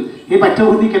হৈছিল, সেই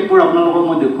পাঠ্যপুথি কেতবোৰ আপোনালোকক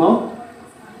মই দেখুৱাওঁ।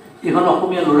 এইখন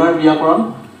অসমীয়া ল'ৰাৰ ব্যাকৰণ,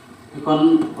 এইখন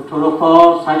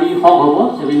 1804 হ'ব,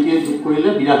 78 যোগ কৰিলে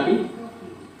 82।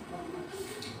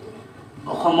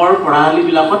 অসমৰ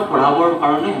পঢ়াশালীবিলাকত পঢ়াবৰ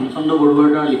কাৰণে হেমচন্দ্ৰ বৰুৱাৰ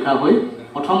দ্বাৰা লিখা হৈ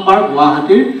প্ৰথমবাৰ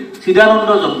গুৱাহাটীৰ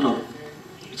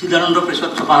চিদানন্দ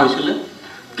প্ৰেছত ছপা হৈছিলে।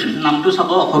 নামটো চাব,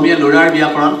 অসমীয়া ল'ৰাৰ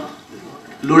ব্যাকৰণ,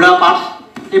 ল'ৰা পাঠ।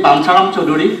 এই বাঞ্চাৰাম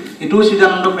চৌধুৰী, এইটোও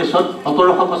চিদানন্দ প্ৰেছত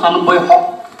 1795 হওক,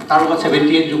 তাৰ লগত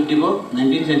 78 যোগ দিব,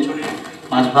 19th চেঞ্চুৰীৰ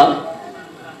মাজভাগ।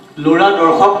 ল'ৰা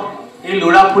দৰ্শক, এই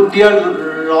ল'ৰা ফুট দিয়াৰ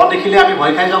দেখিলে আমি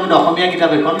ভয় খাই যাওঁ, কিন্তু অসমীয়া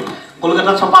কিতাপ এখন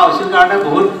কলকাতাত ছপা হৈছিল কাৰণে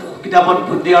বহুত কিতাপত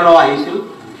ফুট দিয়া আহিছিল।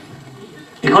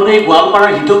 এখন এই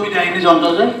গোৱালপাৰাৰ হিতবিদায়িনী যন্ত্ৰ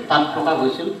যে তাত প্ৰকাশ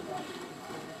হৈছিল।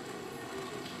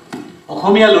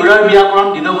 অসমীয়া ল'ৰাৰ ব্যাকৰণ,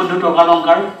 দীনবন্ধু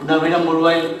টৰ্কালংকাৰ, গুণাভিৰাম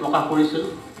বৰুৱাই প্ৰকাশ কৰিছিল।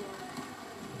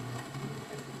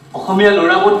 অসমীয়া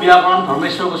ল'ৰাবোধ ব্যাকৰণ,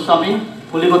 ধৰ্মেশ্বৰ গোস্বামী,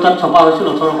 কলিকতাত ছপা হৈছিল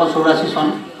 1884 চন।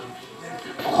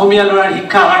 অসমীয়া ল'ৰাৰ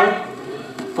শিক্ষাহাৰ,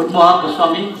 পদ্মনাথ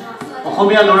গোস্বামী।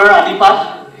 অসমীয়া ল'ৰাৰ আদিপাঠ,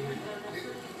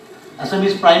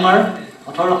 আছামিজ প্ৰাইমাৰ,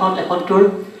 1873।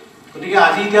 গতিকে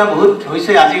আজি এতিয়া বহুত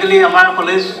হৈছে। আজিকালি আমাৰ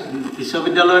কলেজ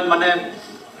বিশ্ববিদ্যালয়ত মানে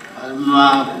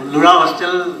ল'ৰা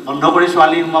হোষ্টেল বন্ধ কৰি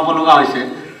ছোৱালী সোমাব লগা হৈছে।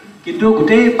 কিন্তু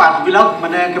গোটেই পাঠবিলাক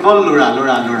মানে কেৱল ল'ৰা,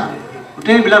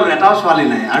 গোটেইবিলাক এটাও ছোৱালী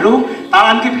নাই। আৰু তাৰ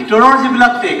আনকি ভিতৰৰ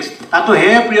যিবিলাক টেক্সট, তাতো হে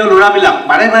প্ৰিয় ল'ৰাবিলাক,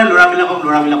 বাৰে বাৰে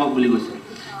ল'ৰাবিলাকক বুলি কৈছে।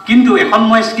 কিন্তু এখন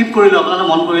মই স্কিপ কৰিলোঁ, আপোনালোকে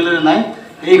মন কৰিলে নাই,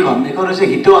 এইখন হৈছে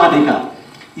হিত সাধিকা।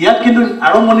 ইয়াত কিন্তু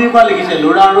আৰম্ভণিৰ পৰা লিখিছে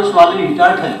ল'ৰা আৰু ছোৱালীৰ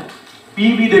হিতাৰ্থে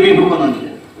P.B. দেৱী ফুকননি।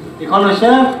 এইখন হৈছে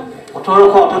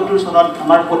 1878 চনত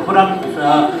আমাৰ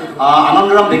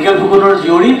আনন্দৰাম ঢেকীয়াল ফুকনৰ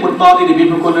জীয়ৰী পদ্মাৱতী দেৱী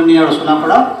ফুকননিয়ে ৰচনা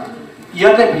কৰা।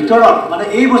 ইয়াতে ভিতৰত মানে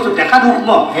এই বস্তু দেখাত সূক্ষ্ম,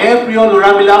 হে প্ৰিয়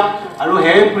ল'ৰাবিলাক আৰু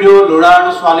হে প্ৰিয় ল'ৰা আৰু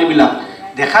ছোৱালীবিলাক,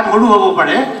 দেখাত সৰু হ'ব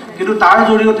পাৰে, কিন্তু তাৰ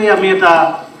জৰিয়তে আমি এটা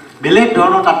বেলেগ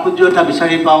ধৰণৰ তাৎপৰ্য এটা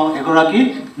বিচাৰি পাওঁ এগৰাকী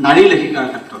নাৰী লেখিকাৰ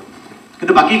ক্ষেত্ৰত।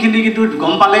 কিন্তু বাকীখিনি কিন্তু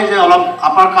গম পালে যে অলপ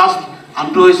আপাৰ কাষ্ট,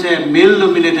 আনটো হৈছে মেল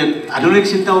ডমিনেটেড। আধুনিক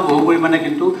চিন্তাও বহু পৰিমাণে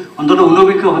কিন্তু অন্ততঃ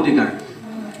ঊনবিংশ শতিকাৰ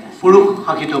পুৰুষ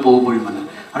শাসিত বহু পৰিমাণে।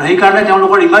 আৰু সেইকাৰণে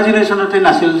তেওঁলোকৰ ইমাজিনেশ্যনতে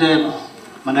নাছিল যে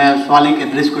মানে ছোৱালীক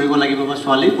এড্ৰেছ কৰিব লাগিব বা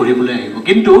ছোৱালী পঢ়িবলৈ আহিব।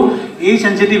 কিন্তু এই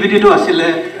চেঞ্চিটিভিটিটো আছিলে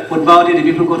পদ্মাৱতী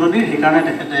দেৱী ফুকননিৰ, সেইকাৰণে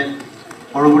তেখেতে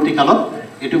পৰৱৰ্তী কালত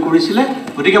এইটো কৰিছিলে।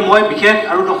 গতিকে মই বিশেষ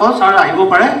আৰু নকওঁ, ছাৰ আহিব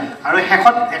পাৰে। আৰু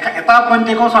শেষত এটা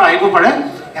পইণ্টে কওঁ, ছাৰ আহিব পাৰে,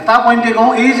 এটা পইণ্টে কওঁ,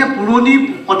 এই যে পুৰণি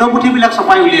পদপুথিবিলাক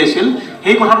ছপাই উলিয়াইছিল,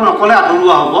 সেই কথাটো নক'লে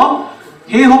আধৰুৱা হ'ব।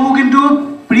 সেইসমূহ কিন্তু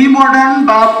প্ৰি মডাৰ্ণ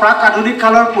বা প্ৰাক আধুনিক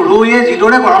কালৰ পঢ়ুৱৈয়ে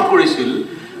যিদৰে গ্ৰহণ কৰিছিল,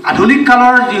 আধুনিক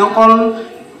কালৰ যিসকল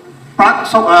প্ৰাক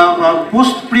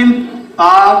পোষ্ট প্ৰিণ্ট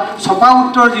বা ছপা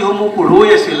উত্তৰ যিসমূহ পঢ়ুৱৈ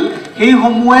আছিল,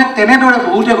 সেইসমূহে তেনেদৰে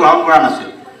বহুতে গ্ৰহণ কৰা নাছিল।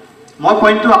 মই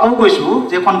পইণ্টটো আকৌ কৈছোঁ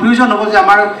যে কনফিউজন হ'ব যে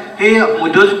আমাৰ সেই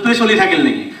মধ্যযুগটোৱে চলি থাকিল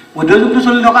নেকি। মধ্যযুগটো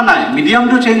চলি থকা নাই,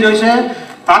 মিডিয়ামটো চেঞ্জ হৈছে।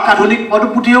 প্ৰাক আধুনিক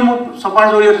পদপুথিসমূহ ছপাৰ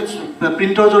জৰিয়তে,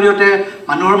 প্ৰিণ্টৰ জৰিয়তে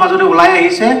মানুহৰ মাজতে ওলাই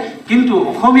আহিছে। কিন্তু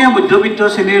অসমীয়া মধ্যবিত্ত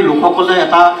শ্ৰেণীৰ লোকসকলে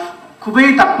এটা খুবেই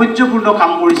তাৎপৰ্যপূৰ্ণ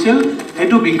কাম কৰিছিল।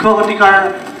 সেইটো বিংশ শতিকাৰ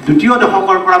দ্বিতীয়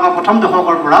দশকৰ পৰা বা প্ৰথম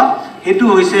দশকৰ পৰা, সেইটো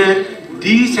হৈছে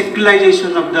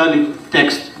ডিছেকুলাৰাইজেশ্যন of the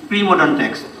text, pre modern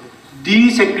text,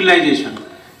 ডিছেকুলাৰাইজেশ্যন।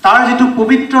 তাৰ যিটো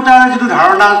পবিত্ৰতাৰ যিটো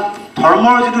ধাৰণা,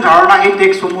 ধৰ্মৰ যিটো ধাৰণা সেই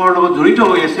টেক্সটসমূহৰ লগত জড়িত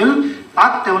হৈ আছিল,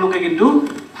 তাক তেওঁলোকে কিন্তু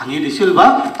ভাঙি দিছিল বা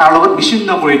তাৰ লগত বিচ্ছিন্ন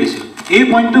কৰি দিছিল। এই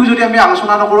পইণ্টটোক যদি আমি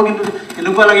আলোচনা নকৰোঁ কিন্তু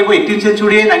এনেকুৱা লাগিব 18th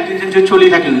century 19th century চলি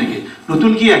থাকিল নেকি,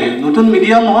 নতুন কি আহিল, নতুন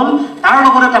মিডিয়াম হ'ল। তাৰ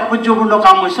লগতে তাৎপৰ্যপূৰ্ণ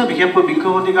কাম হৈছে বিশেষকৈ বিংশ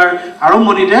শতিকাৰ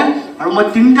আৰম্ভণিতে, আৰু মই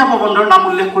 3টা প্ৰবন্ধৰ নাম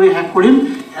উল্লেখ কৰি শেষ কৰিম।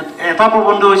 এটা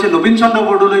প্ৰবন্ধ হৈছে নবীন চন্দ্ৰ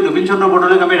বৰদলৈ। নবীন চন্দ্ৰ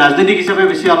বৰদলৈক আমি ৰাজনীতিক হিচাপে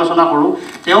বেছি আলোচনা কৰোঁ।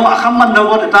 তেওঁ আসাম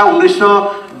বান্ধৱত এটা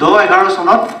 1910-11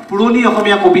 চনত পুৰণি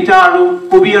অসমীয়া কবিতা আৰু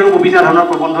কবি আৰু কবিতা ধৰণৰ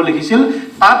প্ৰবন্ধ লিখিছিল।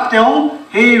 তাত তেওঁ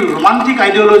সেই ৰোমান্টিক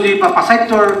আইডিঅ'লজি বা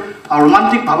পাশ্চাত্যৰ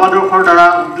ৰোমান্টিক ভাৱাদৰ্শৰ দ্বাৰা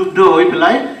উদ্বুদ্ধ হৈ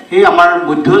পেলাই সেই আমাৰ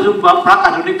মধ্যযুগ বা প্ৰাক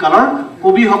আধুনিক কালৰ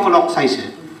কবিসকলক চাইছে,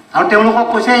 আৰু তেওঁলোকক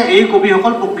কৈছে এই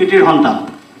কবিসকল প্ৰকৃতিৰ সন্তান।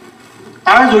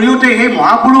 তাৰ জৰিয়তে সেই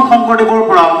মহাপুৰুষ শংকৰদেৱৰ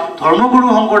পৰা, ধৰ্মগুৰু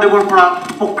শংকৰদেৱৰ পৰা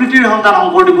প্ৰকৃতিৰ সন্তান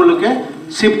শংকৰদেৱলৈকে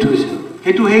শ্বিফ্ট হৈছিল।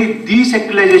 সেইটো সেই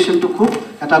ডিচেকুলাইজেশ্যনটো খুব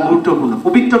এটা গুৰুত্বপূৰ্ণ,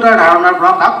 পবিত্ৰতাৰ ধাৰণাৰ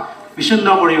পৰা তাক বিচ্ছিন্ন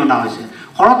কৰি অনা হৈছে।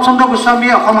 শৰৎচন্দ্ৰ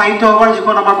গোস্বামীয়ে অসম সাহিত্য সভাৰ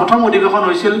যিখন আমাৰ প্ৰথম অধিৱেশন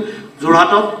হৈছিল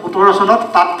যোৰহাটত 17 চনত,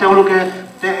 তাত তেওঁলোকে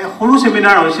সৰু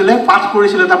ছেমিনাৰ হৈছিলে, পাঠ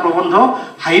কৰিছিল এটা প্ৰবন্ধ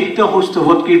সাহিত্য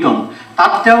সৌষ্ঠৱত কীৰ্তন।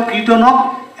 তাত তেওঁ কীৰ্তনক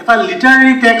এটা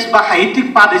লিটাৰেৰী টেক্সট বা সাহিত্যিক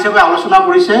পাঠ হিচাপে আলোচনা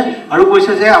কৰিছে আৰু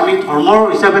কৈছে যে আমি ধৰ্মৰ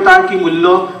হিচাপে তাৰ কি মূল্য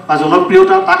বা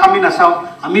জনপ্ৰিয়তা তাক আমি নাচাওঁ,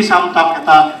 আমি চাম তাক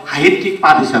এটা সাহিত্যিক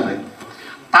পাঠ হিচাপে।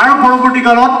 তাৰ পৰৱৰ্তী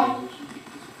কালত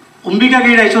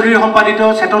অম্বিকাগিৰি ৰায়চৌধুৰীৰ সম্পাদিত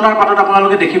চেতনাৰ পাতত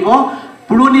আপোনালোকে দেখিব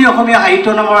পুৰণি অসমীয়া সাহিত্য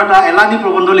নামৰ এটা এলানি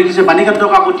প্ৰবন্ধ লিখিছে বাণীকান্ত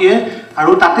কাকতিয়ে,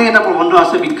 আৰু তাতে এটা প্ৰবন্ধ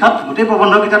আছে বিখ্যাত। গোটেই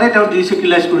প্ৰবন্ধকেইটাতে তেওঁ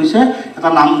ডিচেকুলাইজ কৰিছে এটা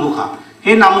নামঘোষা।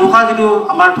 সেই নামঘোষা যিটো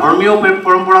আমাৰ ধৰ্মীয়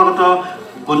পৰম্পৰাগত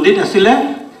পণ্ডিত আছিলে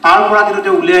তাৰ পৰা কিন্তু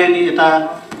তেওঁ উলিয়াই আনি এটা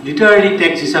লিটাৰেৰী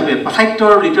টেক্সট হিচাপে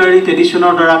পাশ্চাত্যৰ লিটাৰেৰী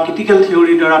ট্ৰেডিশ্যনৰ দ্বাৰা ক্ৰিটিকেল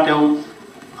থিয়ৰীৰ দ্বাৰা তেওঁ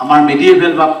আমাৰ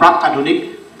মেডিয়েভেল বা প্ৰাক আধুনিক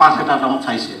পাঠ এটা তেওঁ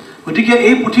চাইছে। গতিকে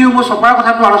এই পুথিসমূহ ছপাৰ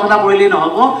কথাটো আলোচনা কৰিলেই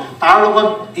নহ'ব, তাৰ লগত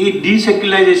এই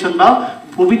ডিচেকুলাইজেশ্যন বা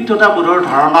পবিত্ৰতা বোধৰ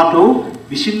ধাৰণাটো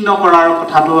বিচ্ছিন্ন কৰাৰ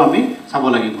কথাটো আমি চাব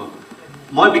লাগিব।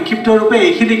 মই বিক্ষিপ্তৰূপে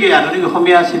এইখিনিকে আধুনিক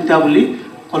অসমীয়া চিন্তা বুলি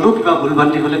ক'লোঁ, কিবা ভুল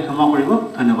ভ্ৰান্তি হ'লে ক্ষমা কৰিব।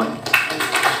 ধন্যবাদ।